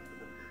for.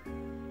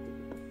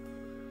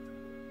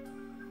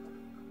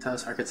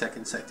 Thanos Architect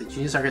Insect. The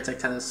genius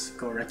architect Thanos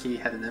Goreki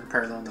had an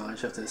unparalleled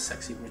knowledge of the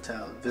sexy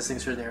Brutale. Visiting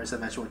certain areas of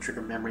magic will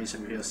trigger memories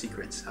and reveal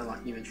secrets,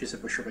 unlock new entries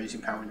of Busher by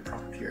using power in the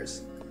proper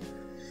peers.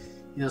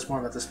 He knows more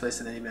about this place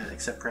than any man,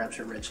 except perhaps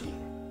for Reggie.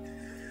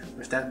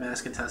 With that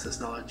mask and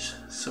Thanos' knowledge,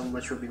 so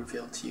much will be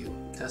revealed to you.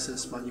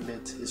 Thanos'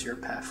 monument is your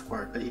path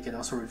forward, but he can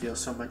also reveal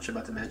so much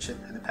about the mansion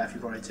and the path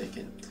you've already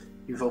taken.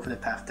 You've opened a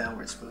path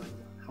downwards, Boone.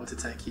 I want to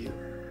thank you.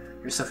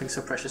 There's something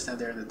so precious down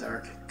there in the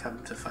dark.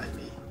 Come to find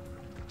me.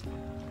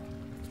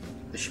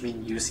 Does she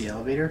mean use the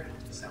elevator?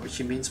 Is that what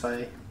she means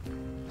by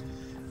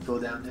go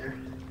down there?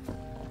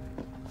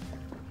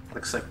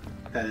 Looks like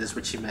that is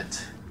what she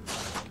meant.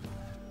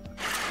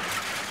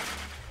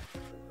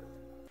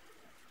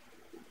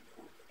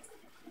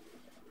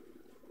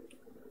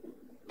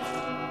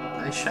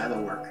 Nice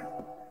shadow work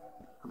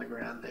on the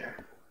ground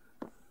there.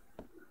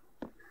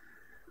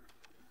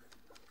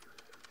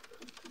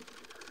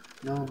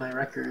 No, my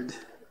record.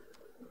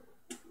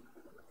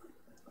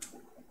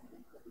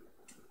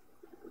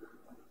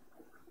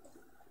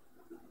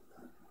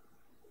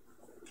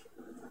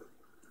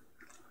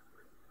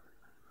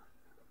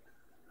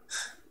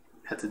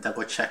 Had to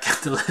double check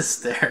out the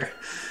list there.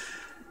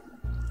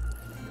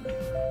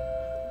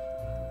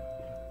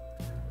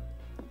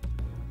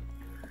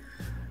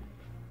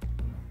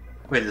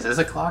 Wait, is this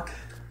a clock?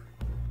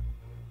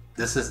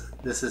 This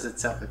is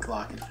itself a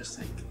clock.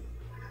 Interesting.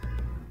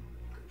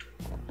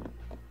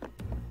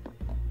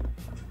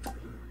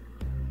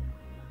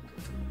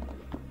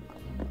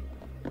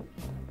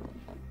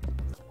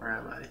 Where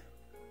am I?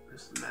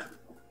 Where's the map?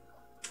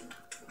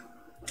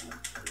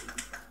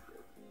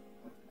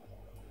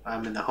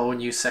 I'm in a whole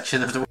new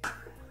section of the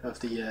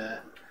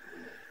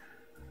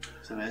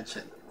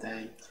dimension.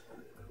 Dang.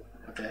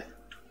 Okay.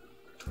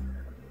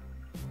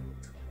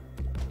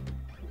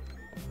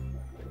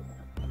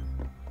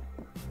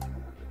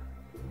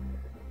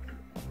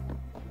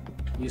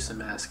 Use the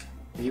mask.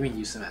 What do you mean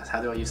use the mask? How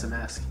do I use the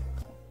mask?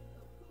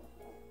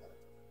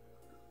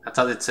 I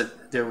thought it said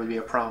there would be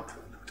a prompt.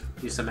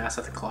 Use the mask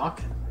at the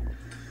clock?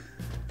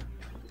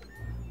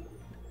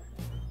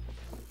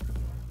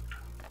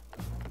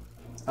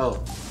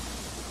 Oh.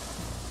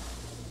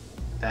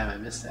 Damn, I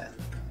missed that.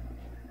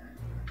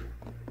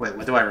 Wait,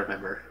 what do I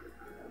remember?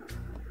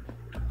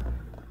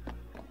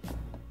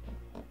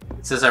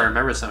 It says I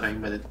remember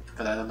something, but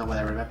I don't know what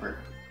I remember.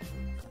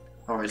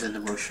 Or is it in the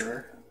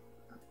brochure?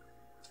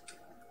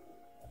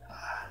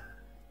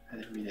 I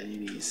didn't read any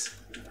of these.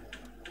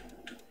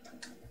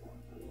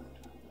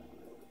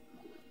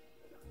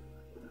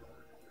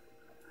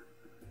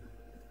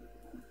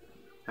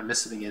 I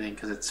missed the beginning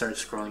because it started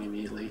scrolling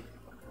immediately.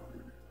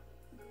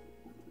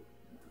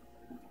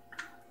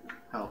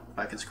 Oh,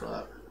 I can scroll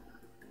up.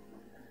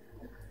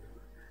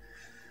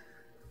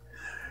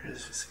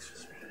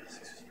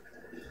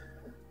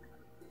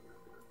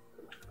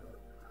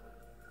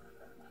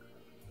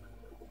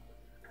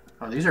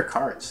 Oh, these are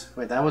cards.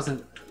 Wait, that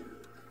wasn't...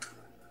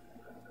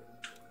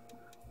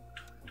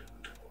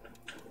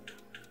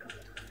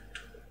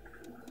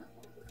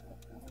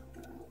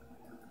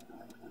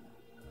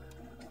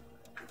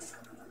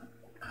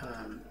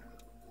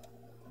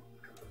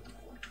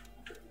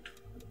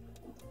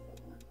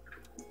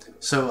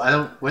 So I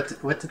don't. What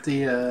did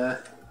the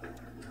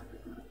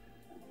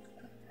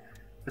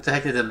what the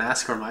heck did the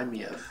mask remind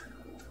me of?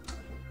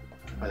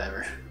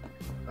 Whatever.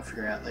 I'll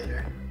figure it out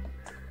later.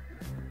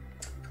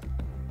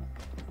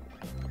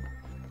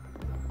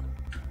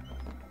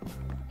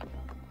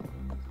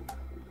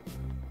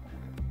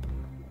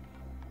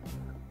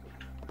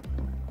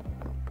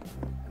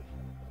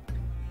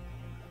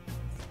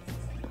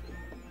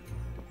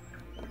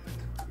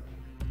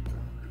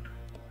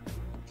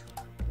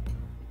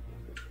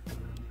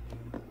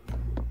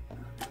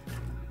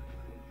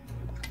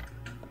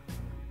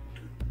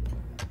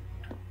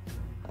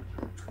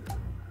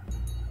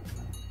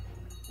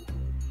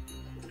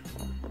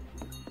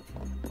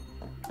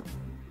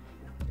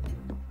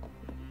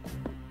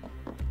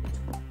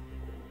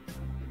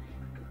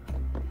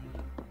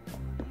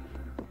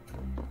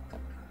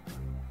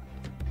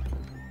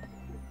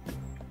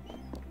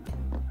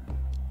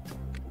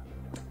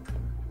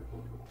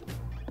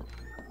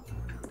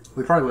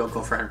 We probably will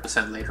go for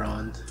 100% later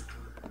on.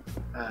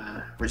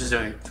 We're just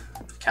doing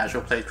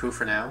casual playthrough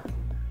for now,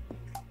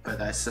 but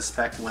I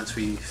suspect once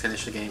we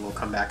finish the game, we'll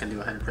come back and do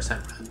a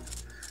 100% run.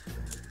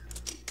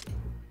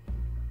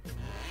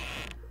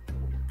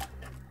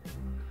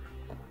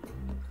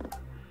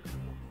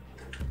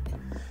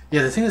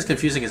 Yeah, the thing that's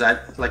confusing is I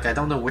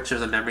don't know which of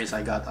the memories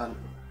I got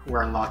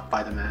were unlocked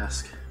by the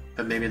mask,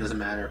 but maybe it doesn't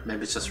matter.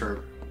 Maybe it's just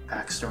for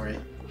backstory.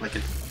 Like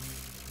it.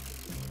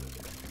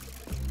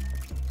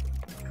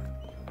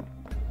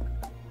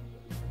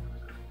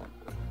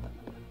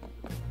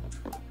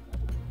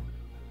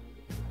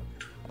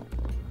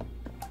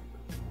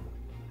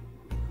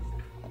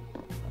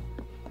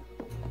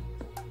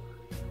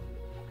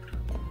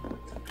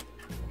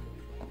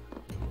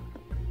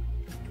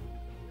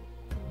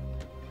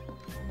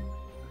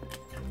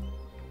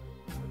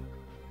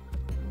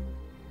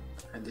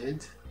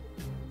 Did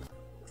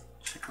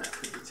check map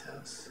for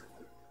details.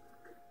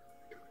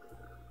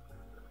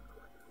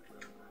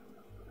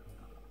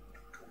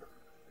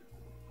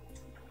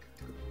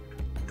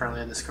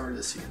 Apparently I discovered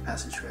the secret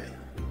passageway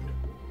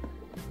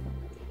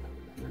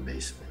in the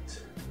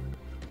basement.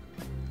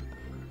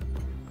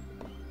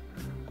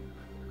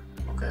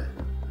 Okay.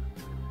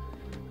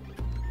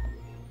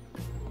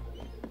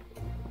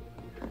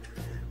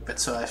 But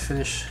so I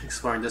finished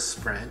exploring this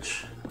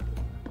branch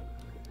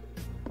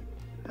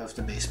of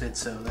the basement,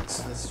 so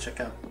let's check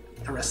out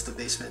the rest of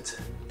the basement.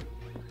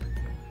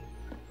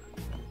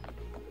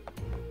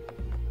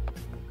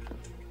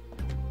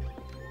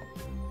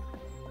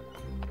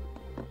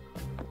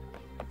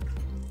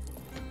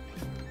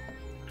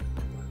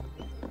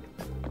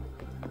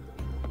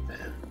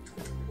 Man.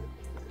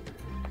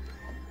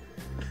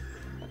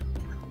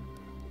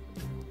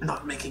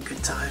 Not making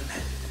good time.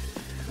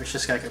 Wish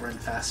this guy could run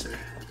faster.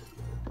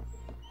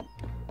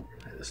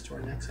 Try this door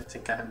next. I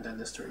think I haven't done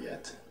this door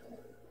yet.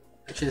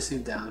 Actually, let's do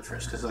down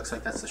first because it looks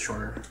like that's the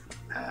shorter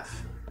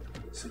path,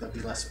 so there'll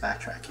be less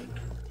backtracking.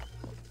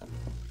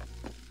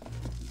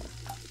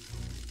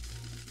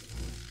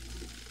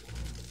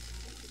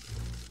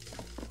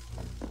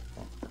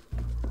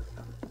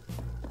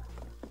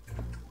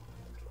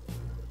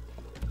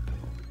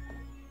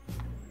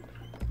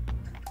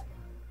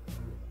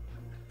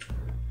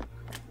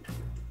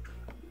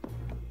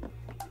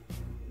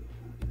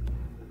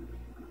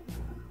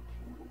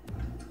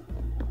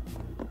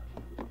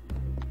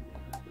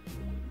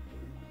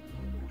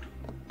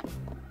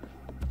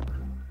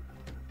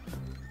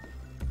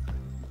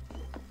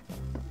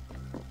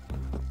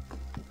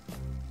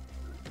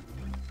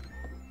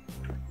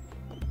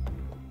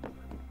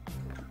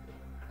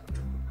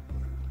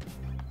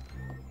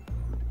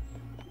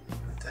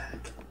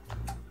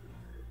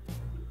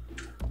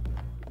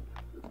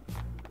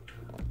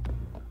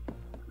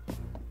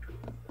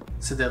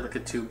 a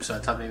delicate tube, so I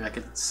thought maybe I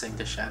could sing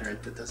to shatter it,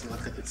 but it doesn't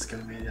look like it's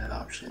giving me that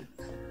option.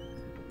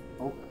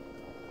 Oh.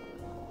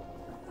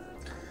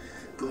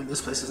 Believe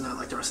this place is not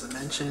like the rest of the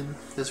mansion.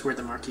 This is where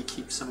the Marquis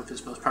keeps some of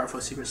his most powerful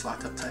secrets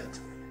locked up tight.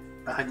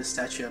 Behind the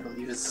statue, I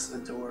believe is a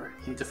door.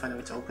 You need to find a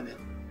way to open it.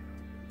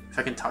 If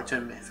I can talk to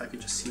him, if I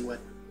could just see what...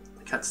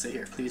 I can't stay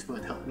here. Please,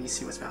 Moon, help me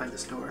see what's behind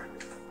this door.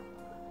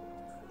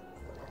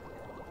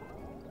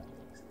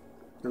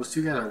 Those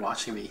two guys are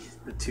watching me.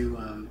 The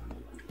two,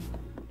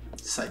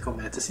 psycho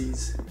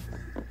mantises.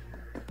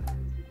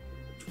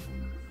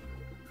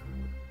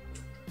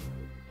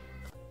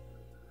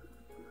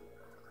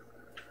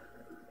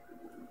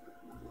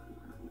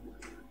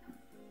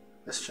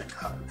 Let's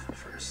check up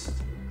first.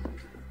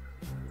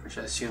 Which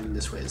I assume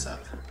this way is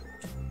up.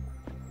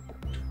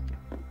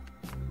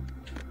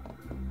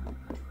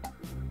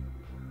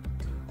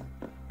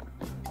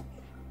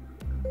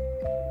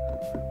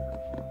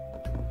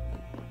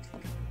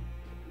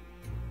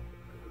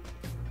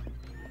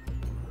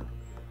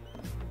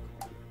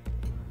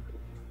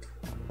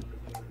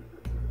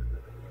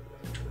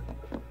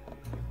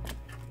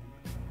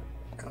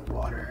 Got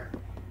water.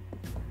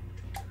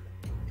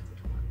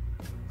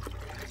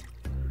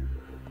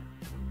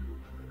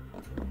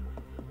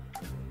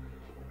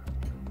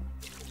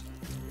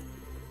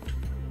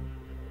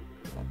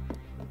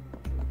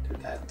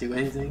 Did that do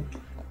anything?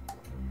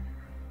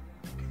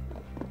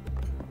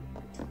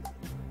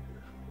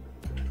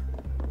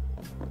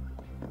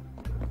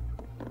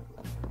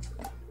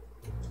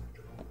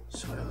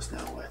 Soil's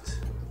now wet.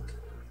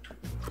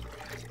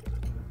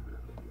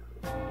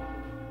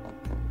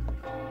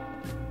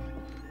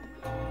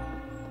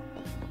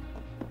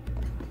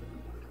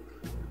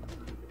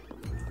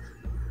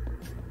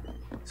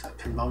 Is that a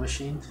pinball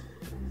machine?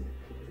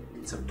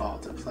 Needs a ball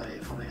to play.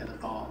 If only I had a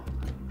ball.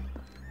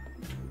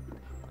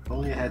 If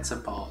only I had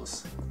some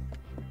balls.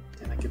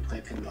 Then I could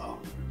play pinball.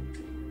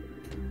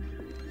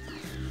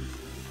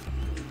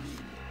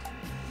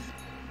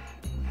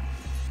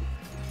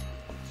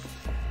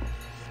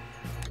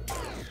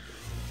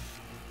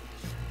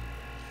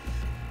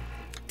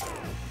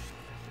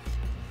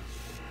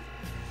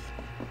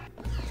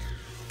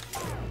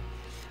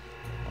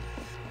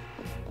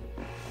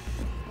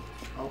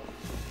 Oh.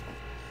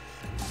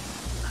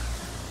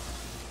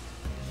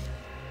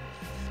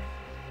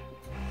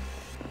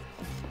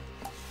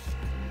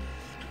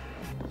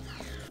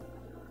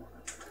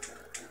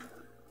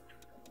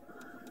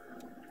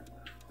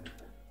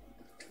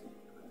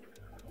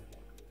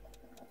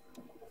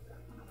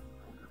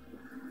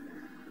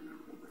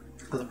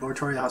 The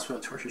laboratory, the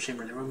hospital, torture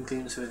chamber, the room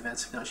gleams with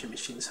advanced technology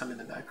machines hum in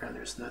the background.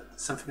 There's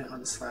not something on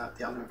the slab.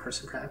 The element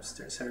person, perhaps.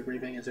 There's heavy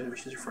breathing as the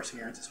machines are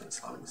forcing air into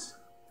one's lungs.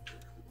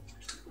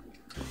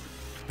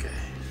 Okay.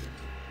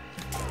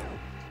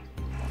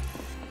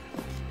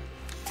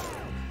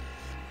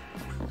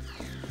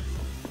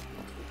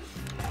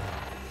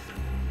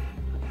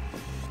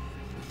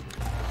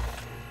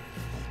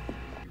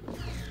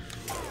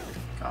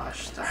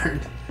 Gosh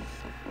darn.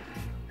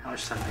 How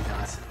much time I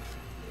got?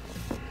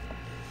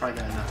 Probably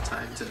got enough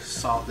time to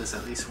solve this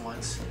at least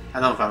once.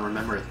 I don't know if I'll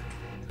remember it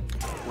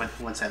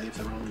once I leave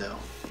the room though.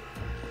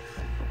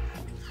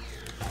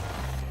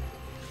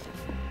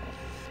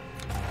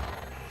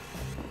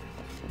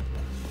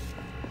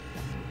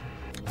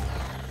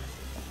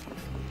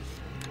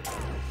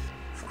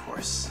 Of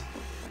course.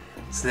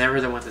 It's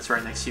never the one that's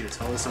right next to you, it's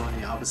always the one on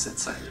the opposite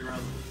side of the room.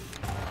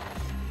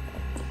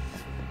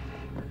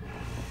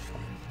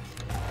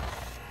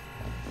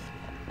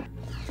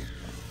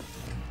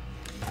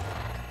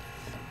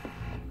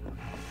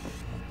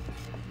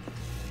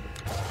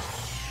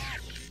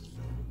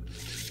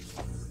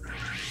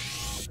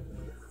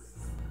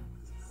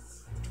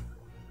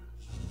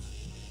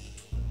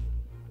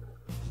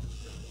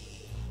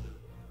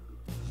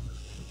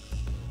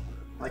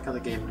 I like how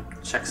the game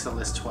checks the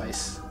list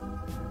twice.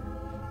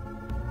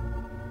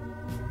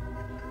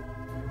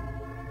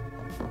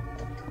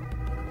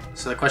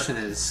 So the question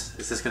is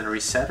this going to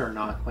reset or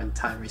not when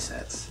time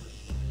resets?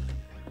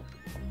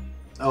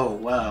 Oh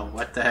wow,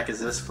 what the heck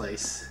is this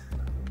place?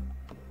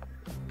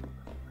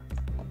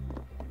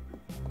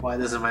 Why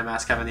doesn't my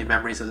mask have any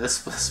memories of this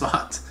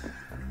spot?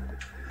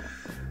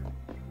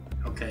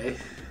 Okay.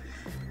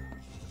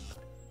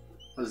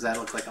 What does that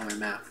look like on my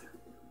map?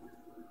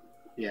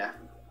 Yeah.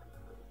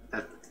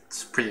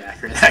 That's pretty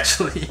accurate,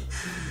 actually.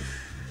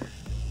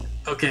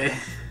 Okay,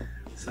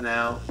 so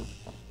now,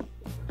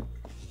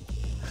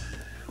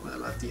 what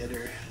about the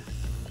other?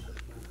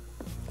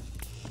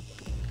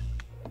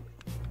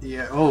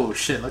 Yeah, oh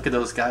shit, look at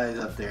those guys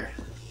up there.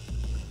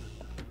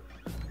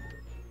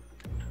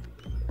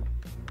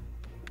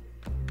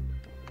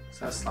 Is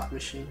that a slot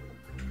machine?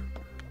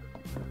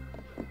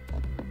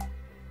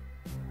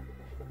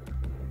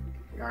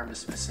 The arm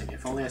is missing.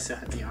 If only I still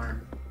had the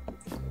arm.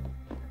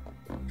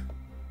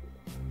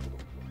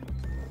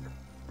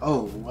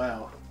 Oh,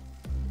 wow.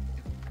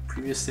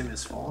 Previous statement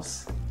is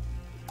false.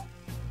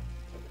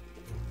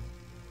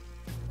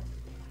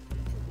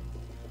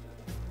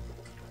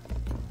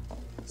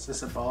 Is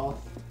this a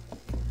ball?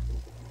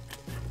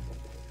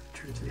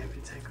 Turn to the empty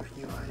Tank with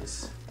new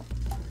eyes.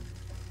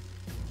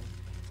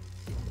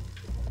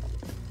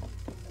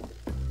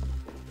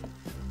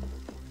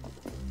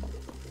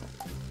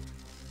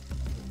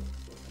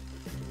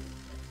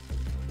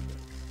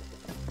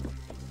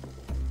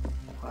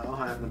 Well,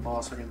 I have the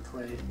ball so I can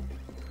play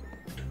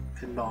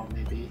pinball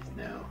maybe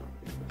now.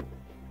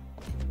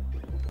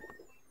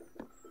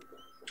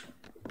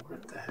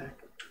 What the heck?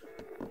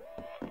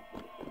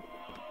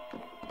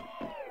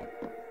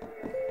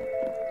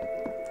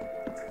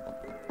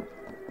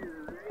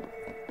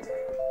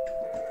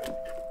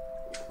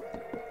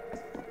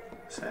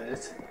 Is that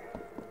it?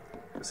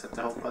 Is that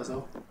the whole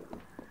puzzle?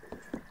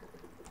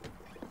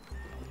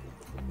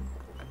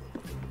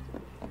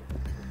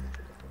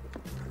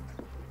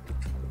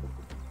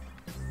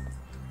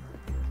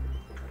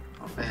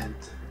 Oh man.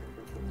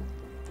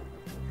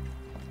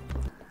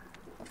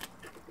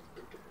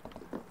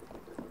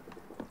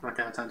 I'm not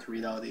gonna have time to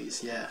read all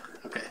these. Yeah,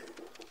 okay.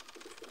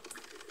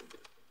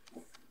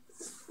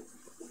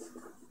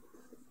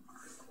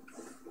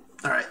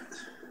 Alright.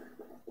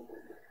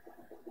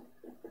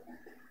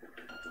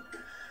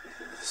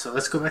 So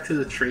let's go back to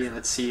the tree and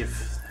let's see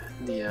if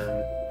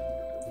the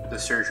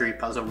surgery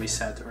puzzle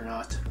reset or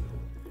not.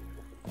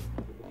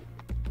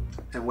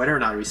 And whether or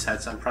not it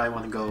resets, I probably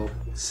want to go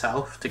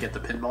south to get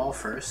the pinball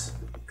first,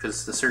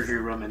 because the surgery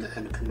room and the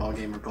pinball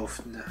game are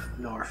both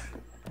north.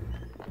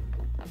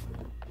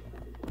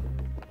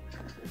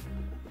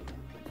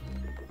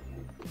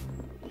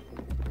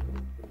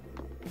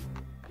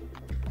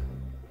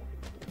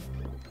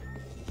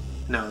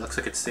 No, it looks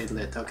like it stayed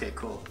lit. Okay,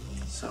 cool.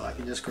 So I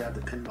can just grab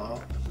the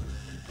pinball.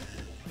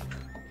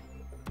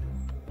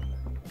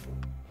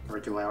 Or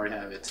do I already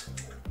have it?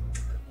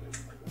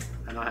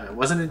 I don't have it.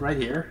 Wasn't it right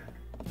here?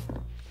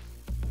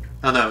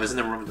 Oh no, it was in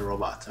the room with the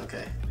robot.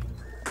 Okay.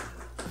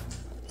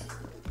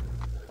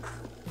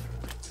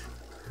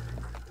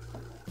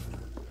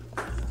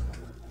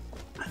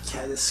 My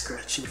cat is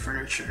scratching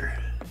furniture.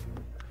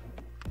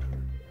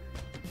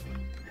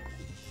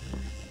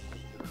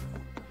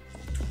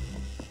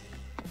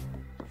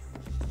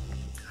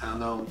 I don't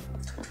know.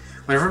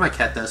 Whenever my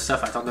cat does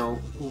stuff, I don't know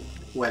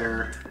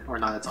whether or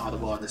not it's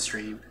audible on the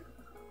stream.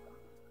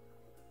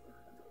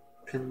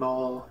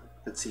 Pinball,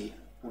 let's see.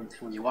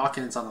 When you walk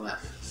in, it's on the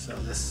left. So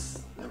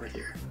this over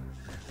here.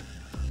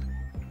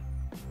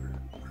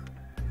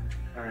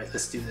 Alright,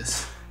 let's do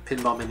this.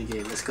 Pinball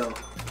minigame, let's go.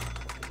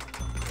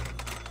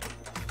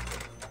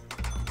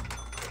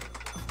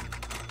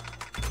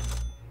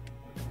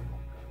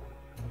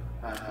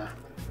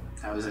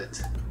 That was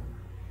it.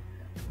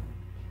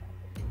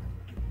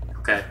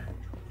 Okay.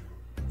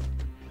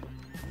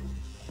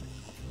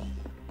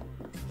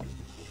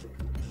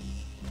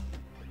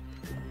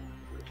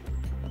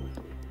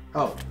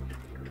 Oh.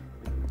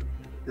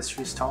 This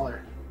tree's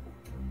taller.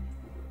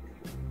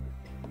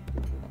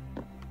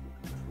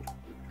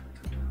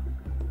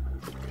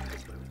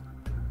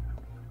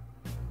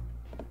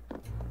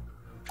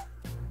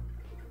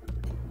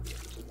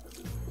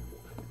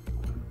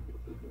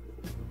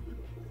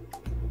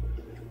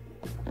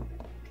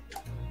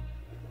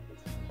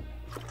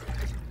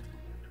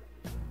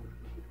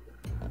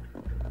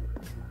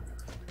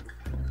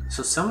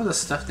 So some of the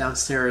stuff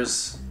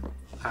downstairs,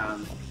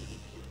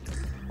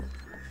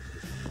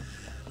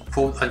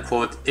 quote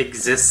unquote,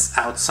 exists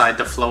outside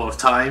the flow of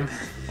time.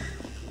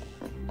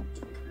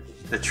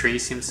 The tree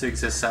seems to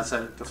exist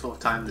outside the flow of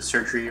time. The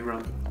surgery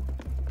room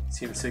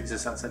seems to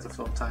exist outside the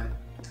flow of time.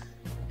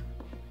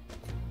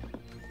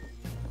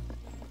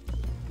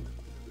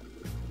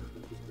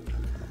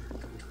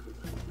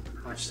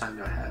 How much time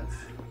do I have?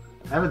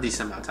 I have a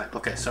decent amount of time.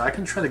 Okay, so I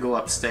can try to go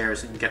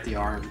upstairs and get the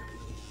arm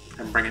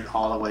and bring it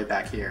all the way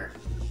back here.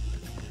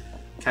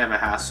 Kind of a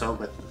hassle,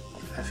 but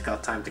I've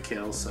got time to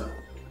kill, so.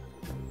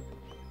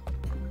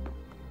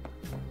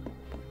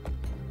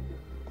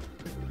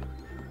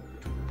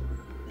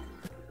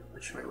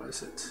 Which way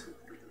was it?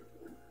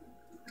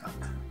 Up.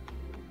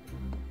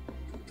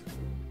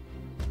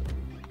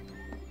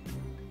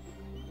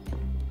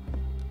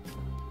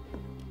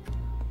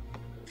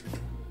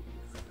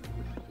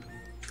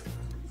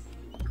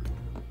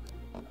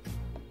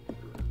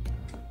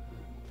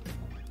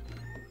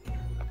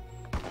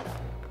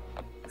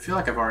 I feel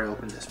like I've already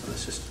opened this, but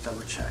let's just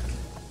double check.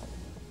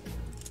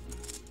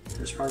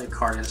 There's probably a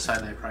card inside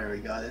and I probably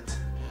already got it.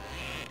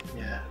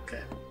 Yeah, okay.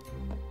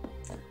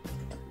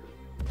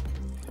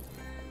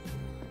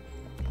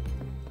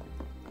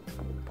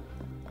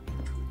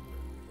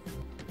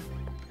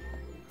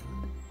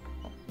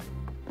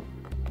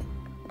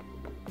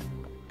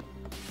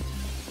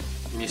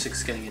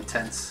 Music's getting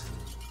intense.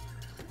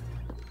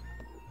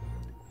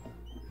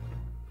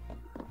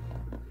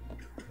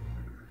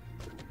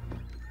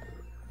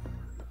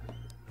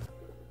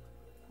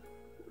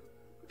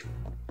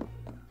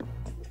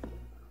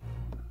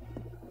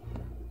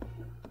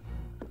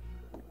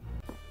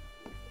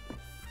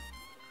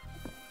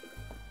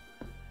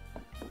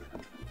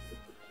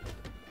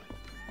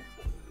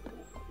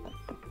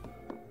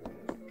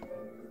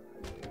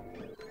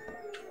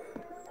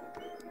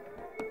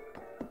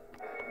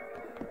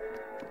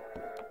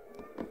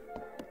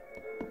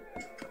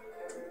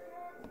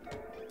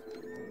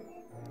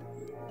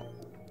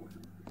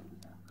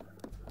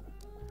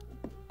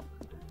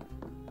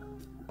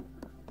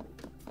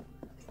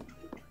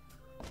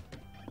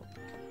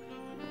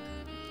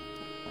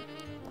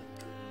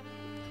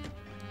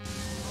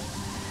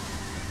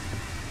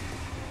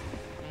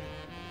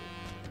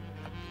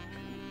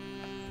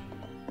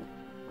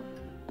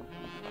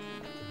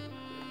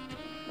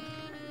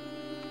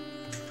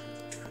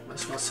 Might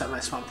as well set my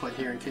spawn point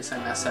here in case I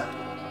mess up.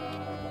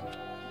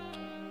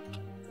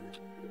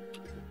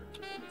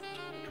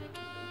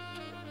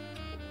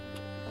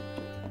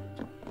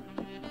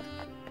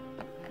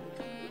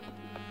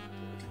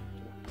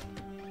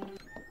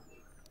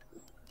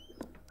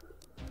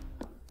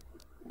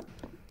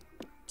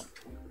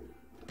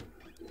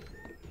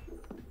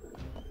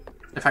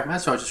 In fact, might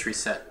as well just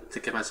reset to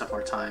give myself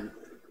more time.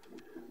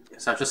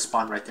 Because I've just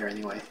spawned right there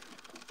anyway.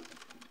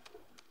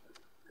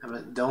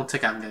 Don't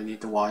think I'm going to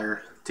need the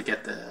water to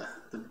get the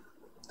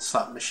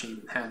slot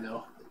machine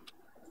handle.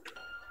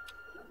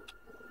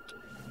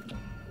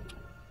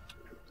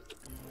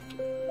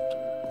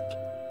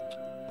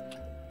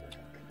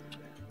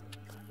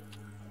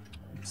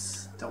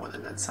 Oops, don't want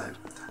an end sign.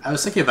 I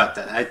was thinking about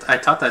that. I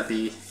thought that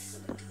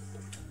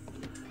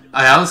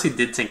I honestly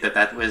did think that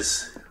that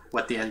was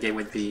what the end game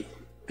would be.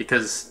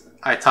 Because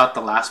I thought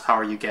the last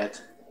power you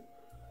get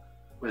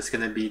was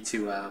going to be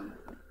to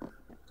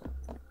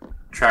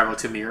travel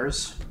to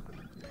mirrors.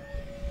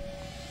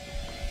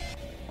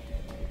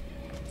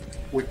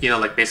 You know,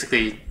 like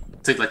basically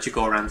to let you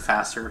go around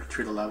faster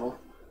through the level.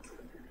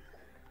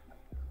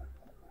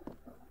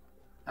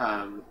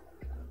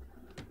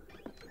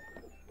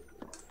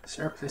 Is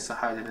there a place to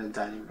hide in the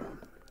dining room?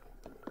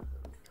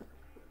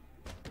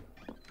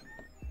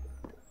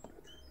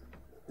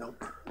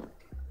 Nope.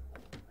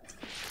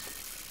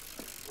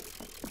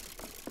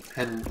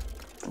 And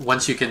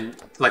once you can,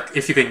 like,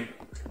 if you can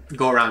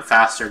go around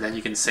faster, then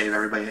you can save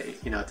everybody,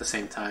 you know, at the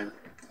same time.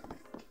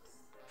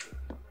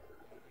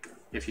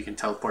 If you can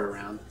teleport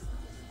around.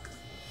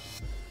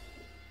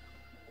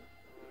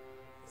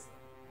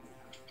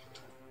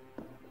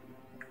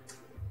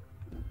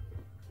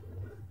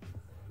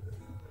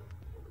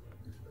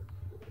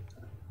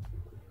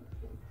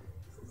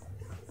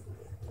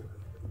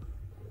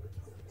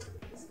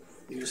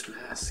 Use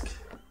mask.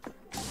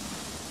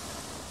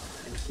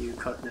 Thank you,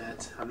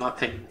 Cutnet. I'm not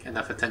paying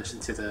enough attention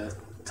to the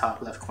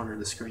top left corner of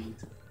the screen.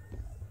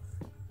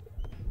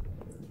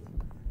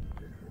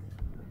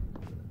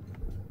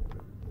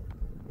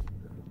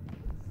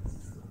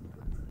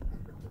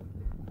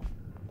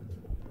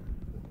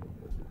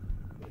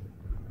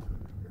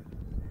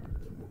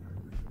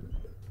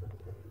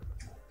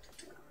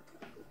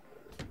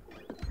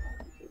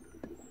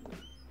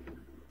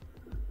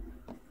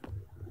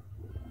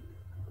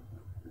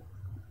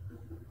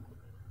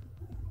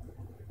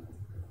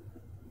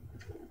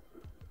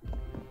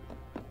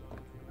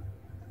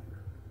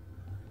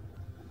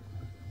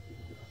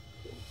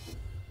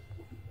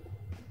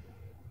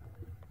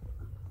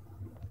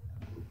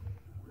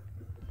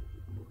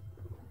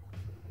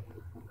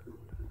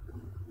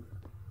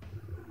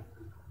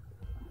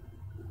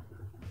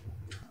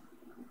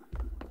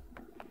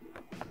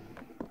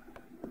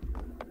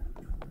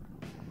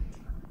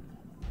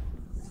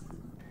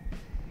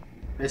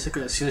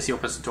 Basically, as soon as he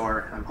opens the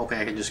door, I'm hoping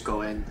I can just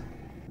go in.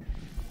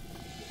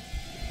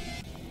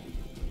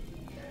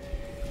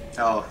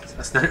 Oh,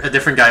 that's not a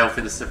different guy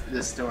opened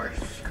this door.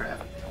 Crap.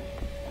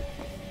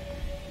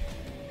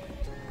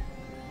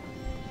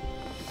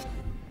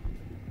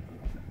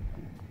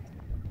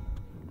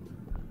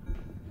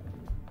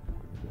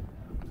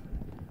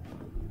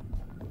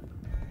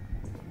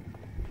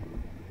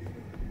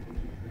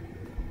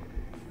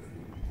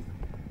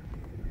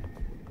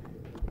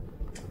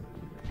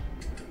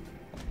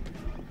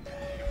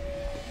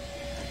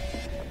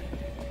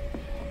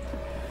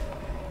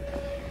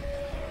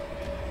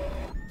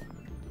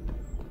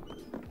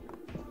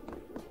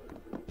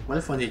 What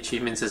if one of the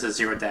achievements is a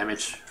 0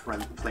 damage run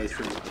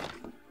playthrough?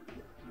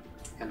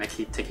 And I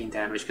keep taking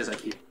damage because I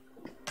keep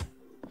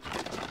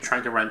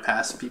trying to run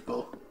past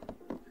people.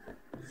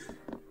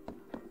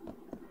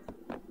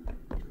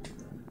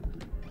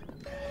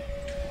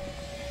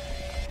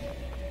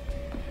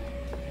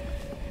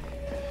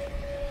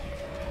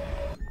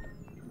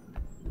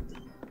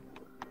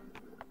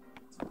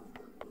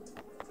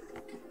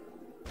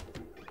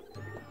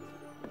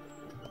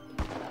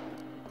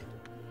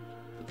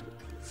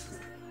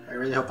 I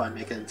really hope I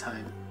make it in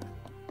time.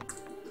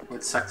 It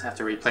would suck to have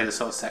to replay this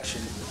whole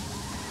section.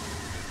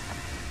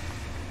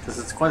 Because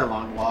it's quite a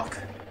long walk.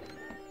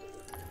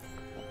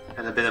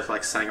 And a bit of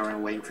like sitting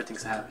around waiting for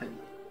things to happen.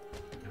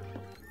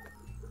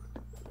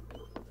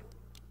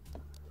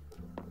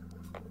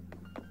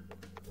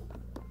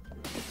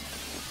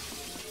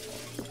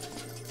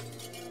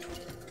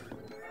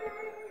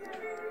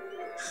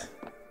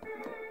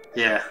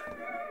 Yeah.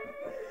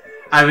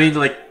 I mean,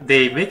 like,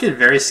 they make it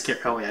very scary.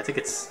 Oh wait, I think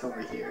it's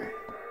over here.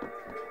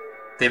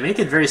 They make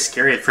it very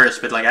scary at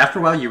first, but like after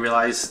a while you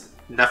realize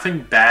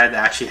nothing bad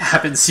actually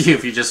happens to you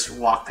if you just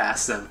walk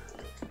past them.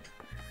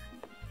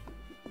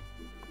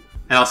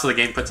 And also the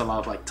game puts a lot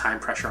of like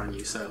time pressure on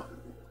you, so...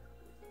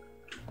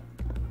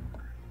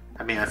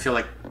 I mean, I feel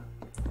like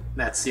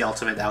that's the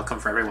ultimate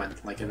outcome for everyone.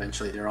 Like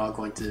eventually they're all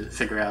going to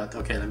figure out,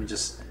 okay, let me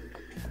just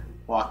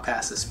walk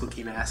past the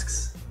spooky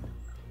masks.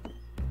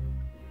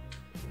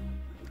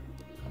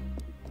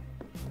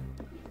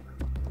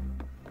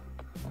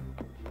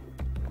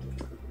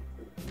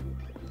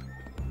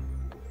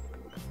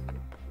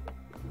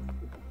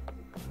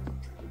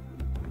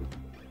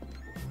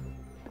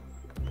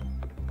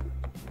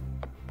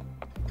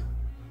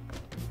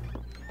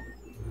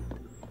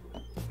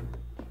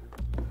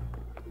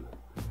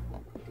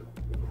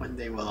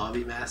 They will all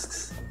be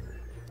masks.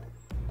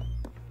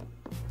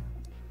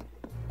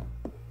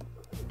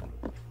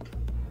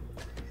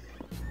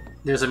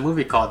 There's a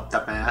movie called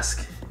The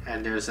Mask,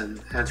 and there's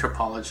an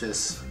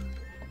anthropologist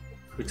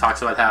who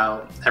talks about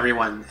how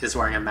everyone is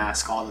wearing a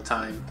mask all the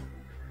time.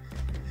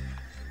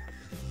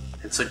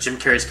 And so Jim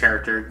Carrey's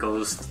character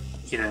goes,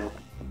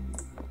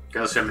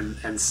 goes to him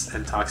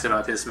and talks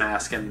about his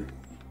mask, and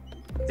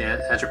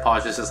the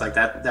anthropologist is like,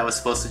 that was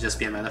supposed to just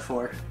be a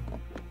metaphor,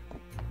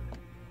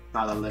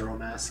 not a literal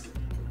mask.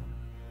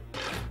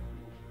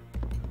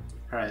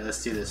 Alright,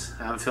 let's do this.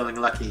 I'm feeling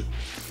lucky.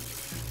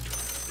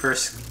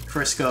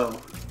 First go.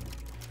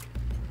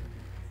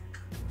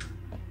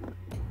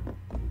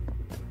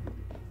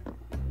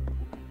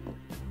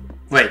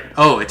 Wait,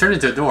 oh, it turned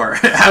into a door.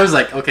 I was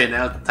like, okay,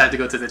 now time to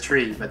go to the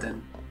tree, but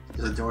then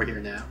there's a door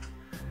here now.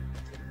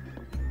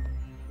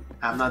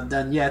 I'm not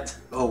done yet.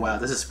 Oh wow,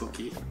 this is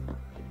spooky.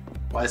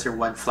 Why is there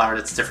one flower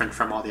that's different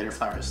from all the other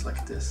flowers? Look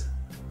at this.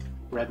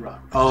 Red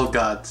rock. Oh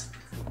god.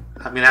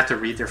 I'm gonna have to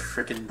read their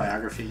freaking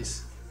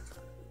biographies.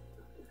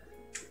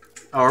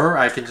 Or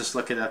I can just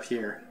look it up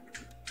here.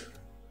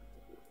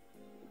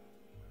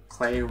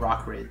 Clay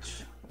Rock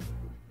Ridge.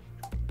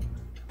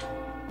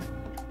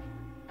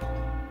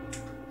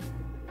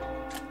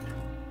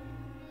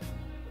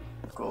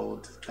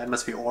 Gold. That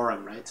must be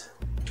Aurum, right?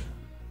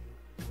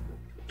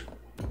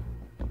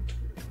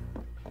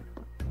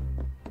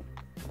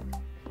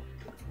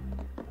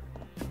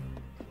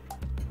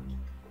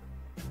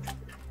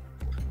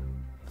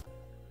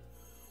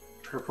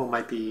 Purple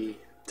might be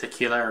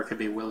tequila, or it could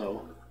be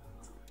willow.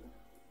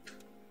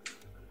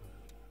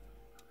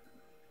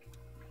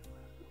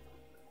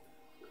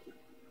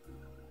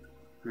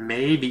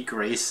 Maybe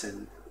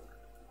Grayson.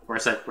 Or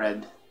is that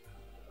red?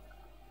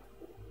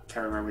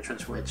 Can't remember which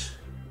one's which.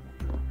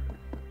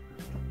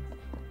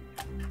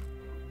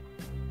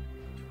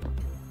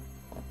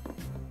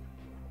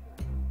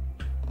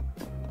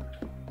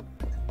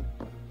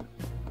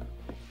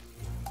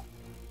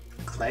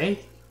 Clay?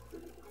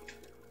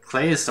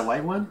 Clay is the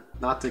white one,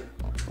 not the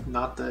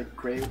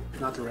gray,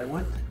 not the red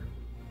one.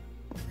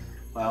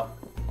 Well,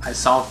 I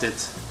solved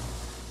it.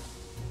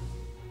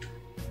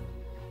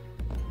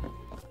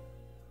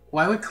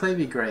 Why would clay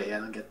be gray? I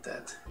don't get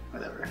that.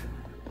 Whatever.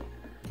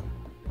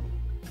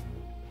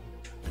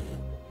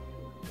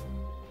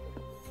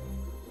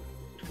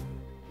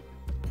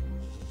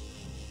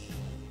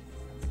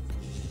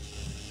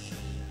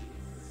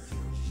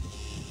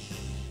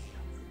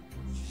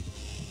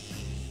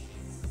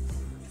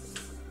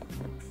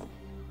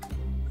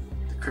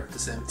 The crypt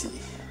is empty.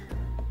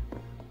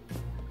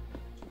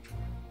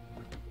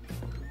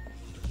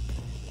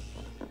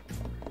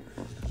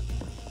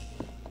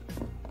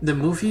 The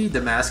movie,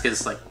 The Mask,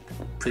 is like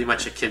pretty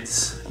much a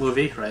kid's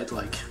movie, right?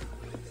 Like,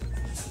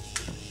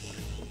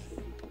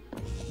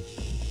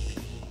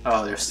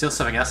 oh, there's still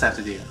something else I have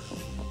to do.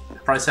 I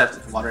probably still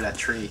have to water that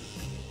tree.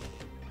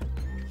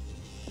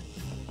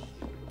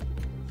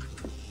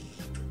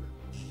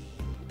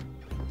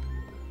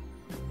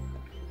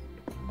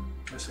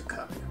 There's a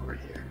cup over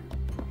here.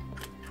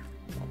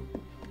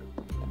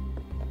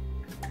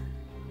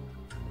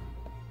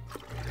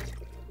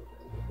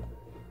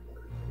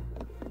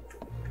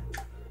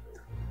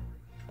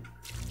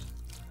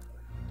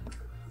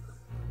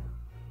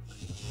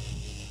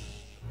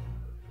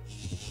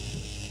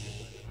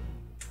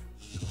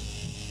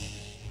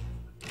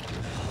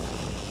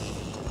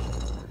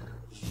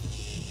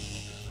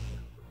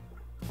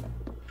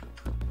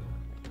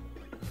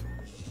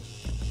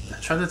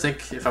 I'm trying to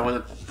think if I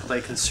want to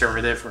play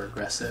conservative or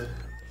aggressive.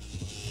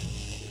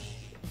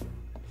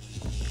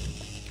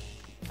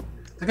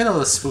 Look at all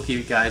those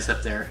spooky guys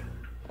up there.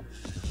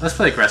 Let's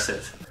play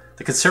aggressive.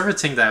 The conservative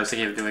thing that I was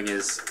thinking of doing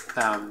is,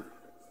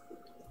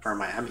 where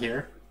am I? I'm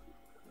here.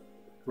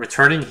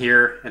 Returning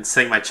here and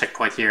setting my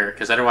checkpoint here,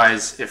 because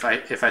otherwise, if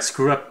I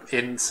screw up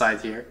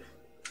inside here,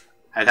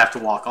 I'd have to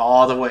walk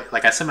all the way.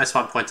 Like, I set my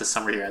spawn point to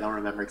somewhere here. I don't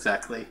remember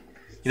exactly.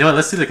 You know what?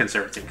 Let's do the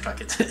conservative thing.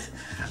 Fuck it.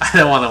 I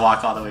don't want to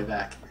walk all the way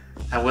back.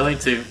 I'm willing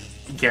to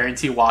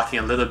guarantee walking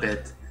a little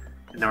bit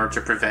in order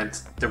to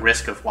prevent the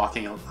risk of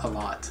walking a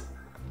lot.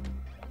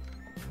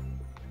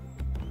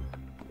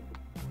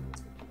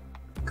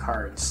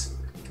 Cards.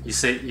 You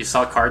say you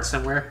saw cards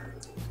somewhere?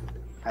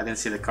 I didn't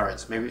see the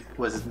cards. Maybe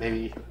was it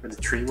maybe where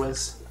the tree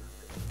was?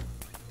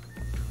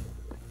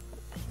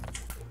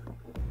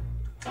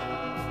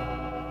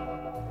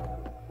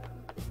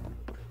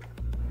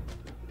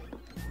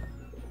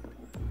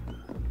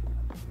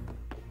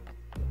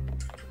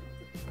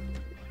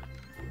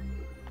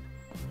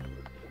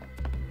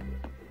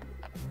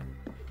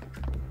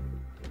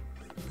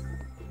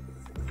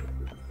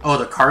 Oh,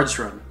 the cards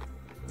room.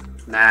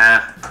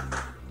 Nah.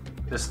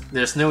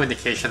 There's no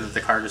indication that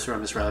the cards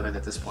room is relevant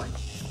at this point.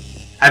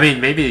 I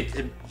mean,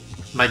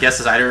 my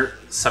guess is either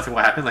something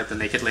will happen, like the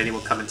naked lady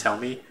will come and tell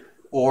me,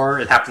 or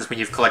it happens when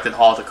you've collected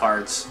all the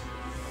cards.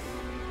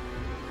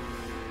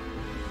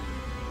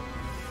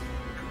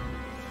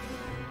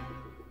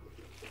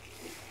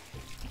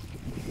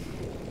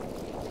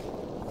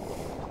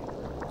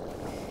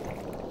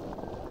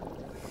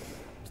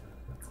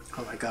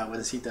 What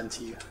has he done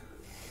to you?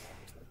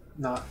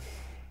 Not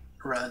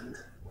run.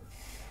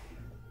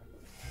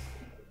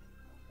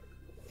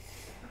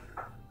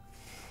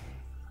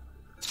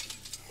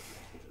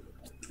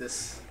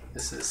 This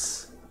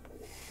is...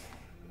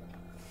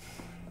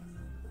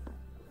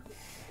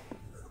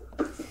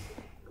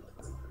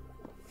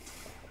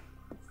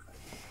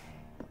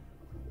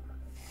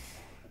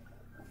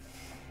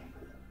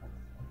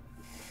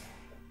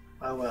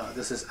 Oh well,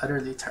 this is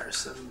utterly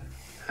tiresome.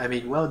 I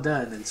mean, well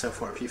done, and so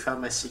forth. You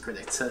found my secret,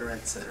 etc.,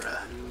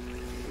 etc.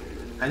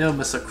 I know it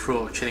must look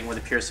cruel, chaining what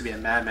appears to be a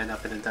madman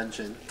up in a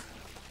dungeon.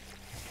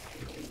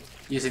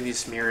 Using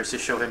these mirrors to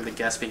show him the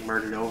guests being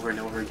murdered over and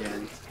over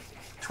again.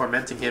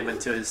 Tormenting him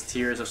until his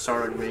tears of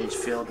sorrow and rage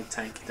fill the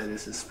tank that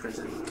is his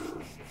prison.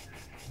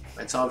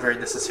 But it's all very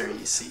necessary,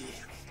 you see.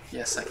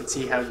 Yes, I can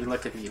see how you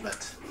look at me,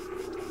 but...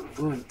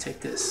 Boone, take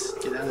this.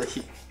 Get out of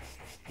here.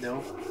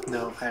 No,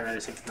 no, I'd rather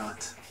think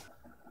not.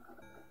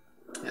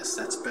 Yes,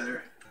 that's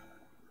better.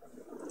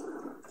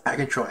 I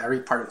control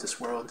every part of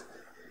this world.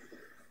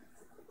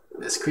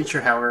 This creature,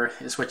 however,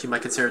 is what you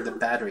might consider the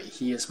battery.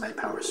 He is my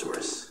power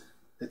source.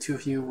 The two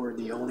of you were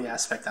the only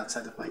aspect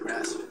outside of my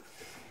grasp.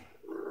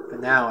 But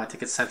now, I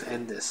think it's time to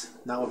end this.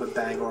 Not with a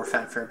bang or a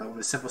fanfare, but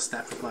with a simple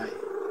snap of my...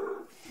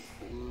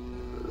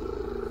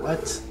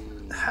 What?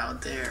 How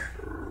dare?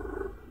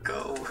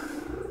 Go.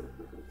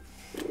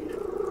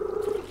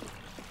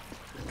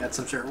 Got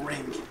some sort of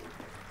ring.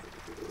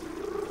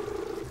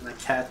 My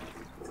cat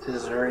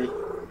is very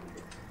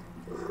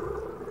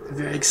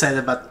excited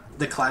about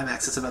the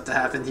climax that's about to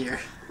happen here.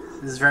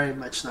 This is very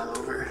much not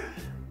over.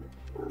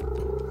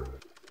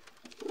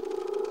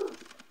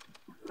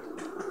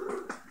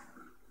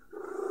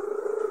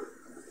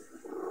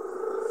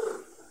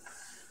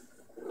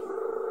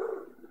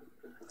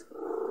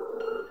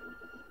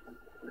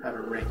 I have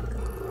a ring.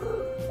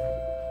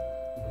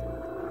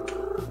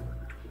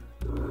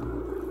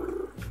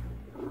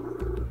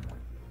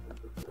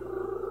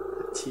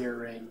 A tear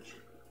ring.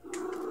 I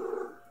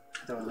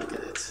don't look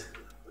at it.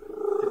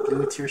 A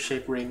blue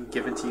tear-shaped ring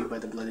given to you by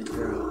the blooded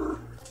girl.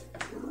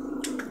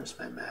 Where's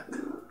my map?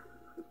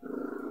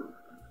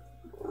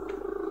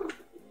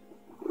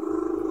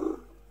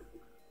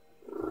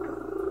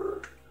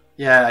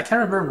 Yeah, I can't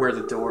remember where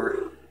the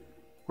door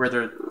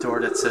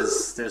that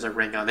says there's a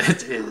ring on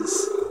it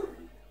is.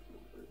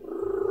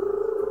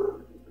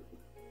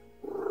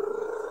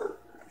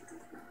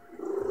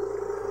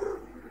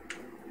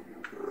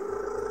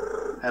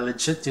 I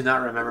legit do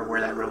not remember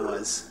where that room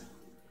was.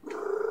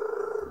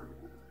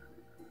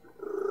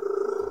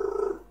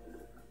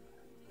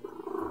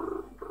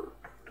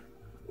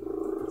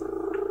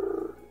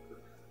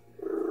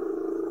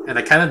 And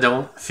I kind of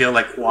don't feel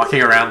like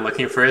walking around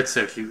looking for it.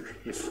 So if you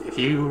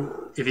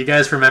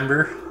guys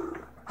remember,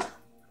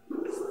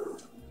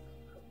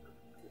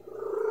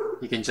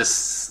 you can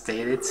just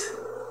state it,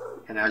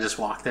 and I'll just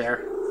walk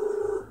there.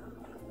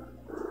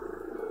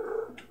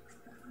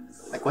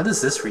 Like, what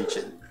is this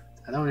region?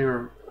 I don't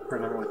even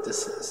remember what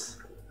this is.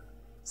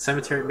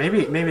 Cemetery?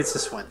 Maybe it's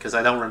this one, because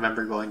I don't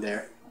remember going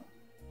there.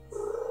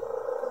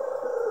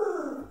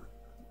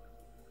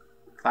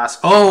 Class.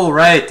 Oh,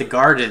 right, the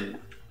garden.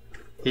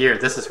 Here,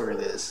 this is where it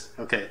is.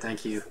 Okay,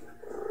 thank you.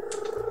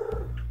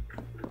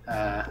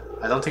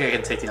 I don't think I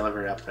can take the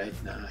elevator up, right?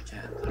 No, I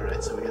can't.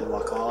 Alright, so we gotta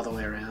walk all the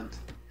way around.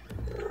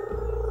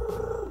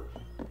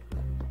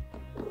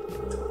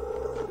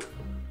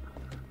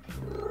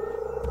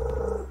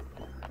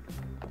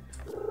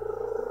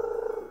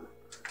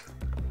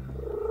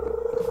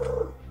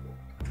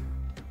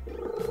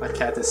 My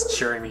cat is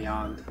cheering me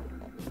on.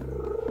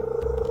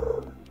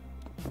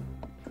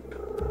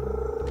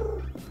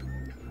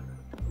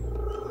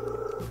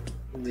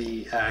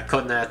 The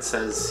Cotonat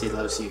says he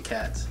loves you,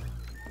 cat.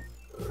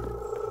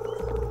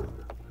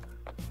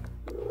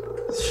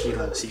 She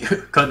loves you.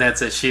 Cotonat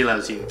says she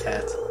loves you,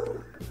 cat.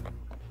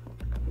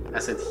 I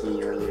said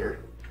he earlier.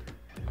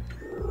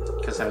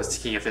 Because I was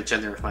thinking of the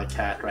gender of my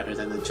cat rather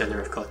than the gender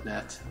of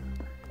Cotonat.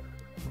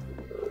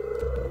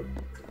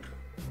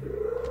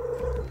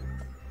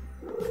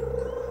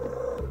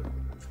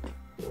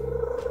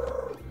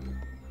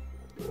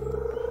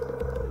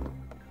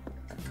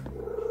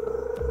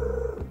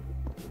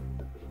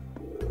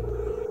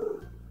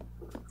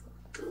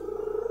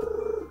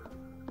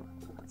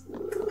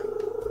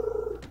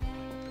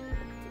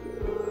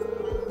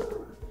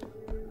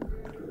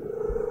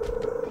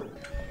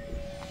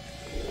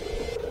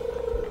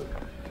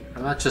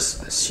 I'm not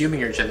just assuming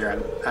your gender,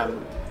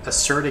 I'm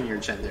asserting your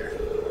gender.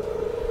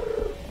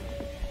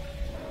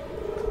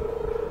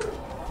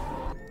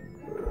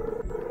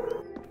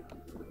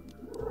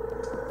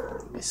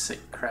 Let me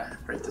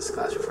break this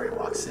glass before he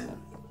walks in.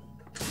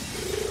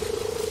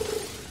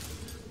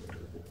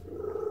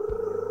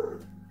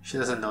 She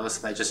doesn't notice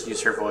that I just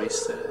use her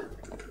voice to...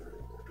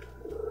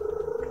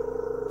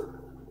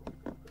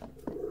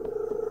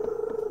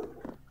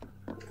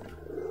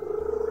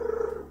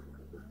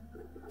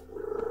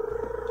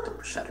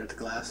 shatter the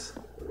glass.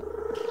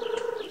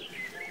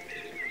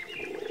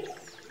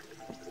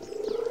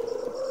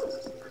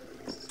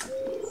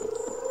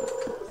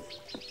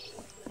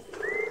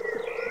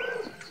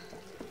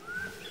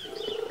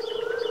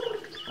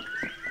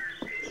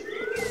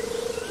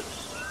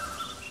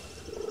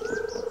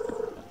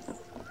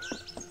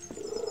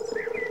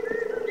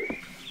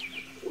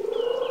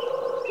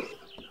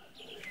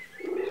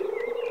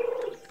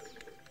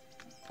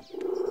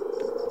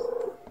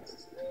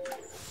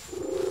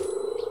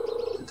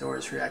 door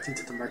is reacting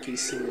to the Marquis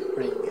secret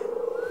ring.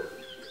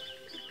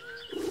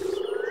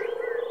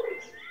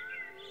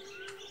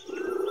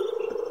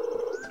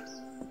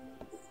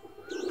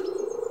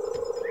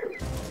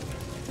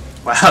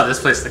 Wow, this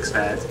place looks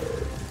bad.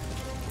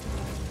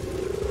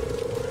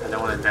 I don't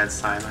want to advance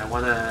time. I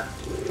want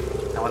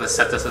to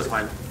set this as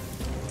my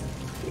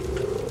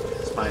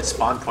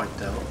spawn point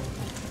though.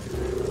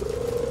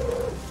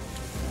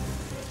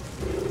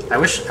 I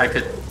wish I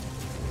could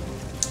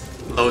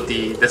load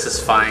the "this is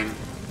fine"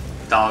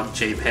 dog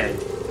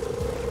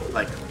JPEG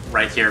like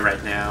right here,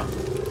 right now,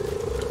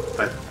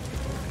 but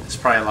it's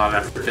probably a lot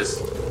of effort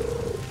because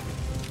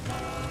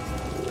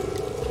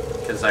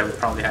I would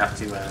probably have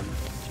to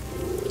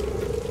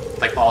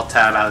like alt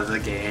tab out of the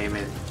game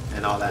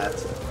and all that.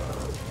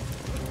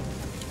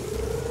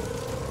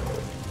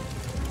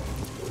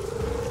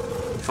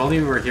 If only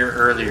we were here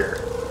earlier.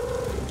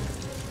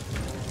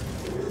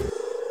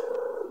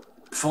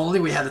 If only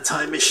we had a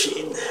time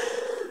machine,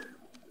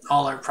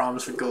 all our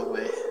problems would go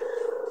away.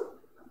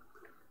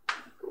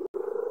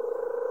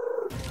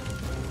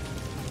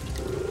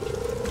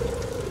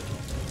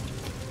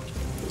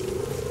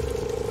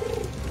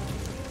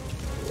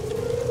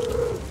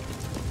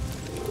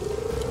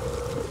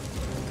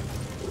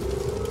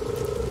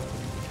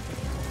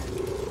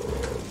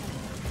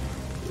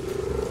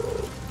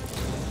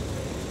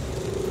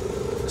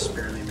 Just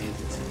barely made it.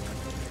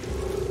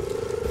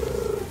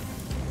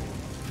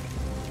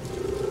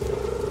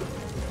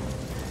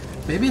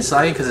 Maybe it's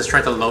lagging because it's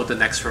trying to load the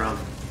next room.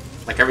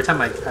 Like every time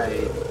I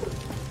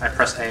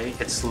press A,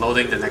 it's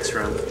loading the next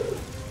room,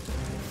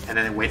 and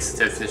then it waits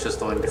until it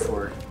finishes loading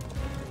before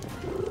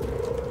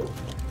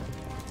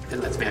it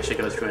lets me actually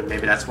go through it.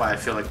 Maybe that's why I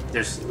feel like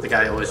the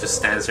guy always just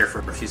stands there for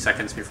a few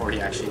seconds before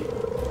he actually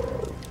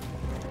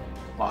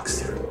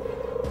walks through.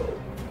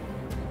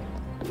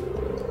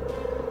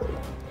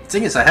 The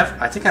thing is,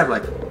 I think I have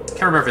like, I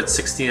can't remember if it's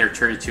 16 or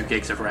 32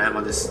 gigs of RAM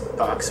on this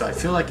box, so I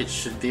feel like it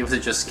should be able to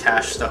just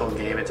cache the whole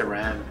game into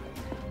RAM.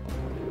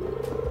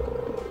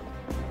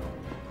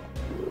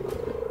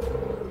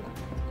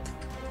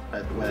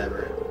 But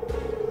whatever.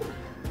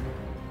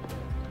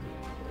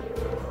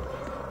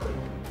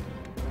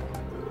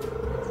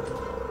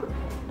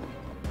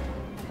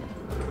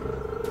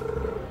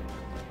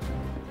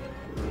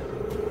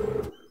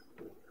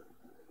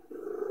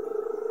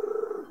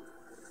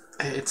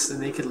 It's the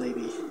naked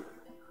lady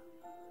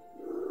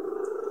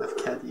of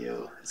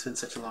Cadio. It's been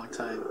such a long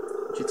time.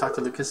 Did you talk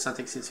to Lucas?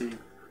 Something seems to be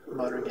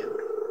bothering him.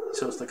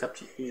 He's always look up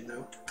to you, you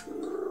know.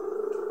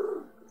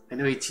 I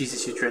know he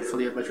teases you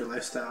dreadfully about your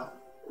lifestyle.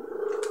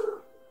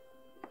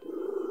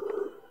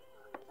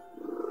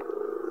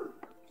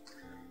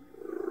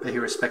 But he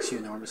respects you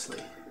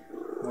enormously,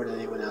 more than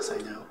anyone else I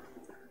know.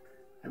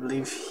 I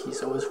believe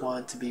he's always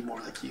wanted to be more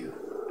like you.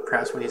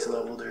 Perhaps when he's a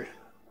little older,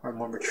 or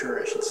more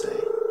mature, I should say.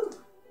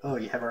 Oh,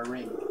 you have our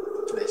ring.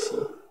 Can I see?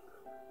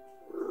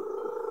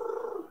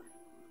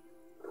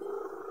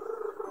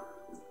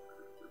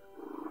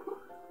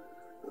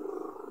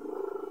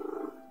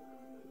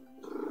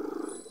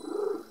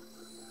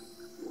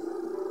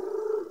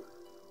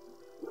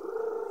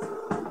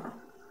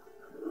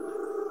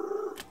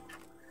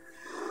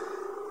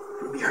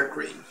 Ruby Heart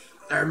Ring.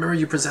 I remember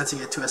you presenting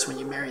it to us when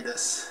you married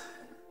us.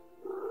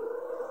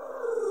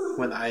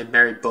 When I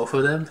married both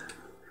of them?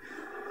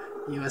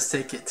 You must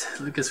take it.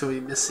 Lucas will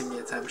be missing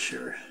it, I'm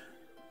sure.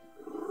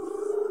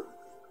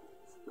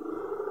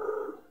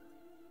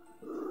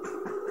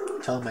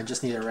 Tell him I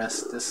just need a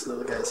rest. This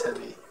little guy's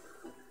heavy.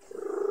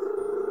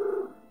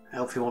 I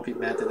hope he won't be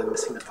mad that I'm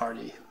missing the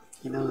party.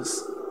 He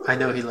knows. I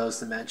know he loves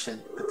the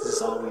mansion, but this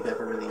is all we've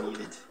ever really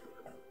needed.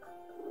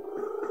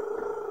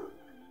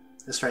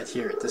 This right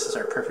here. This is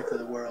our perfect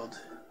little world.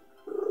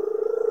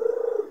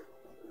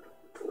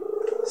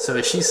 So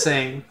is she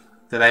saying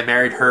that I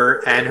married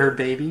her and her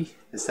baby?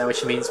 Is that what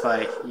she means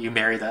by you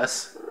married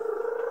us?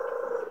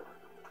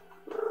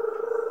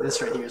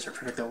 This right here is our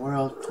perfect little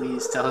world.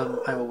 Please tell him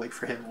I will wait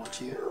for him,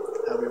 won't you?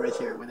 I'll be right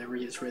here whenever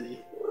he is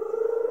ready.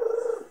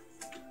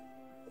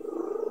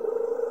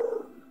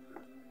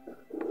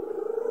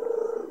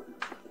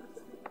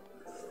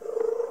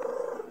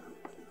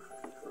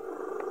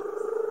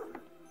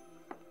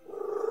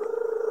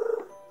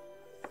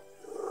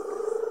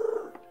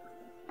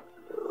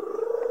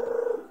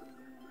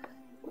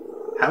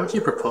 How would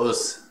you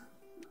propose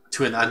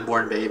to an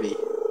unborn baby?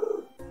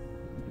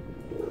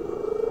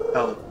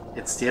 Oh,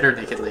 it's the other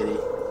naked lady.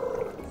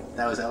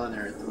 That was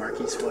Eleanor, the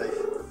Marquis' wife.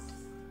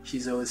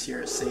 She's always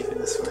here, safe in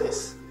this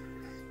place.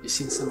 You've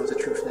seen some of the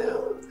truth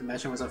now. The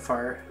mansion was on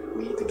fire.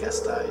 We, the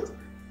guests, died.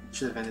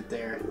 Should have ended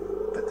there.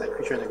 But that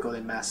creature in the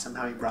golden mask,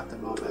 somehow he brought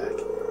them all back,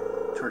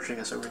 torturing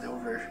us over and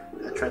over.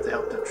 I tried to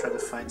help them, try to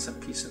find some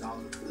peace in all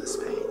of this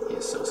pain. He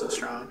is so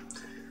strong.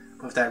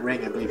 But with that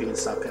ring, I believe you can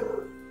stop him.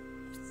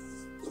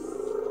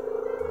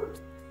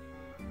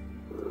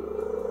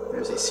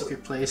 There's a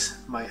secret place.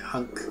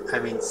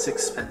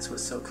 Sixpence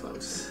was so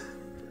close.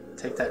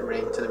 Take that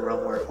ring to the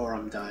room where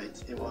Aurum died.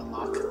 It will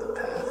unlock the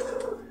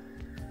path.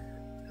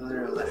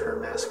 Eleanor left her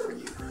mask for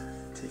you.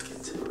 Take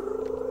it.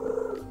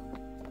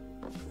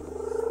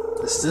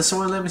 Does this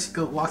one let me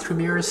go walk through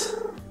mirrors?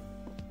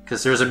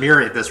 Because there's a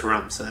mirror in this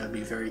room, so that would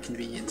be very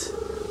convenient.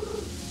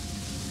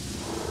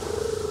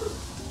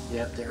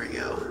 Yep, there we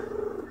go.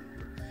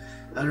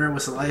 The other room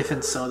was a life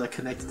and soul that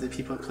connected the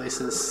people and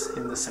places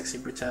in the Sexy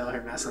Brutale.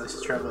 Her mass allows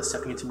you to travel,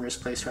 stepping into mirrors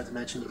place throughout the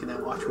dimension. You can now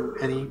walk through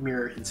any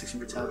mirror in Sexy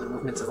Brutale. The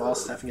movements of all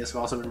staffing have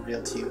also been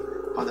revealed to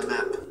you on the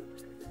map.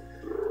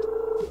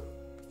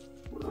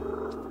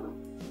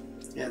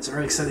 Yeah, it's a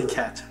very exciting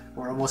cat.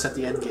 We're almost at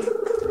the end game.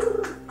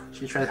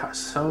 She tried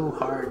so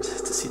hard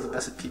to see the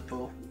best of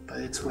people,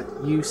 but it's what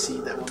you see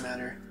that will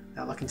matter.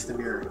 Now look into the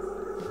mirror.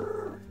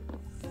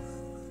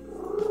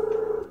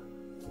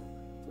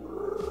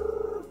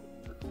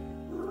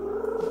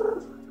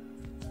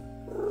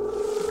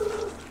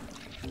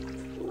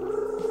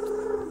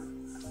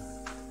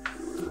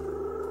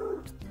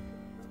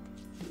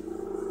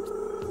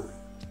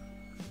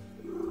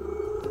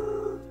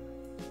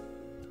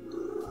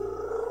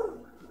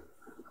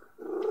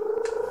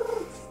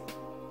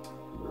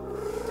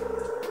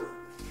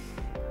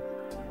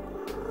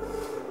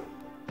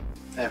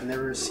 I've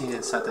never seen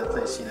inside that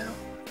place, you know.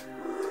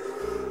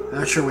 I'm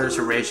not sure whether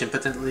to rage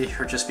impotently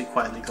or just be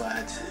quietly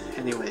glad.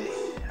 Anyway,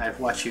 I've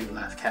watched you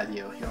laugh,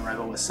 Cadio. Your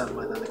arrival was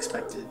somewhat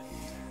unexpected.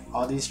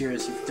 All these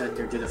years you've done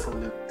your dutiful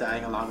loop,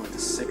 dying along with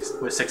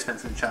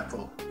sixpence in the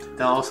chapel.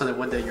 Then all of a sudden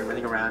one day you're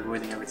running around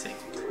ruining everything.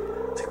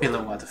 It took me a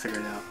little while to figure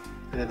it out.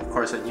 And then of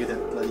course I knew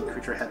that bloody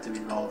creature had to be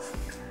involved.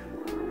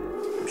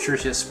 I'm sure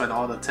she has spun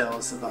all the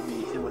tales about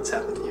me and what's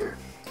happened here.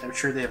 I'm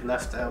sure they have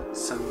left out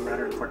some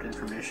rather important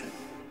information.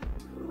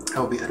 I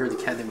will be utterly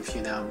candid with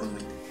you now,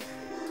 Booming.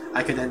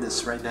 I could end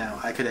this right now.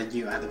 I could end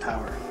you. I have the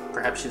power.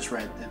 Perhaps she's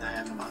right, and I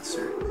am a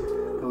monster.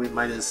 But we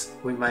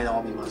might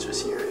all be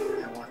monsters here.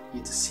 I want you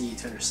to see,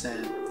 to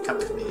understand. Come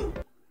with me.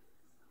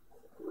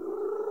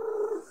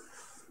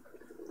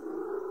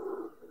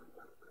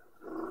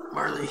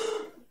 Marley.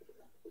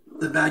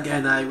 The bad guy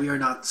and I, we are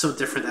not so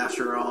different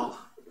after all.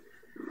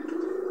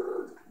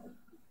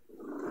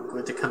 I'm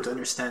going to come to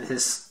understand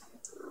his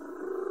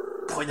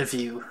point of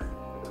view.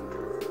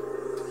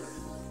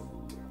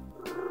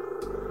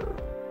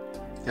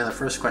 Now the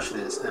first question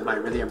is, am I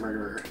really a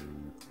murderer?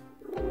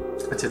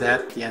 And to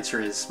that, the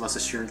answer is most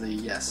assuredly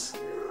yes.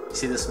 You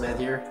see this man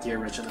here? Dear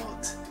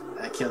Reginald.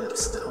 I killed him,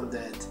 stone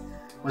dead. It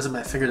wasn't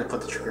my finger that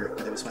put the trigger,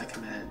 but it was my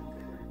command.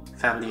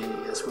 Family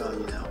as well,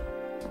 you know.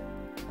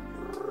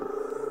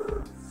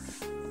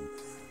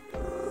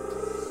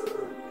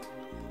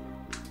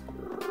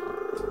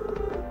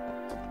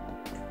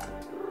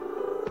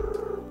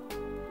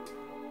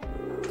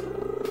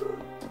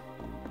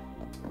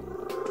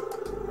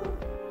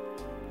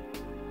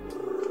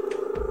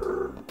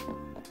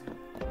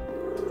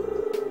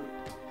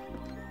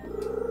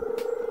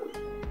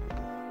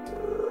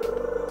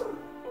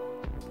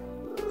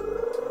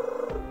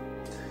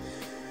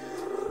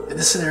 In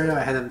this scenario,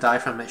 I had him die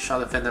from a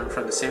shot of venom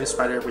from the same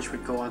spider which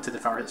would go on to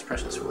devour his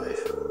precious wife.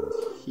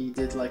 He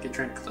did like a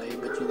drink clay,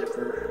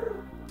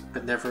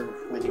 but never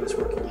when he was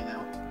working, you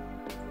know.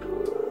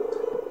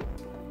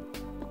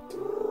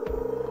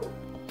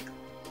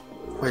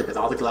 Wait, but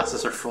all the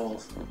glasses are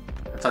full.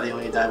 I thought he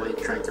only died when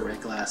he drank the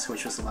red glass,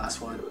 which was the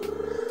last one.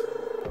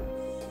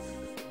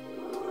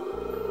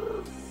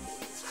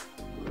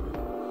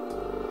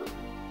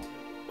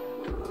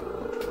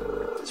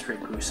 It's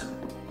pretty gruesome.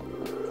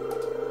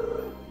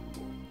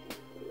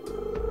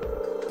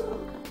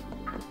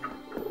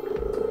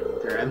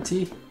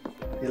 Empty?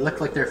 They look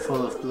like they're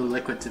full of blue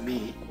liquid to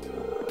me.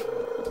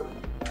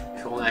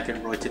 If only I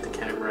can rotate the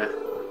camera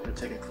and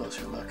take a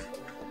closer look.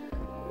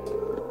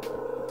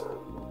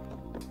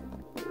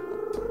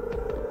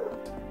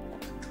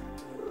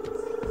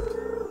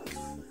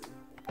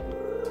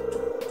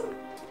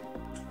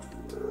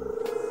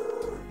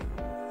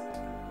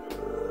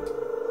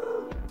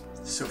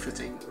 So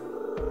fitting.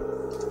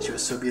 She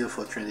was so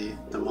beautiful, Trinity,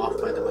 the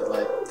moth by the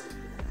moonlight.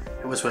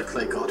 It was what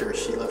Clay called her.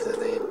 She loved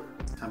that name.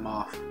 A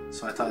moth.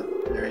 So I thought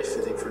very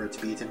fitting for her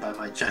to be eaten by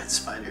my giant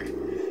spider.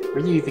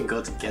 Where do you even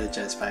go to get a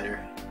giant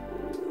spider?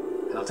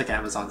 I don't think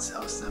Amazon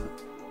sells them.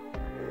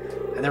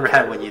 I never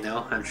had one, you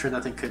know. I'm sure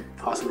nothing could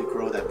possibly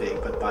grow that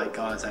big, but by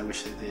gods, I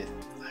wish it did.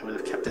 I would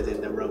have kept it in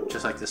the room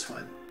just like this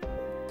one.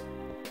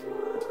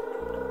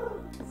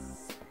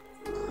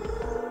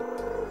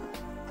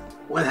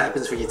 What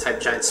happens when you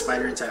type giant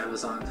spider into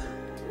Amazon?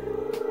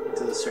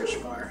 Into the search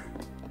bar.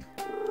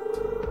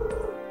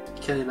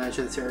 Can't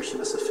imagine the terror she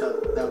must have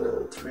felt down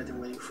the thread and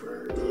waiting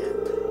for the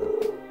end.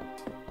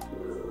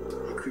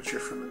 A creature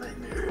from a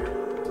nightmare.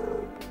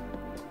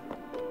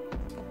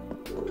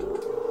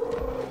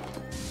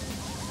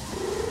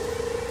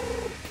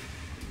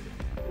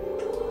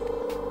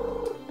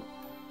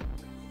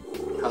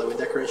 Halloween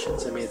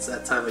decorations? I mean, it's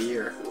that time of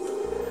year.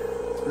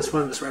 This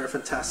one was rather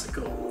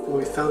fantastical. When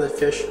we found the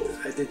fish,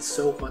 I did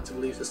so want to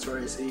believe the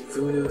story is a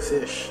voodoo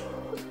fish.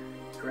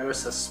 I rather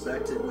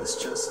suspect it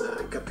was just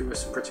a guppy with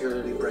some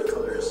particularly bright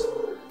colors.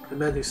 The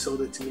man who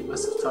sold it to me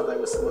must have thought I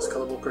was the most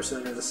colorful person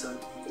under the sun.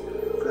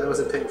 But I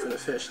wasn't paying for the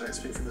fish, I was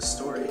paying for the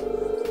story.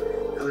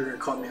 Eleanor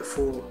called me a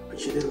fool, but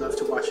she did love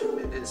to watch him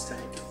in his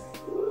tank.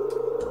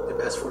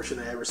 the best fortune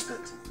I ever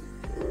spent.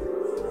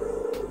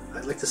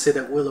 I'd like to say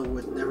that Willow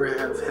would never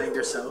have hanged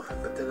herself,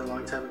 but then a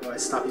long time ago I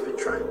stopped even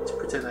trying to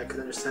pretend I could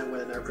understand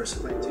what another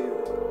person might do.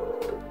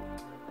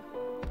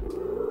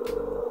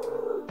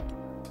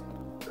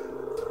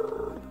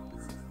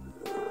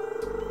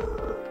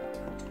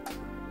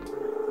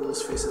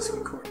 Willow's face is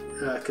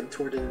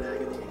contorted in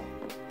agony.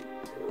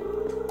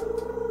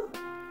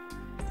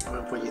 At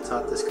one point you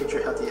thought this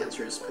creature had the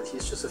answers, but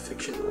he's just a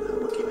fiction, a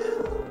lucky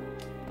man.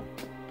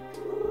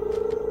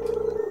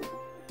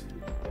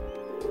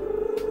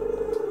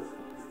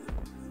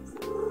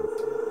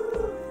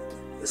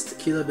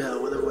 Tequila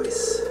Bell, what a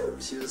voice.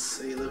 She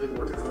was a living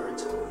work of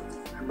art.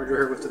 I murdered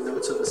her with the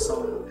notes of a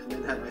song, and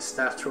then had my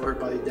staff throw her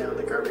body down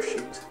the garbage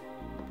chute.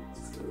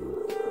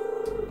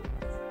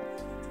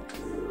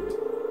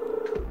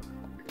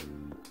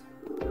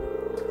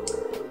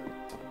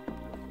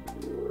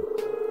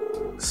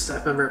 The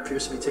staff member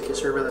appears to be taking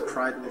sheer the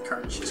pride in the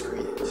carnage she's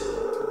created.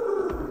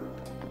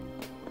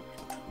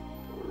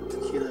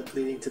 Tequila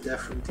bleeding to death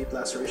from deep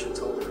lacerations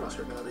all across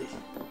her body.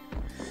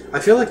 I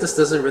feel like this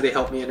doesn't really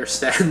help me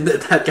understand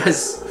that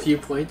guy's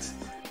viewpoint.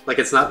 Like,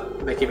 it's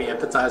not making me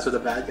empathize with the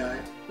bad guy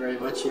very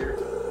much here.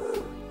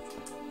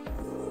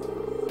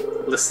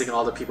 Listing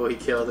all the people he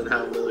killed and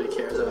how little he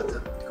cares about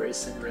them.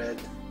 Grayson,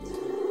 Red.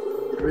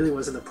 It really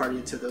wasn't a party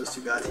until those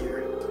two got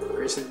here.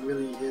 Grayson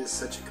really is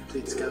such a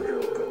complete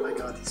scoundrel, but my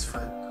god, he's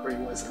fun. Or he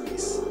was, at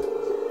least.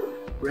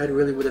 Red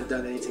really would have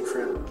done anything for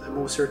him. I'm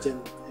most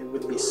certain it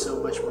would be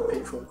so much more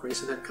painful if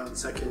Grayson had gone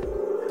second,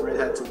 and Red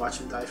had to watch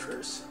him die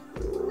first.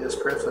 Yes,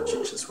 perhaps I'll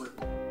change this one.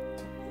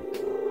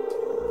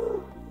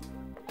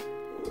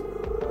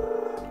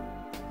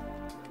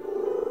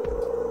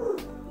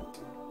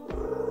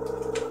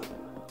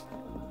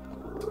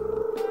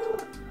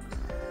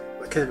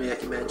 Why can't a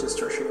Miyake man just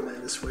torture a man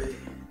this way?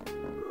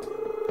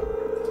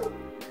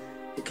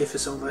 He gave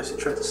his own life to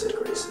try to save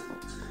Grayson.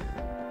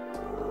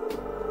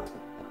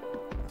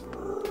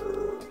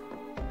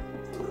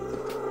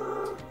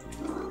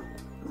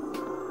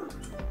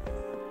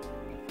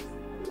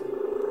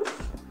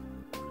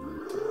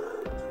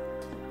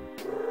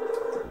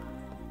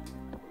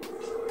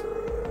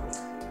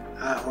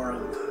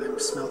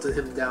 Smelted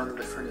him down in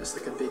the furnace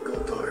like a big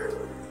gold bar.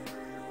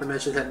 My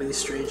mansion had many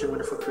strange and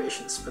wonderful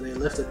creations, but they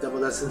left a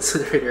double as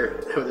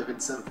incinerator. That would have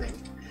been something.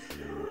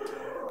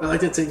 I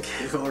like to think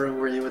if Aurum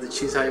were able to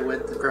choose how he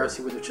went, then perhaps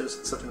he would have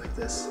chosen something like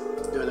this,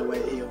 doing the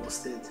way he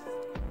almost did.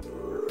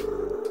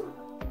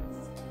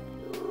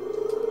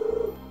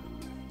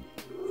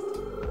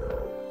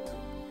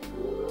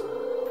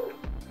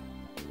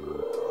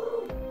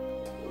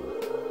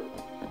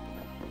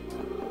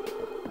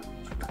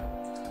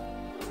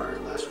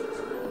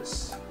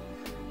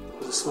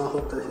 Small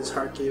hope that his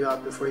heart gave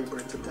out before he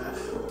burned to death.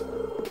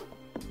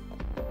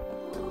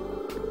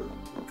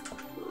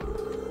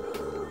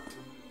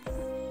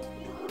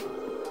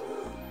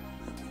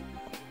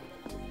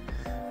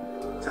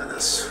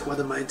 Thanos, what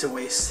a mind to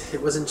waste.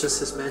 It wasn't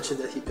just his mansion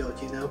that he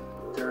built, you know?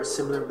 There are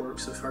similar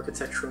works of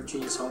architectural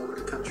genius all over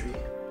the country.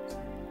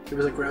 He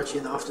was a grouchy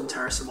and often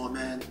tiresome old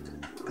man,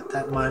 but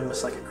that mine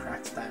was like a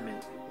cracked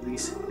diamond. At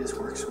least his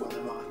works will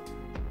live on.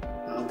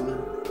 Well,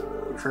 Bloom,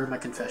 you've heard my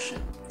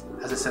confession.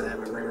 As I said, I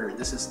am a murderer.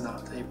 This is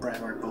not a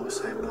brag or a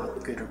boast. I am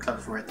not good or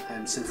clever for it. I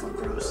am sinful and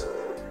gross.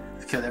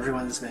 I've killed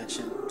everyone in this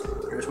mansion.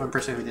 There was one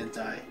person who didn't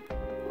die.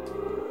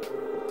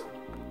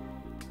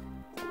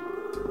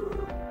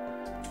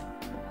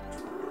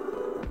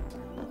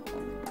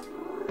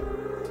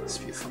 This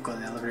beautiful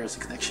golden elevator is a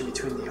connection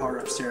between the horror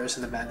upstairs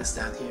and the madness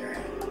down here.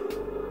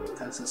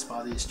 Thanos'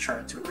 body is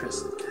charred to a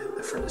crisp.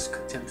 The furnace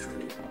cooked him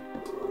through.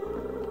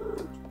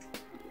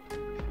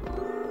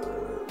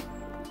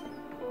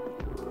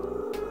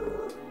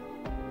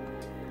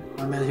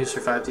 One man who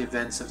survived the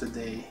events of the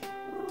day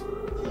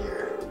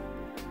here,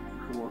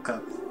 who woke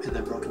up in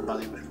a broken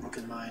body with a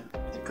broken mind.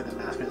 They put a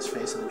mask on his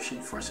face and the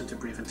machine forced him to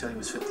breathe until he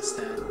was fit to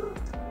stand.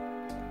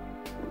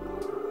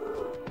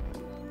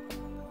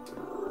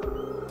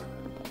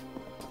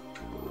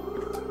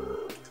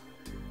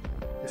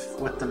 If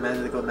what the man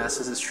in the gold mask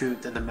says is true,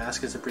 then the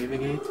mask is a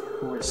breathing aid?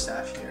 Who were the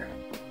staff here?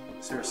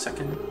 Is there a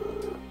second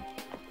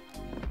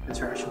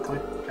interaction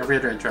point? Every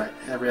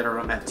other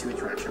room had 2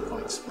 interaction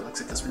points, but it looks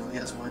like this one only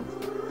has 1.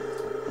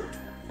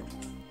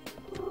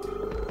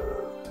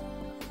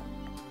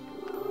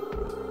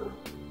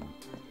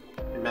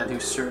 A man who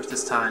served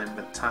his time,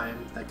 but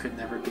time that could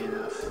never be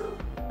enough.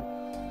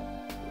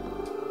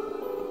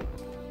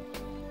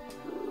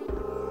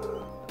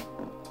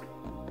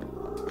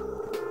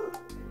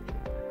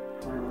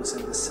 Aurum was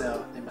in this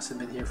cell. They must have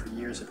been here for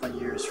years upon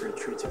years for a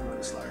tree to grow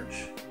this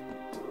large.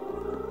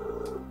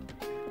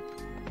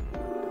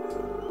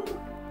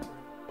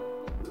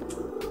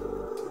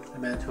 A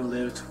man who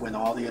lived when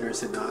all the others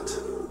did not.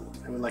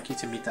 I would like you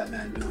to meet that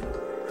man, Moon.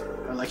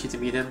 I would like you to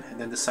meet him and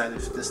then decide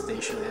if this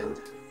day should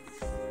end.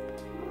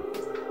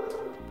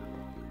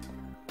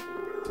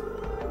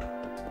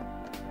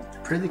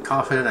 Pretty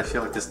confident I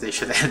feel like this day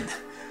should end.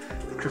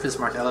 The crypt is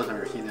marked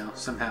Eleanor, you know,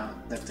 somehow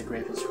that the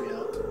grave is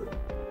real.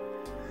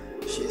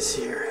 She is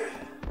here.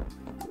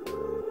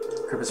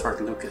 group is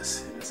marked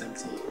Lucas, and it's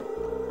empty.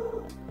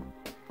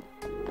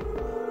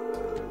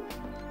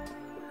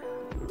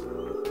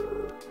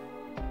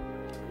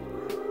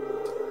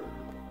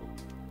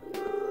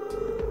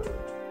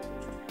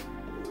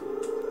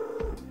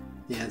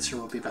 The answer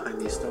will be behind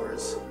these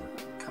doors.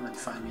 Come and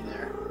find me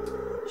there.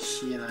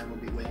 She and I will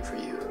be waiting for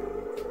you.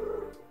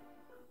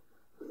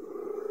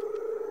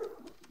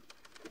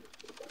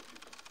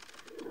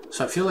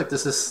 So I feel like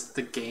this is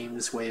the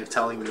game's way of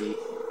telling me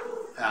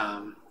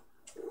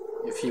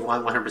if you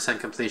want 100%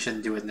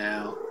 completion, do it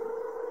now.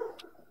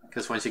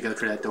 Because once you go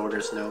through that door,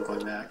 there's no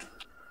going back.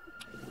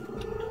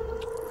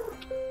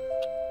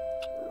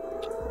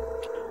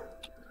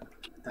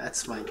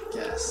 That's my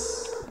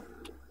guess.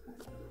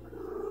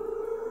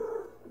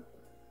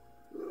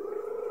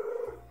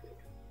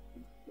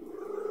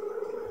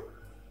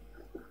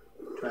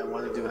 Do I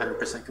want to do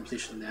 100%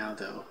 completion now,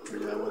 though? Or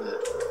do I want to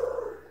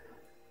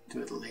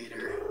do it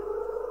later?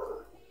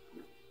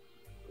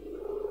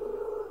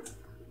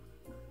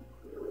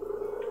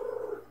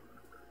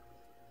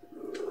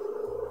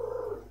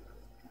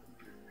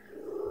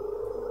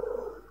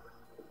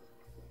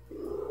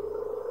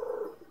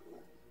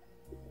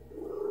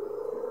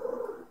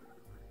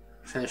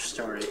 Finished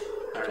story.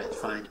 Alright,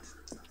 fine.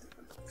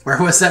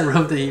 Where was that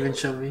room that you even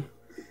showed me?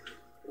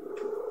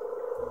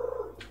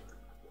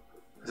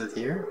 Was it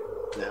here?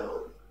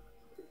 No.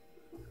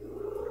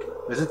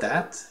 Was it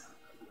that?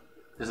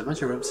 There's a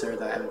bunch of rooms there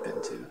that I haven't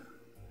been to.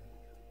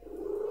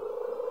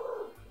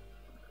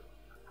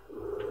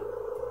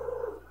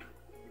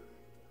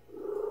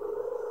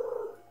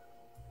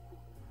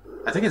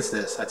 I think it's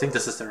this. I think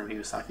this is the room he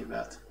was talking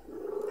about.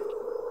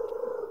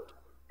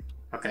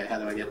 Okay, how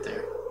do I get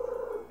there?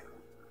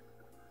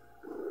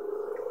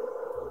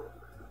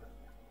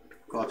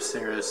 Go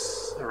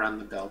upstairs around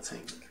the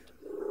belting.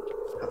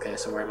 Okay,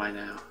 so where am I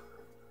now?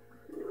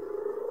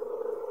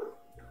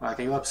 Well, I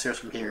can go upstairs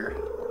from here.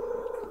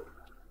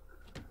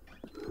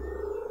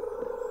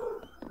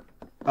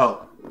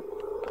 Oh.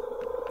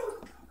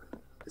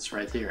 It's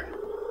right here.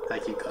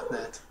 Thank you,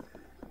 GotNet.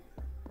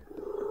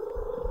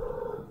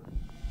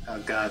 Oh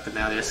god, but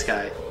now this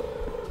guy.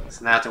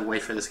 So now I have to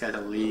wait for this guy to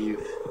leave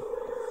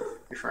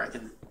before I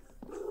can...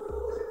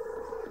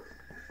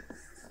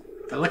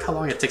 But look how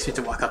long it takes me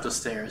to walk up the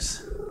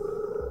stairs.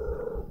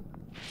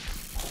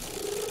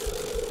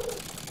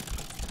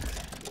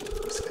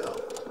 Let's go.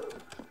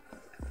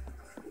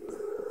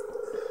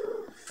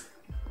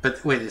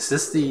 But wait, is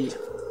this the...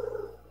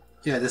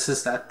 Yeah, this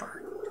is that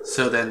part.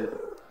 So then,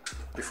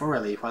 before I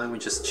leave, why don't we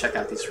just check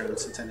out these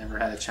rooms since I never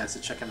had a chance to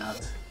check them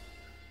out.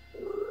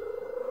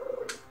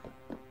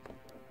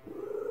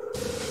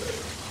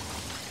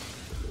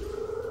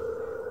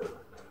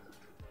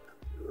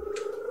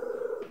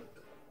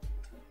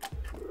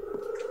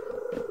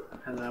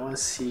 And I want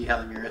to see how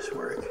the mirrors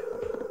work.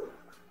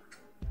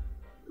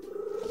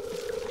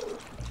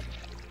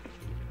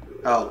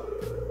 Oh.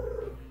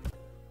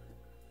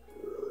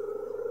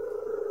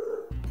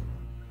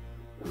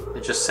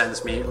 It just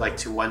sends me like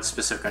to one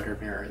specific other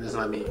mirror. It doesn't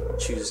let me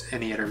choose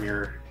any other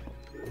mirror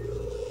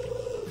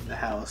in the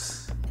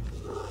house.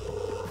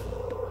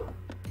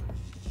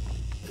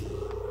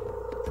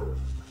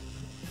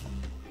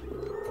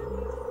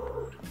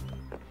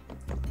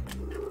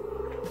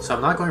 So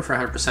I'm not going for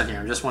 100%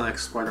 here. I just want to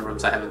explore the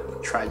rooms I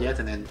haven't tried yet,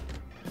 and then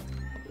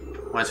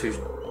once we've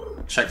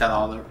checked out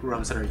all the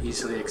rooms that are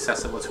easily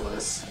accessible to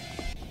us,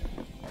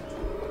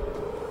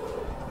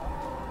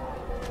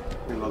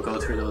 we will go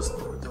through those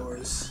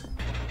doors.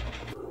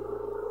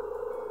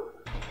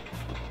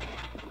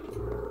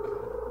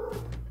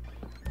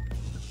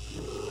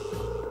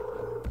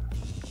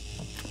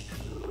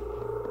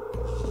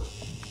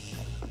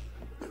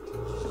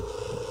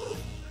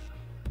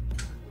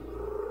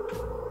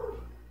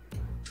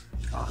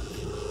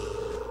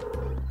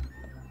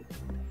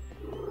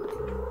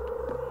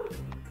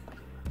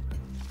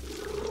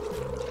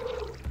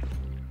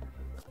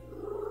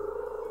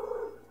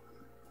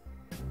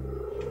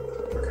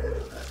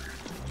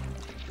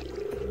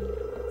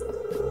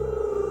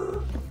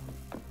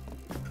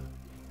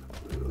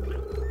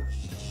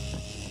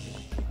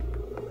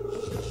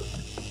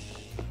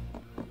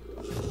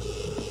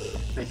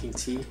 Making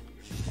tea.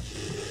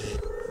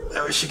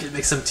 I wish you could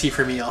make some tea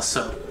for me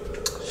also.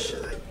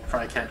 Shit, I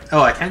probably can't.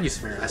 Oh, I can use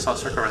the mirror. I saw a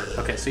circle around it.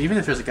 Okay, so even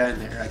if there's a guy in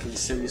there, I can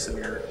still use the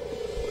mirror.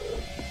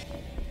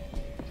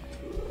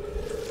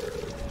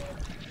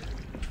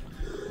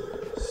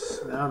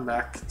 So now I'm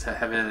back to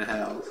heaven and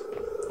hell,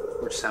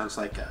 which sounds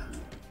like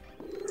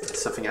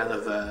something out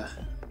of,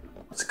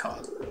 what's it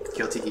called?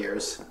 Guilty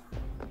Gears.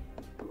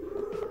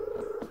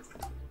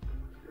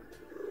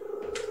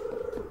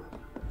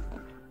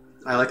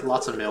 I like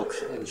lots of milk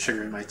and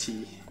sugar in my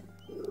tea.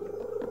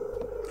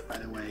 By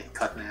the way,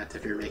 GotNet,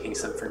 if you're making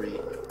some for me.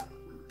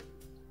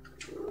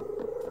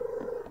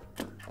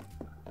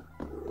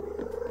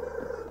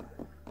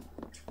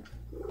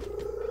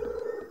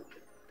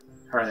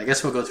 Alright, I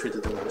guess we'll go through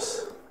the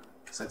doors.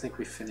 Because I think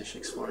we finished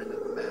exploring the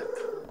map.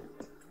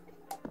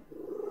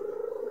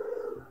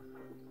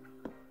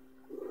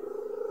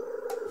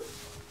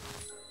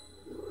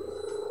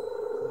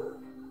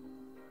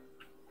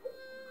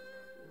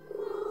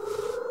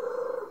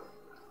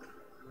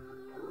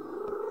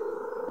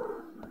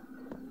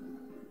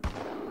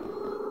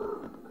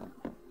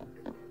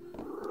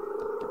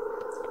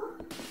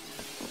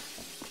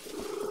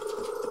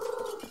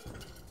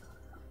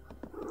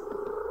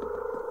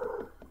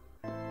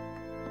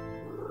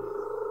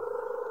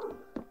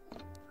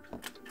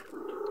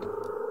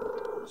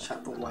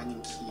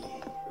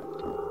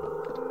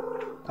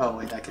 Oh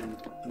wait, I can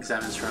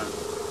examine this room.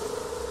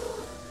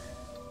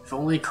 If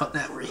only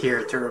Cutnet were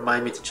here to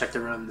remind me to check the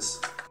rooms.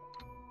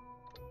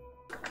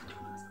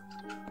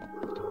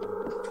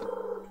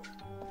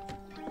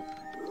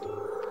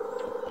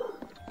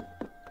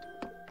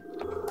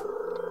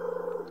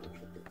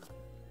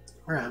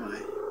 Where am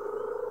I?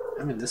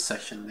 I'm in this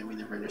section that we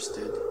never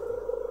understood.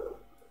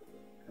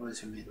 What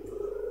does it mean?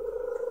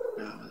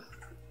 No,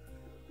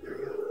 there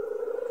we go.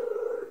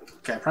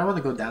 Okay, I probably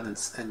want to go down and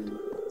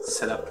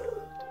set up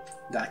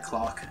that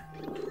clock.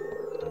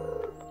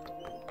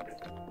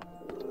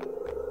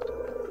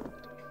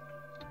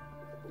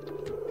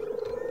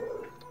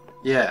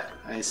 Yeah,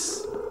 I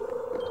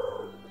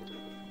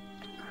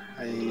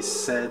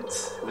said,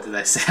 what did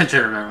I say? I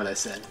don't remember what I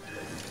said.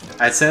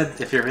 I said,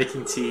 if you're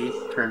making tea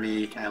for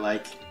me, I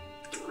like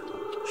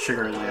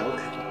sugar and milk.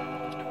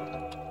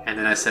 And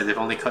then I said, if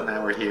only Cut and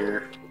I were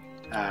here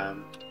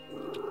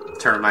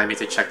to remind me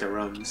to check the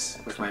rooms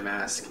with my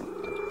mask.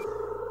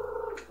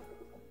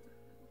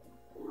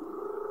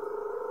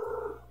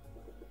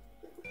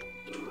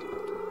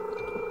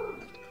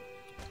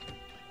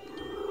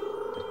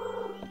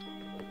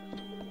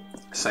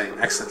 Saying,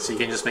 excellent, so you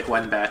can just make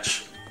one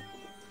batch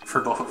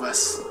for both of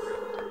us.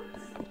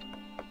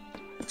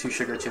 2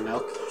 sugar, 2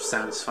 milk,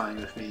 sounds fine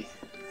with me.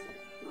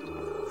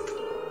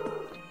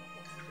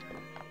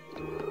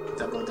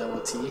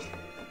 Double tea.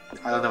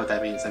 I don't know what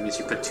that means. That means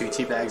you put 2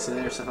 tea bags in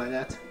it or something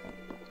like that?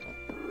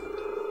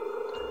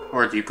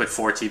 Or do you put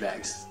 4 tea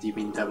bags? Do you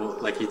mean double,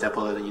 like you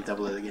double it and you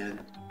double it again?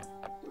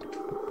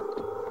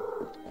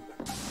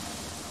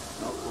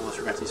 Oh, almost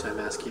forgot to use my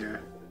mask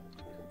here.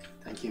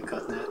 Thank you,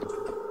 Cutnet.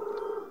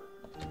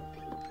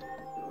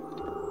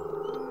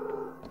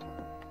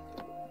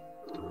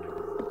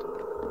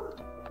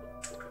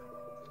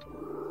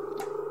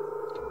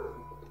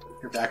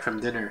 You're back from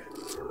dinner.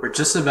 We're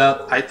just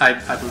about,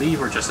 I believe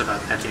we're just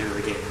about at the end of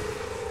the game,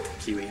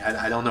 Kiwi.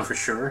 I don't know for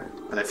sure,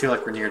 but I feel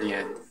like we're near the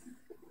end.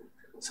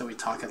 So we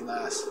talk at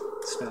last.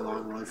 It's been a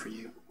long road for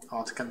you. I'll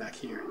have to come back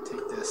here,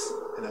 take this,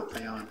 and I'll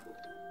play on.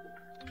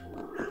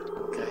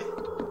 Okay.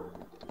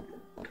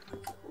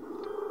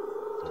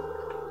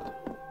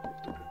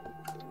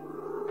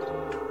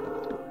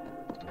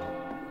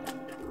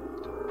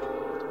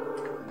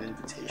 An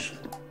invitation.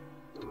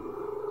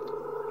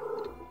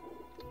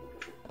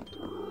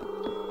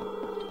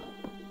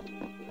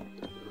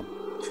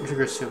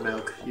 Sugar, 2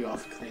 milk, you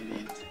off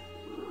Canadian.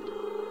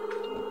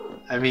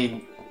 I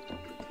mean,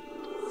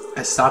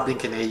 I stopped being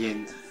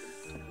Canadian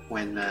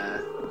when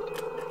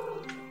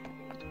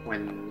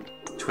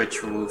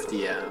Twitch removed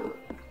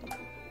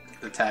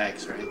the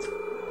tags, right?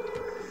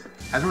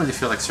 I don't really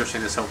feel like searching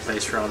this whole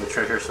place for all the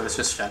treasure, so let's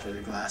just shatter the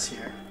glass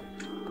here.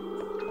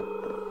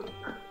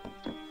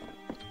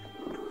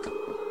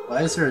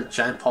 Why is there a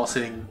giant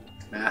pulsating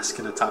mask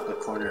in the top left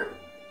corner?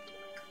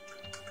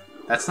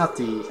 That's not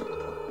the...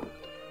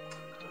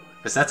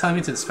 Is that telling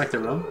me to inspect the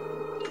room?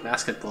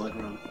 Mask at bullet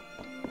room.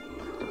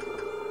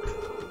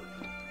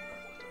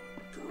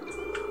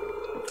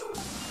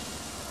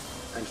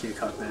 Thank you,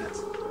 Cogmat.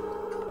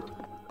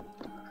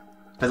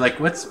 But like,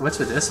 what's with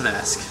this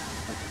mask?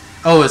 Like,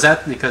 oh, is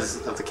that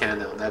because of the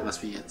candle? That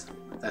must be it.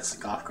 That's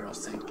the goth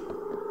girls thing.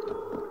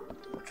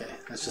 Okay,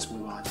 let's just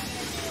move on.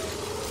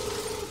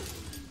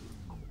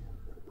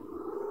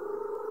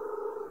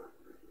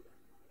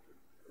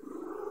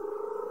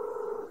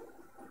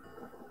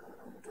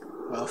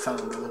 Well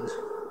found, Moon.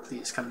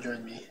 Please come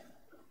join me.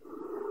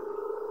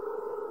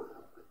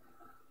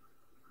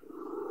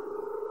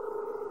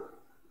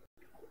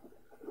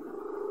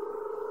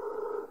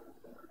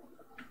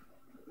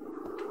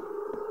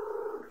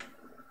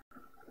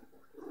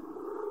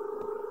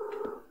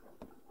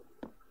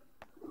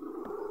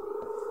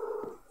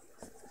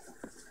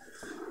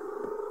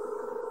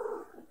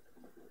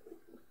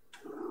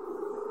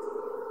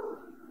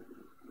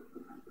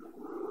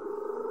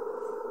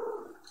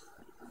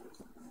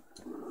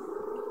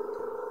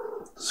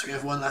 So we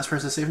have one last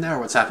person to save now, or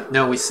what's happening?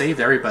 No, we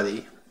saved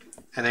everybody,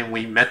 and then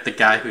we met the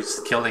guy who's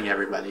killing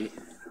everybody.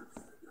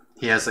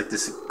 He has like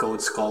this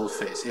gold skull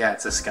face. Yeah,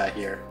 it's this guy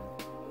here.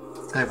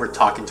 And we're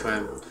talking to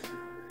him.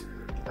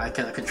 I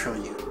cannot control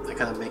you. I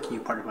cannot make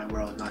you part of my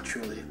world, not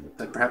truly.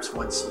 But perhaps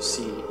once you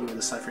see, you will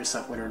decide for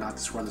yourself whether or not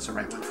this world is the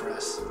right one for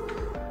us.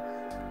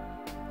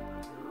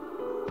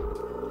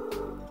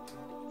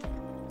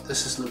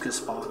 This is Lucas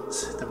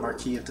Bonds, the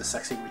Marquis of the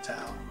Sexy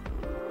Brutale.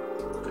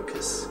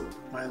 Lucas,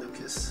 my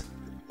Lucas.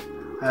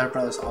 I have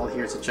brothers all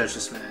here to judge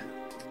this man,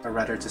 or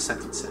rather to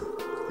sentence him.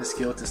 His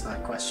guilt is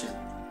not questioned.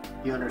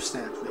 You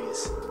understand,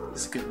 please.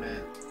 He's a good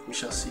man. We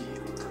shall see.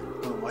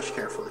 We'll watch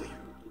carefully.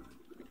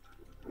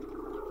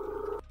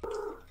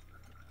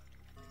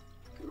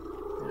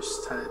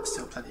 There's time,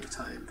 still plenty of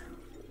time.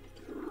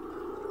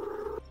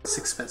 It's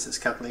expenses,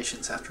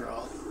 calculations after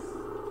all.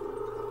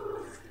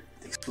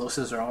 The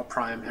explosives are all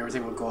prime,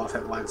 everything will go off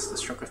at once, the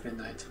stroke of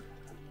midnight.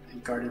 A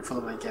garden full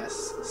of my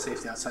guests,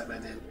 safety outside my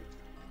inn.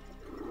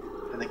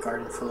 And a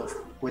garden full of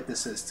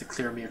witnesses to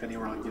clear me of any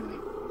wrongdoing.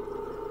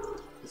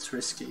 It's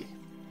risky.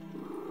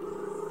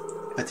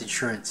 But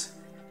insurance,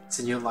 it's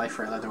a new life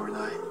for Eleanor and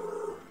I.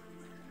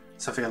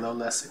 Something a little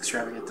less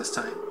extravagant this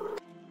time.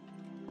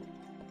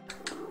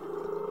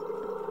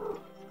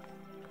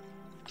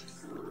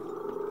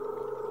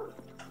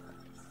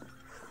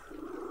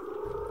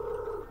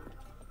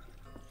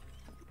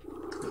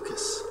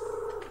 Lucas.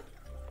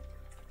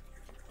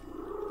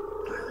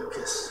 Hi,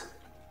 Lucas.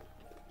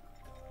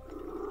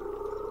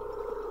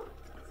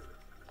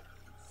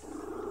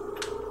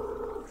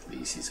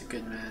 Please, he's a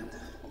good man.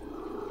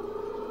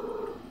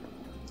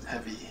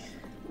 Heavy.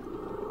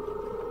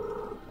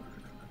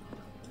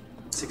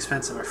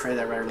 Sixpence, I'm afraid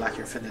I rather lack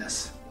your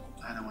finesse.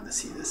 I don't want to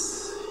see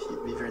this.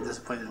 You'd be very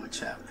disappointed with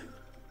chap.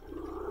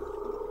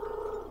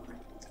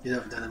 You'd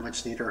have done a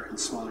much neater and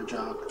smaller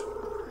job.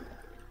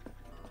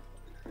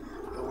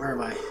 But where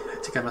am I? I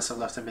think I must have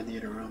left him in the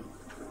other room.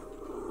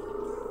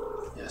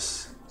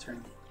 Yes,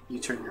 you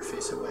turn your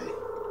face away.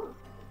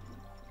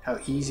 How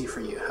easy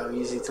for you, how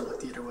easy to look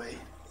the other way.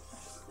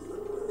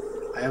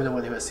 I am the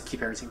one who has to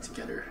keep everything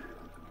together.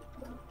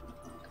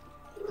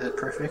 Is it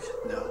perfect?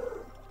 No.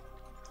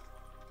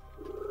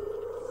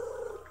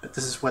 But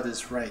this is what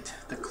is right,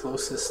 the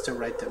closest to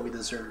right that we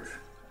deserve.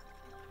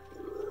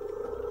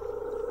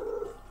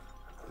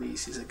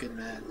 Please, he's a good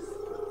man.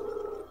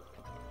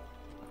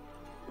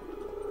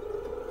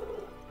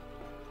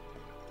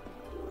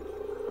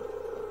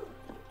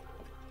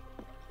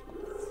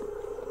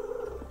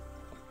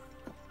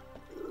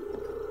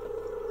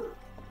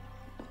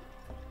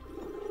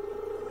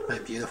 My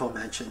beautiful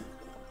mansion.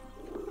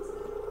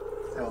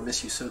 I will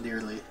miss you so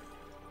dearly.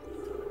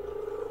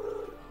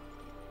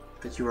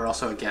 But you are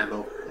also a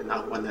gamble, and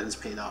not one that is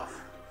paid off.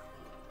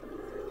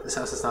 This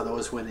house is not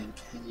always winning,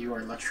 and you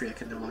are a luxury I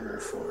can no longer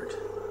afford.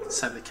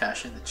 It's time to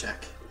cash in the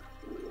check.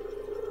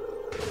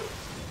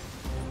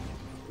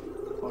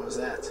 What was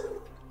that?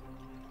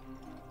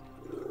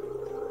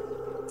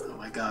 Oh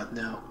my god,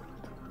 no.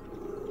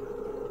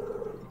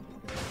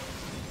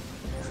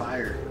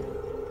 Fire.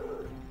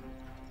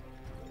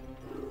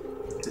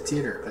 The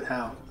theater, but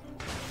how?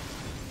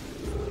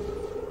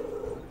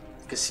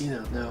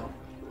 Casino, no.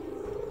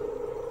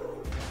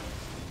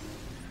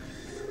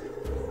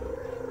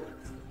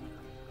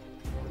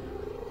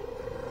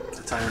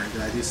 The timer,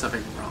 did I do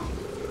something wrong?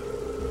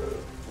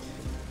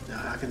 No,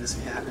 how can this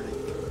be happening?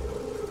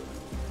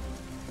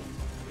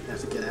 I have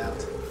to get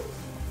out.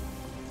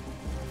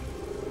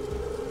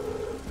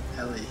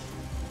 Ellie.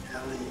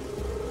 Ellie.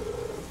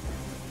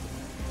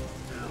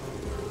 No.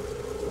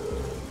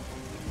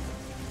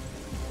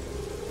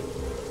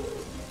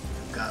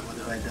 God, what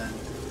have I done?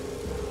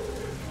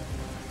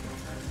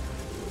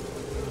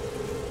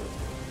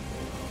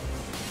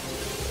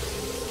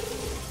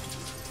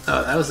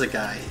 Oh, that was the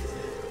guy,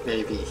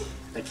 maybe,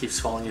 that keeps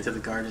falling into the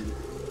garden.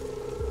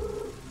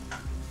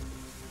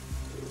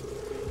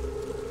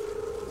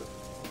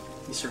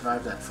 He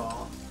survived that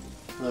fall.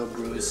 A little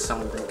bruised,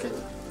 somewhat broken,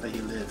 but he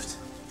lived.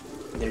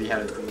 And there you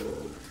have it.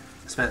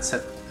 This man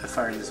set a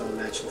fire in his own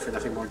mansion for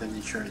nothing more than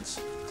insurance.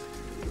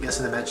 I guess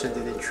in the mansion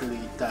they didn't truly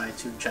die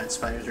to giant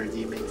spiders or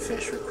demon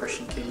fish or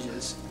crushing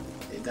cages.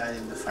 They died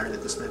in the fire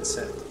that this man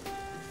set.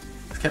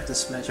 I've kept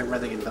this mansion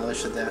running,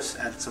 embellished the deaths,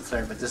 added some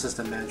flair, but this is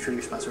the man truly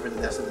responsible for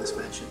the deaths of this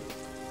mansion.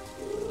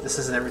 This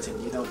isn't everything,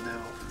 you don't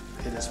know.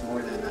 It is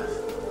more than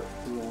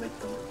enough. We will wait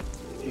them.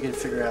 If you can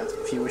figure out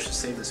if you wish to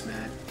save this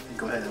man, then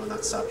go ahead, I will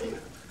not stop you.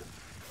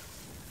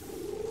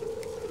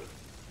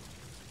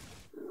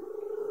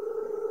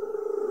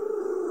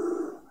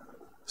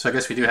 So I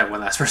guess we do have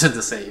one last person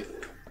to save.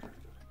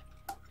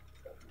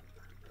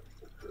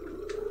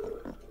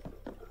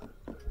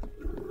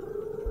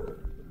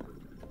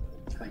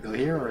 Can I go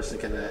here, or is it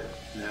gonna...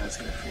 No, it's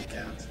gonna freak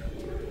out.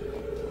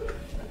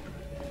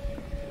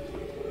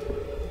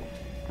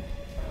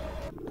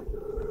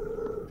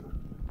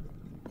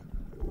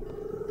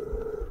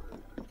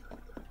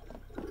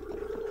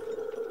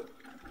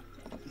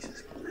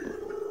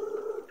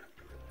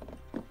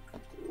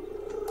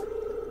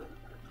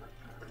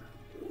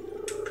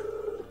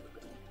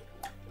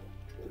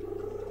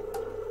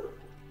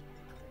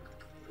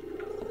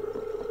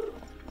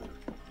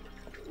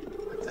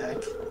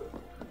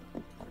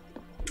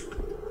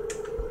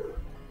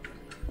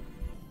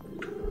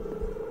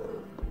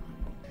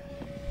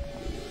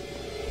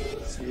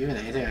 Even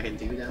anything I can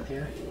do down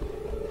here?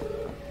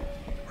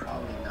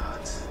 Probably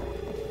not.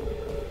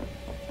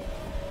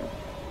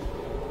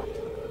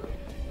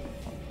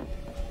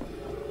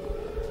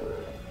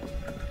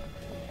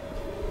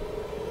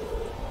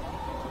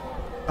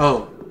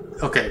 Oh,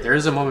 okay, there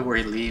is a moment where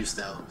he leaves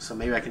though, so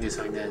maybe I can do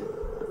something then.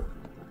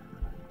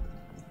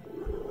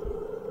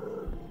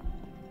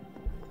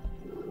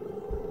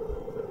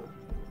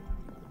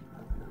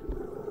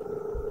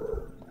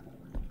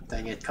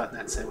 Dang it,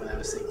 Cottonette said what I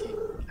was thinking.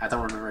 I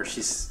don't remember if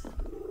she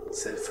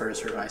said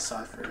first or if I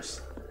saw it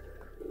first.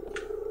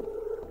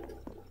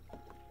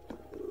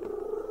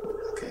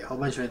 Okay, a whole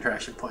bunch of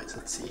interaction points.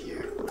 Let's see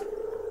here.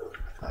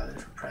 Father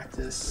for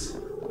practice.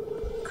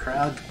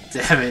 Crowd,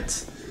 damn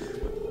it.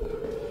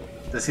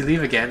 Does he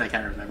leave again? I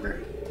can't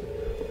remember.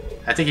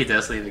 I think he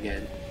does leave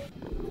again.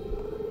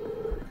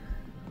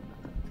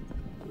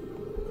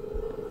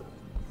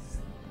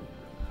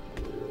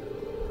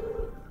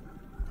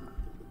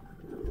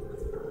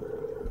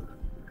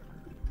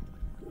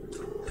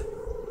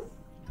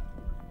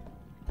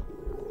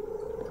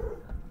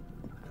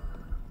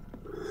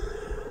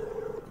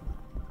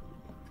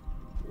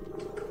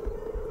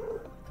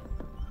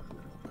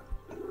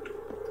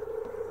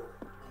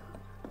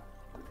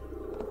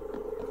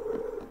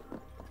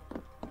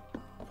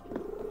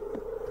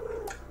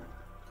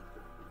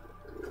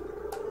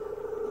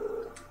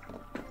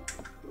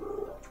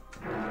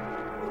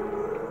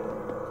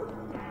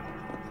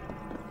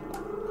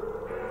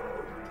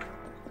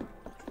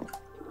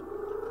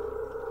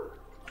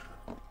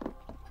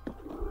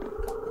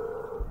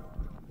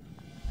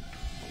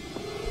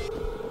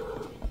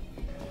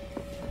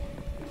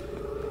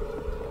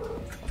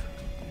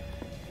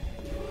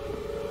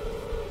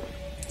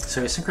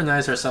 So we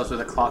synchronize ourselves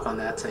with a clock on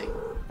that thing.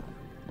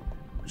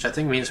 Which I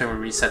think means when we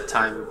reset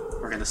time,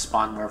 we're gonna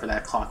spawn wherever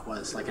that clock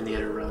was, like in the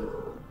other room.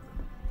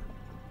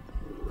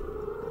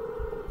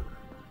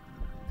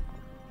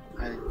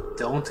 I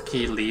don't think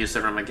he leaves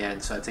the room again,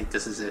 so I think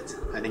this is it.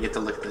 I didn't get to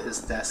look at his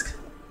desk.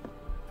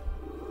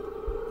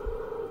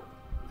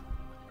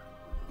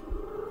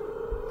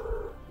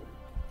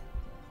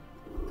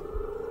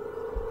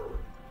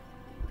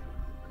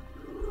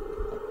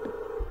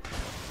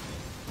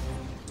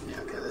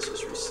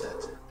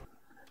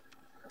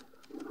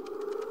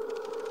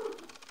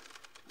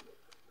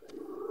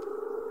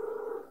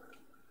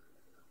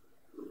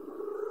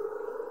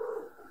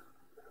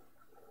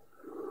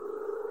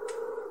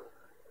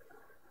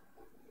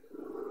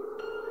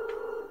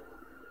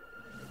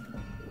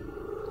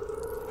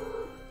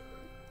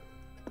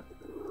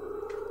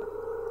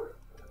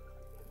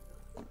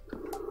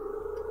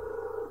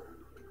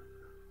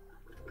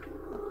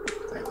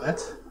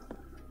 What?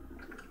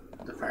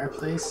 The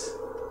fireplace?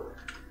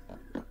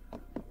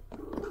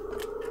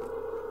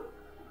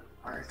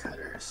 Wire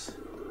cutters.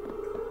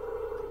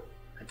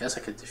 I guess I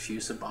could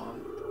defuse the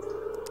bomb.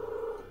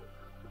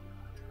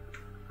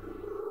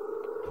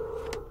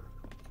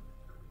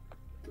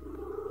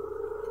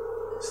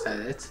 Is that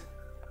it?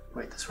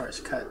 Wait, this wire's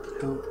cut.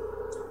 Who?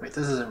 Wait,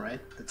 this isn't right.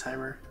 The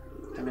timer.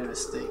 I made a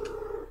mistake.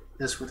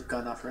 This would have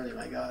gone off early,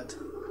 my god.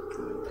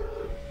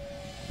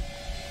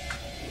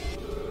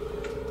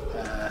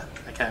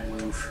 I can't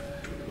move.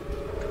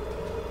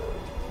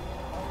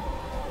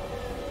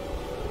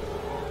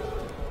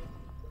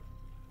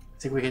 I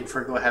think we can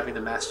forego having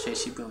the mass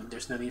chase you, Boone.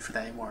 There's no need for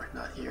that anymore.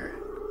 Not here.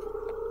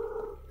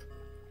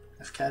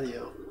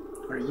 Efcadio,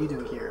 what are you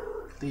doing here?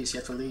 Please, you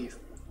have to leave.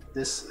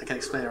 This, I can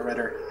explain it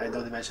better. I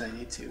don't imagine I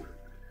need to.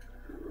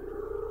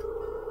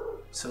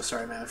 So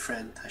sorry, my old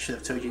friend. I should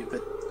have told you,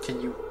 but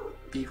can you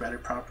be rather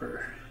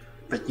proper?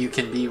 But you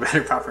can be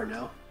rather proper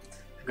now.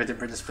 I'm going to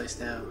burn this place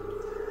down.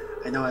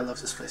 I know I love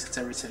this place, it's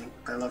everything,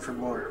 but I love her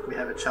more. We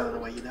have a child on the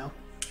way, you know?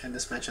 And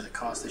this mansion at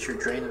cost, the sheer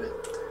drain of it.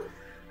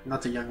 I'm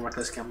not the young,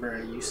 worthless gambler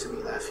I used to be,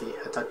 Laffy.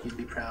 I thought you'd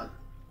be proud.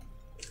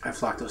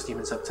 I've locked those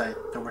demons up tight.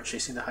 No more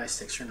chasing the high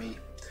stakes for me.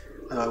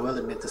 Although I will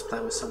admit this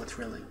plan was somewhat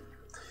thrilling.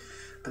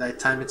 But I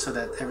timed it so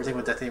that everything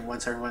would detonate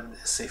once everyone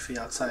is safely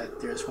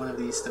outside. There is one of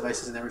these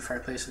devices in every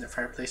fireplace, and the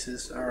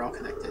fireplaces are all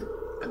connected,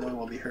 but no one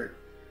will be hurt.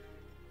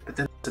 But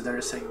then there's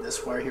another saying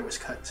this wire here was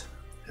cut.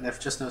 And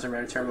if just knows a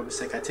rather terrible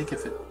mistake, I think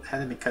if it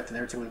hadn't been cut, then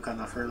everything would have gone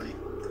off early.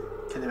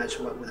 Can't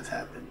imagine what would have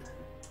happened.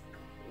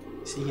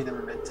 See, he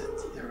never meant it.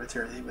 He never meant to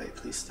hurt anybody.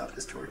 Please stop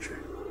this torture.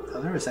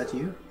 Eleanor, is that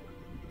you?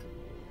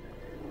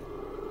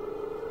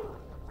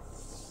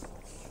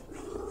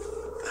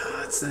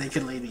 Ah, it's the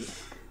naked lady.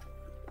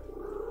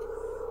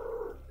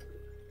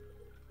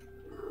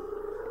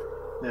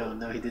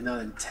 No, he did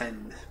not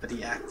intend, but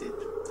he acted.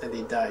 And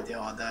they died, they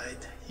all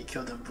died. He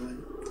killed them,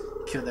 Boone.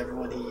 He killed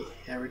everyone he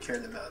ever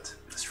cared about.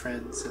 His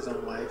friends, his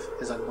own wife,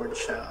 his unborn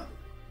child.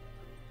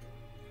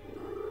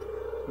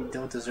 We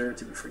don't deserve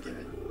to be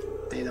forgiven.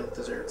 They don't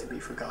deserve to be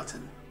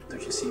forgotten.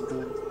 Don't you see,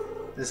 Boone?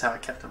 This is how I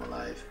kept them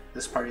alive.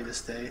 This party this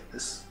day,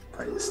 this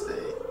party this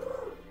day.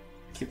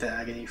 Keep that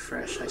agony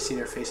fresh. I see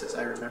their faces,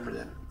 I remember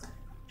them.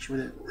 She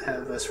wouldn't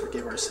have us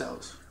forgive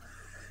ourselves.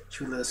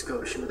 She would let us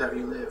go, she would have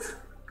you live.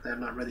 But I'm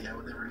not ready, I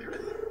will never be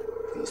ready.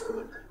 Please,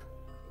 Boone.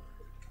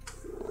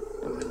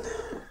 Boone.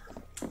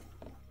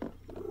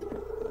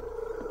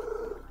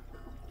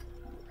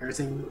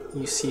 Everything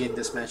you see in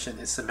this mansion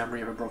is the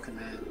memory of a broken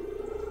man,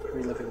 a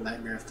reliving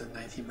nightmare of the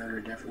night he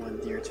murdered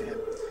everyone dear to him.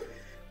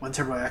 One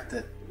terrible act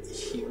that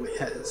he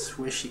has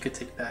wished he could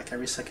take back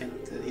every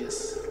second that he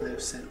has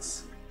lived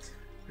since.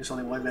 There's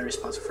only one man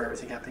responsible for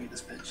everything happening in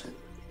this mansion.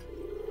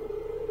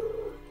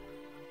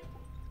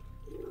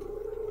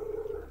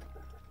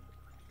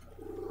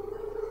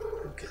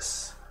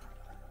 Lucas.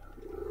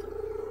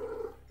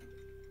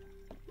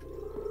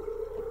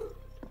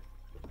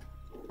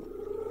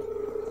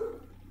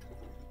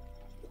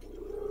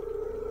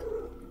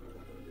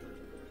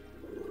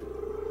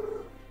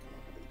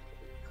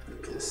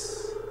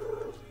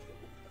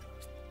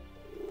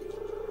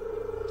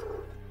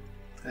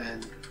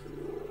 And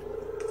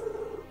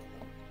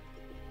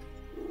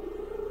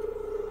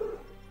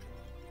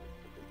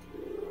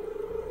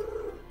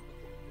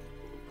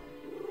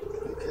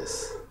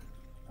Lucas.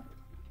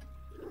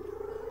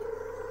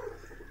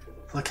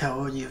 Look how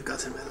old you've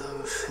gotten, my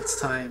love. It's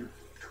time.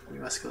 We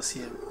must go see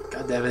him.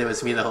 God damn it, it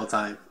was me the whole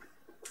time.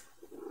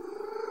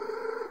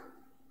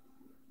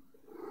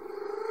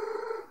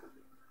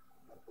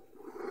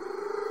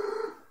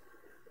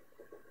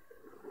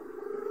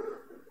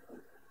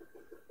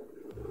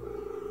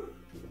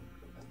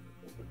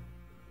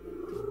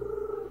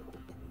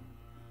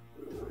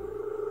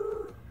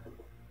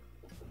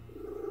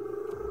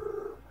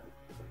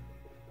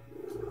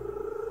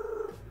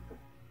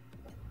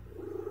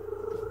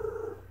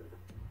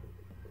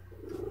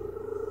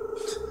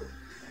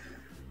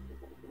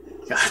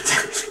 God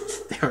damn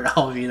it. They were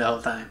all me the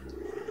whole time.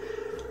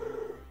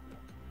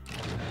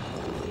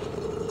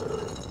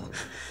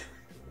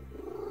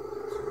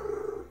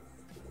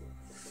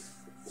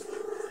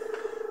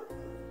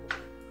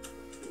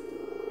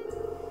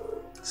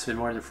 It's been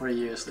more than 40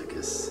 years,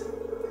 Lucas.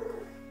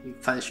 You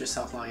punished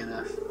yourself long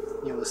enough.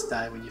 You almost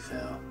died when you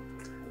fell.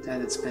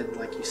 Then it's been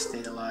like you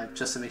stayed alive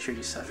just to make sure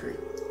you suffered.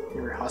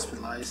 You were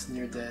hospitalized,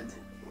 near dead,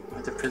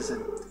 went to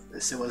prison.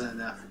 This still wasn't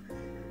enough.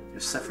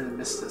 You've suffered and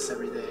missed us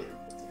every day.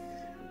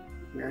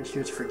 We aren't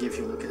here to forgive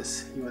you,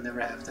 Lucas. You will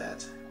never have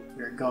that.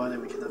 We are gone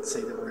and we cannot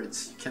say the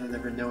words. You cannot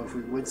ever know if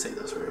we would say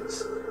those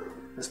words.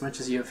 As much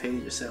as you have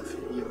hated yourself,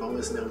 you have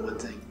always known one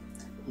thing.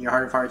 In your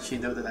heart of hearts, you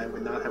know that I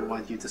would not have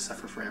wanted you to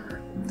suffer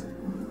forever.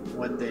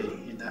 One day,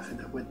 enough, and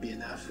that would be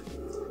enough.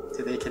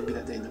 Today can be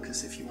that day,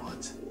 Lucas, if you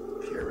want.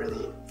 If you're ready,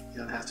 you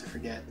don't have to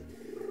forget.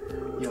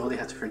 You only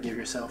have to forgive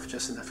yourself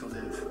just enough to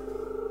live.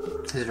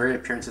 His very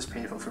appearance is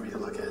painful for me to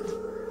look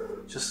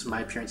at, just as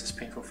my appearance is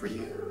painful for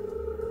you.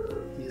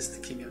 He is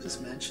the king of this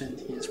mansion.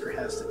 He is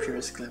perhaps the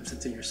purest glimpse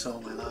into your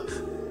soul, my love.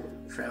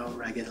 Frail,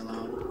 ragged,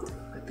 alone,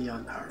 but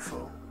beyond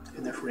powerful.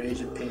 Enough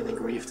rage and pain and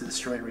grief to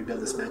destroy and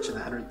rebuild this mansion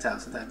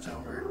 100,000 times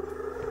over.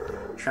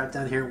 Trapped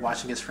down here,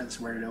 watching his friends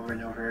murdered over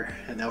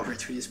and over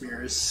through these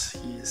mirrors.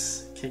 He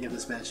is king of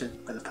this mansion,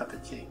 but a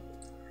puppet king.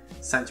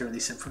 It's time to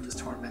release him from this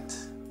torment.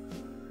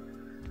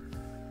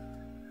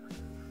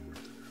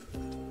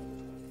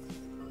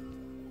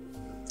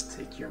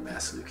 Take your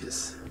mask,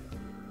 Lucas.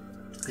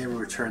 It will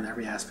return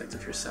every aspect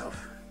of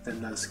yourself.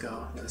 Then let us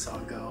go. Let us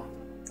all go.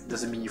 It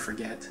doesn't mean you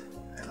forget.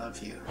 I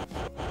love you.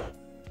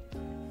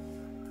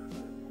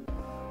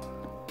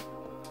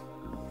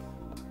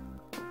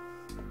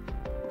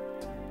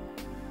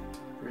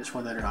 There's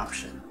one other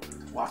option.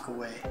 Walk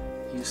away.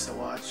 Use the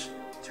watch.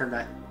 Turn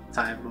back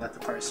time and let the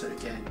party start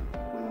again.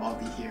 We will all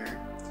be here.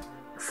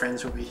 Your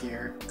friends will be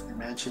here. Your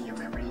mansion, your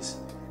memories.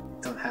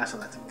 You don't have to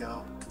let them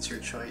go. It's your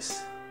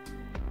choice.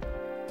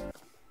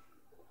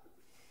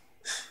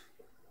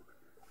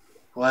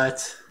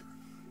 What?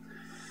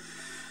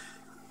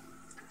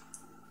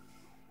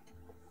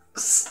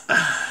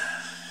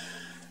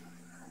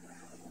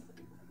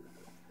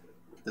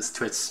 Does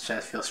Twitch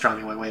chat feel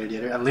strongly one way or the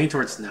other? I'm leaning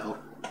towards no.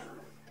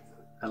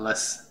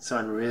 Unless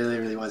someone really,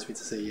 really wants me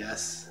to say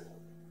yes.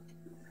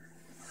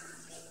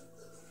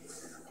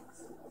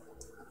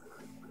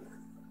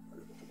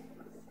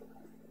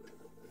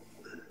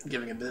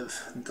 Giving a bit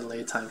of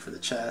delay time for the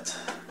chat.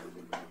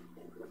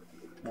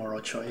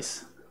 Moral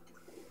choice.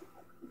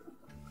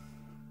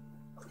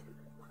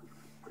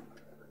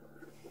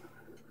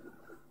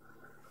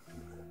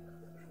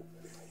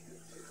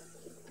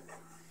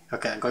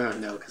 Okay, I'm going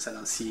on no because I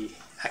don't see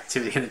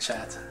activity in the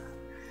chat.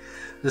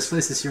 This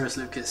place is yours,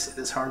 Lucas. It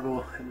is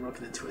horrible and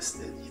broken and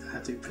twisted. You don't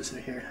have to be a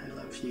prisoner here. I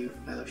love you.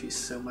 I love you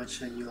so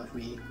much and you love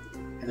me.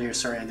 I know you're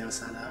sorry. I know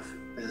it's not enough,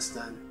 but it's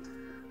done.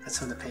 Let's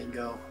let the pain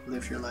go.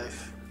 Live your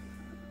life.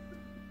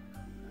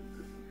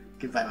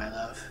 Goodbye, my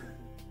love.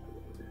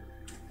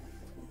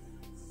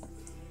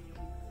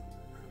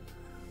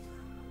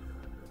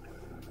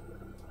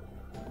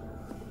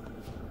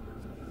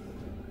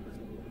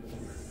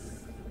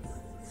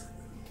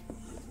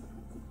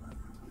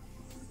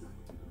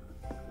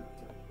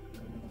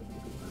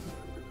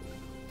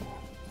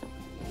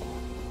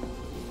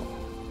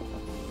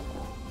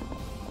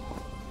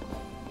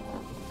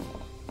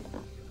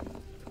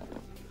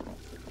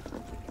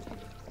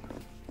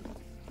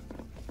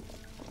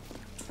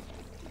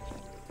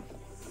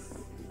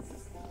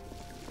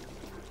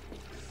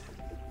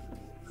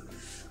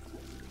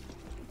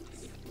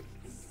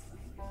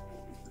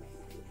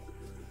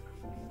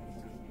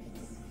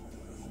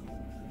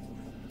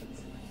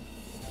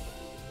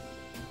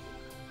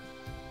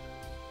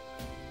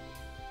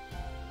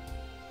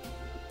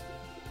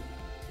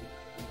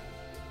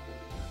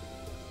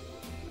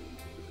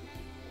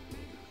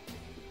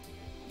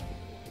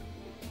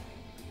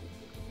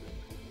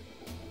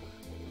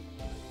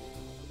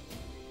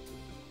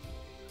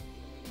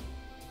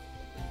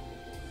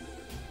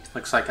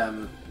 Looks like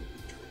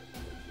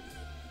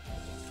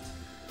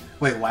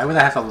wait, why would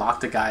I have to lock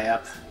the guy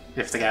up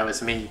if the guy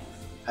was me?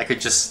 I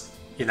could just,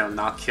 you know,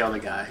 not kill the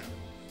guy.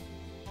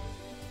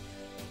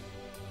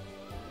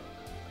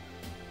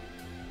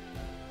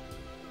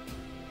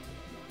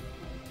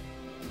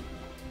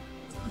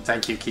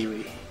 Thank you,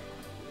 Kiwi,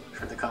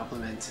 for the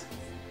compliment.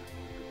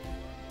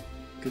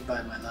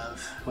 Goodbye, my love.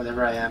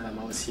 Whatever I am, I'm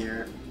always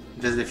here.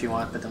 Visit if you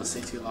want, but don't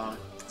stay too long.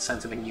 It's time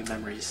to make new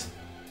memories.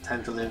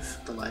 Time to live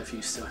the life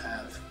you still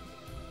have.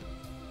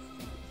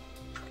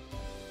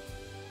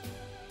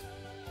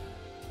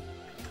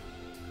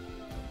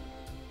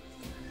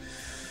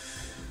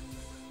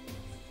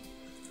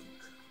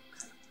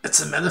 It's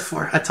a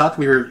metaphor. I thought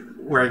we were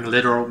wearing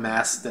literal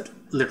masks that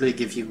literally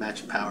give you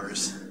magic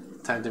powers.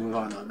 Time to move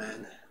on, oh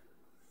man.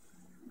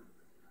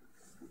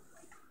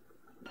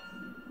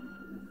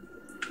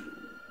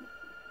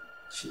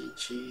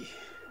 GG.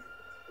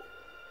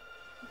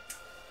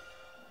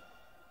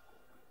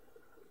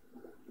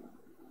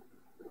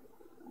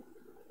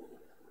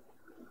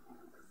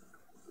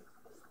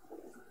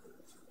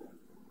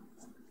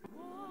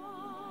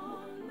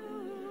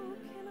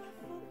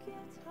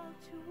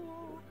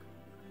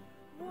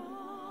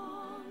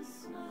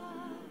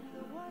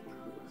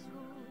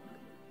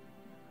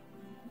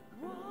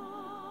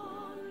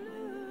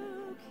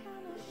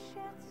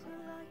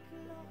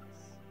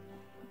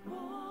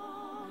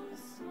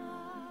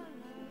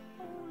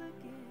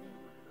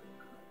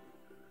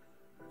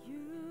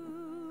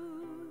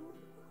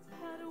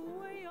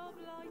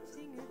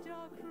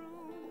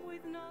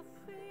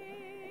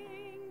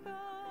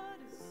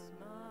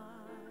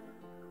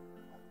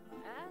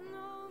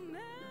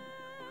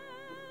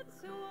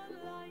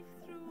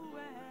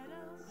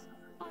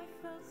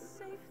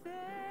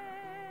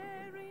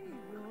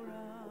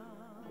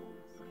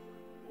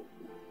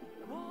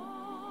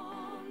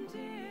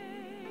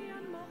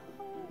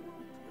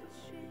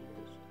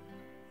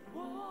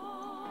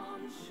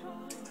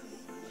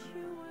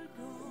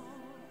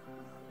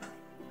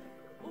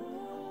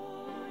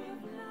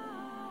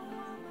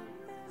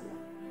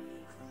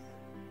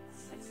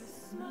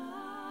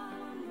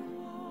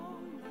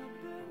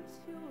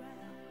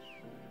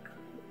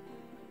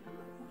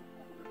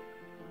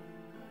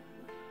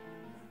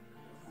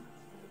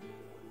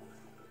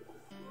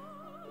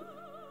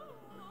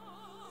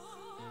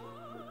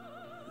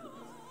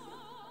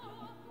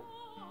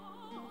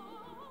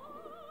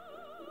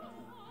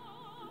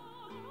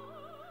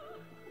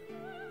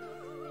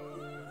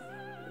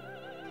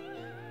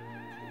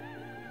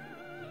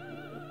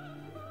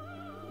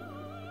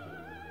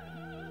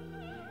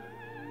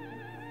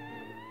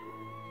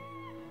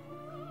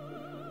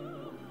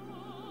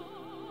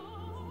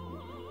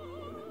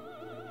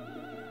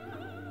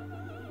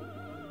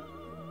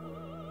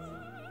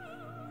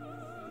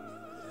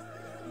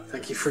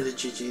 Thank you for the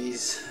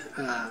GGs,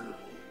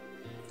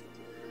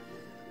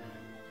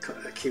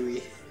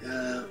 Kiwi.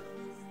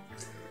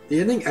 The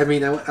ending, I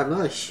mean, I'm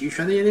not a huge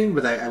fan of the ending,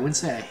 but I wouldn't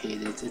say I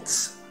hate it.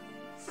 It's...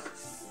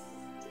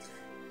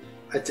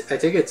 I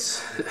think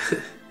it's...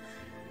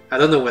 I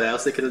don't know what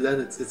else they could have done.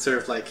 It's sort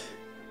of like...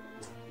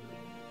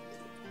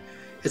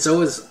 It's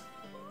always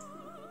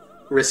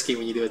risky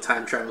when you do a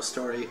time travel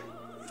story.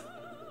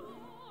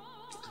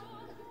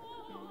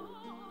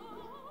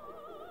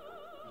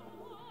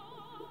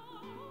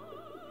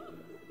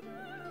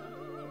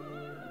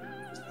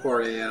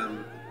 Or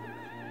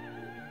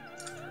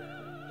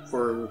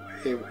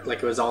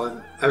like it was all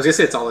in... I was gonna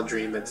say it's all a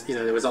dream, but you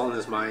know, it was all in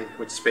his mind,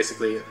 which is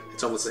basically,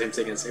 it's almost the same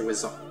thing as it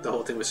was, the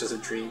whole thing was just a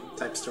dream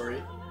type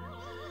story.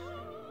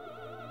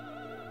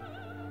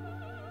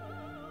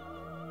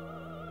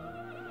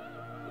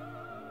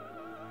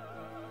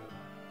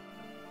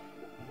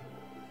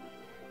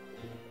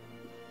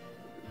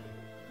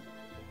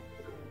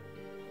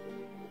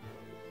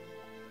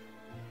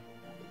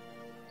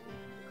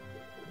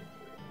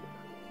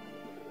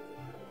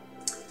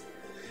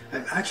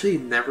 I've actually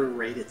never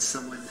rated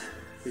someone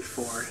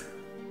before.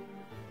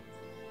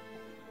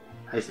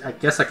 I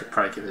guess I could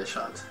probably give it a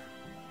shot.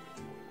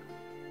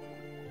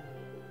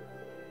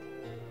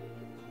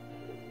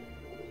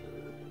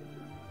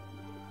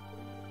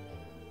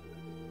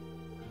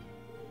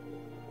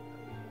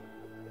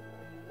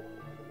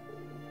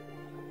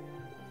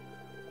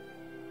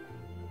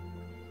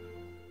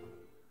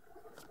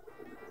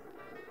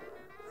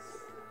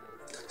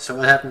 So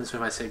what happens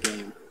when I say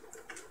game?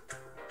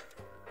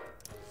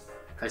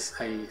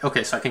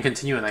 Okay, so I can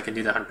continue and I can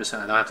do the 100%.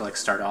 I don't have to like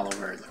start all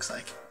over, it looks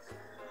like.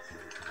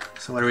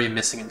 So what are we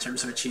missing in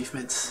terms of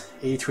achievements?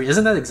 83,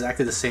 isn't that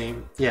exactly the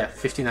same? Yeah,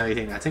 15 out of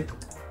 18. I think,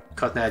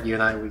 Cotnad, you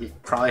and I, we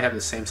probably have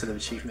the same set of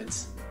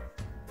achievements.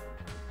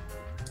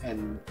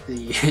 And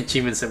the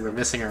achievements that we're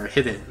missing are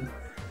hidden.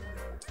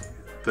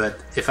 But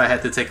if I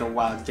had to take a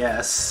wild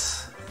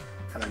guess...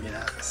 How do I get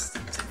out of this?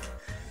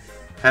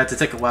 If I had to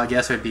take a wild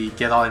guess, it would be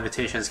get all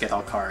invitations, get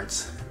all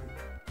cards.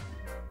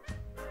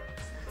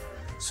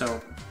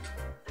 So,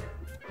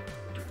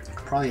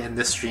 I'll probably end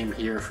this stream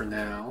here for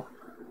now.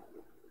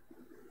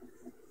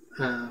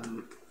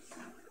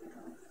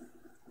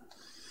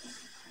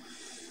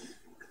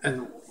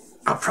 And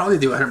I'll probably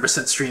do a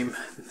 100% stream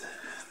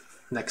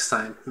next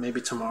time,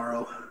 maybe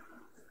tomorrow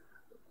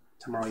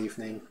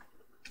evening,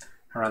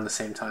 around the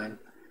same time.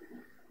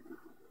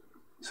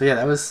 So yeah,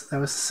 that was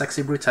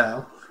Sexy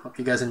Brutale. Hope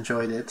you guys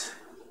enjoyed it.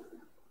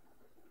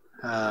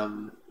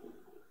 And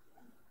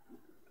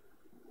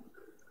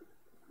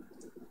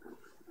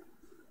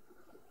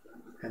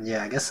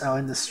yeah, I guess I'll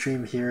end the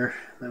stream here.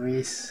 Let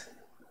me...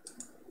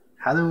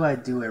 How do I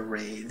do a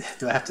raid?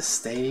 Do I have to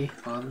stay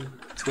on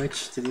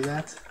Twitch to do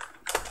that?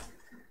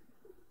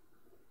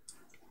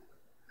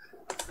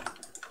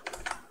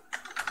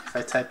 If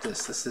I type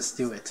this, let's just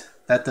do it.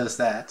 That does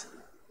that.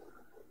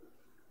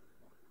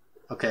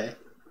 Okay.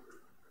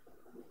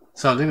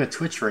 So I'm doing a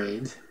Twitch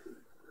raid.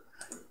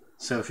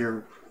 So if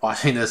you're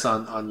watching this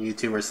on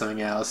YouTube or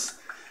something else,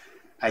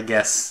 I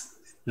guess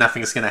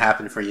nothing's gonna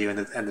happen for you and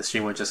the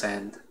stream will just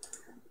end.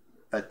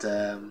 But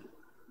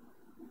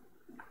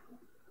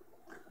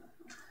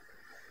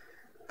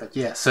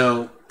yeah,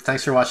 so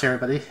thanks for watching,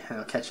 everybody, and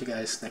I'll catch you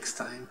guys next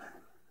time.